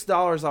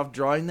 $6 off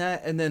drawing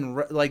that, and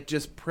then like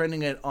just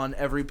printing it on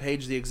every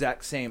page the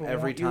exact same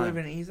every Won't you time. live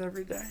in ease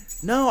every day?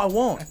 No, I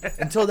won't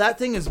until that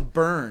thing is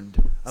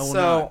burned. I will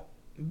So,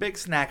 not. big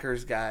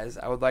snackers, guys.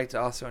 I would like to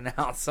also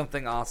announce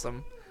something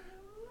awesome.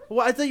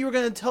 Well, I thought you were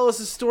going to tell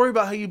us a story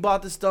about how you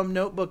bought this dumb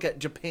notebook at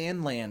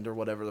Japanland or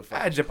whatever the fuck.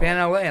 I had Japan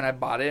LA, and I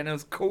bought it, and it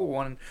was a cool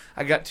one. And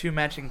I got 2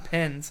 matching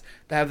pins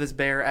that have this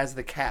bear as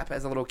the cap,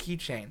 as a little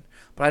keychain.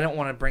 But I don't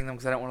want to bring them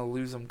because I don't want to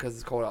lose them because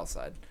it's cold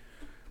outside.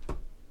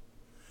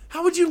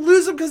 How would you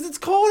lose them because it's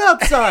cold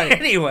outside?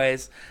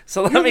 Anyways,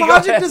 so let Your me go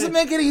logic ahead. doesn't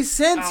make any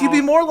sense. You'd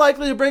be more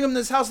likely to bring them to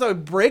this house that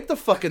would break the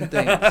fucking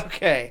thing.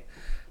 Okay.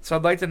 So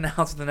I'd like to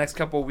announce in the next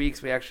couple of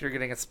weeks we actually are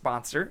getting a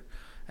sponsor,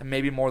 and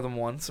maybe more than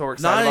one. So we're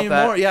excited Not about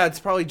anymore. that. Yeah, it's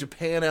probably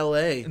Japan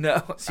LA.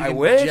 No, So you I can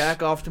wish.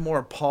 jack off to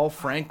more Paul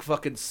Frank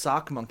fucking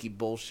sock monkey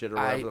bullshit or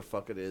whatever the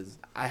fuck it is.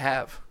 I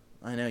have.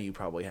 I know you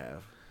probably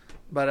have.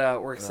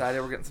 But we're excited.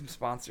 We're getting some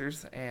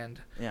sponsors, and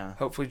Yeah.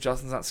 hopefully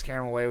Justin's not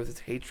scaring him away with his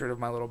hatred of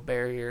my little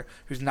bear here,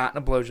 who's not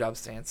in a blowjob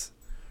stance.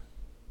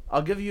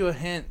 I'll give you a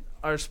hint.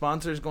 Our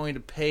sponsor is going to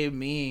pay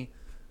me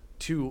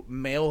to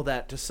mail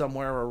that to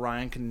somewhere where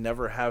Ryan can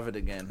never have it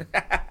again.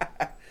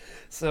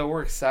 So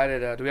we're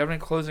excited. Do we have any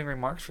closing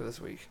remarks for this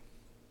week?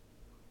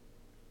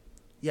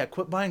 Yeah,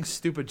 quit buying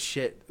stupid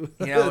shit.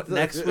 You know,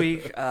 next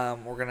week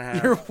we're gonna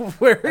have. You're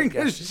wearing a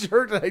guess.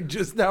 shirt that I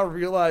just now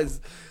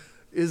realized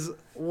is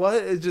what?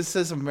 It just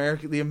says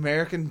the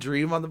American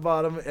Dream on the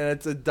bottom, and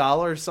it's a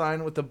dollar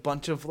sign with a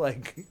bunch of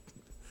like,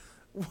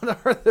 what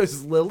are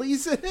those,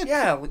 lilies in it?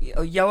 Yeah,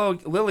 yellow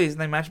lilies,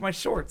 and they match my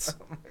shorts.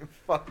 Oh my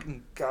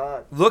fucking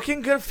God.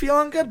 Looking good,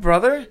 feeling good,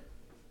 brother.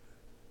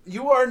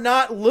 You are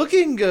not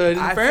looking good.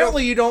 I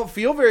Apparently, you don't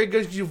feel very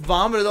good because you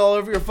vomited all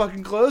over your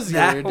fucking clothes the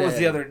That other day. was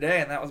the other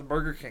day, and that was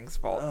Burger King's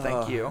fault.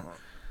 Thank Ugh. you.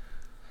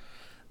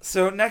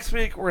 So next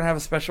week we're gonna have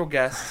a special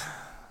guest.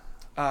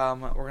 We're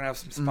gonna have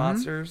some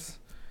sponsors,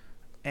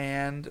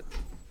 and this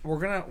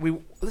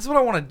is what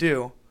I want to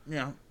do.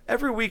 Yeah.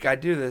 Every week I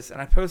do this,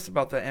 and I post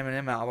about the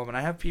Eminem album, and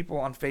I have people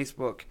on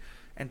Facebook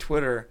and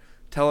Twitter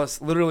tell us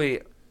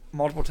literally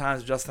multiple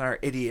times Justin and I are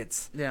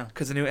idiots. Yeah.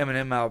 Because the new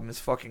Eminem album is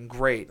fucking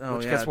great. Oh,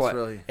 which yeah, guess it's what?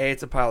 really- A,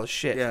 it's a pile of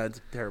shit. Yeah, it's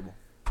terrible.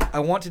 I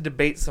want to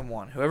debate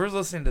someone. Whoever's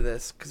listening to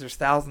this, because there's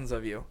thousands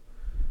of you,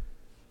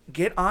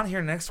 get on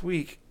here next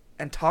week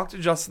and talk to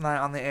Justin and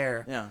I on the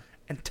air. Yeah.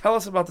 And tell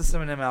us about this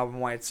Eminem album,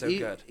 why it's so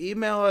good.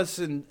 Email us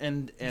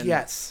and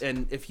Yes.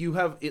 and if you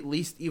have at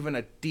least even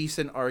a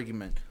decent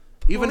argument,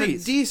 even a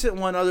Please. decent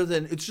one other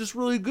than it's just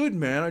really good,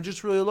 man. I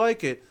just really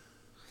like it.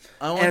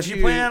 I want And if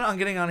you plan on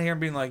getting on here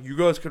and being like, you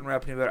guys couldn't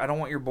rap any better, I don't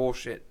want your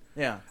bullshit.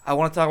 yeah. I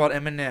want to talk about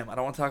Eminem. I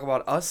don't want to talk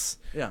about us.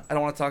 Yeah. I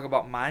don't want to talk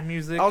about my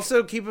music.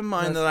 Also, keep in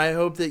mind Yes. that I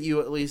hope that you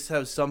at least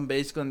have some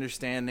basic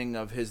understanding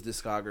of his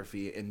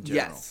discography in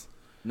general. Yes.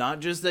 Not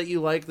just that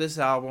you like this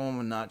album,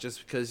 and not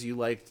just because you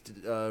liked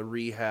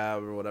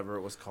Rehab or whatever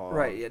it was called.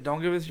 Right, yeah,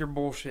 don't give us your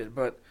bullshit,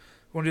 but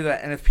we want to do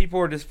that. And if people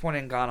are disappointed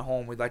and gone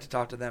home, we'd like to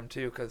talk to them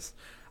too, because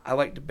I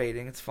like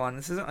debating. It's fun.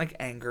 This isn't like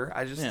anger.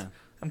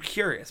 I'm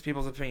curious,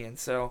 people's opinions.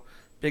 So,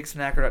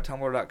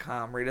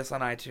 bigsnacker.tumblr.com, rate us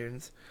on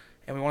iTunes,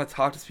 and we want to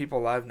talk to people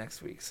live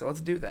next week. So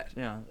let's do that.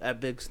 Yeah. At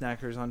Big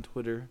Snackers on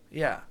Twitter.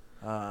 Yeah.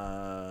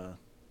 I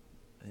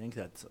think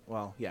that's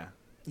yeah.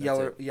 That's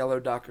Yellow it. yellow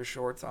Docker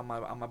shorts on my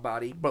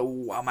body, but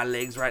on my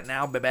legs right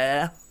now,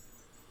 baby.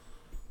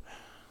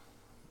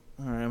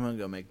 All right, I'm gonna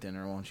go make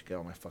dinner. Why don't you get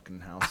out of my fucking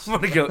house? I'm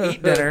gonna go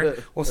eat dinner.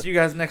 We'll see you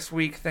guys next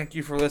week. Thank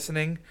you for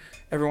listening.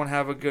 Everyone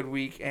have a good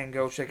week, and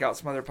go check out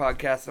some other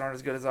podcasts that aren't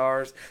as good as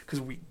ours,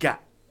 because we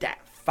got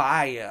that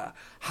fire.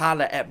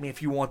 Holla at me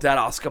if you want that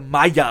Oscar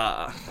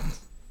Mayer.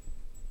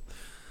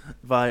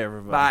 Bye,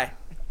 everybody. Bye.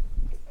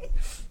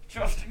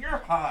 Justin, you're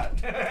hot.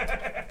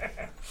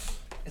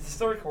 Is this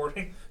still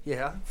recording?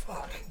 Yeah.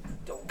 Fuck.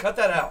 Don't cut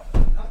that out.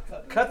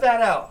 Cut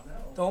that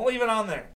out. Don't leave it on there.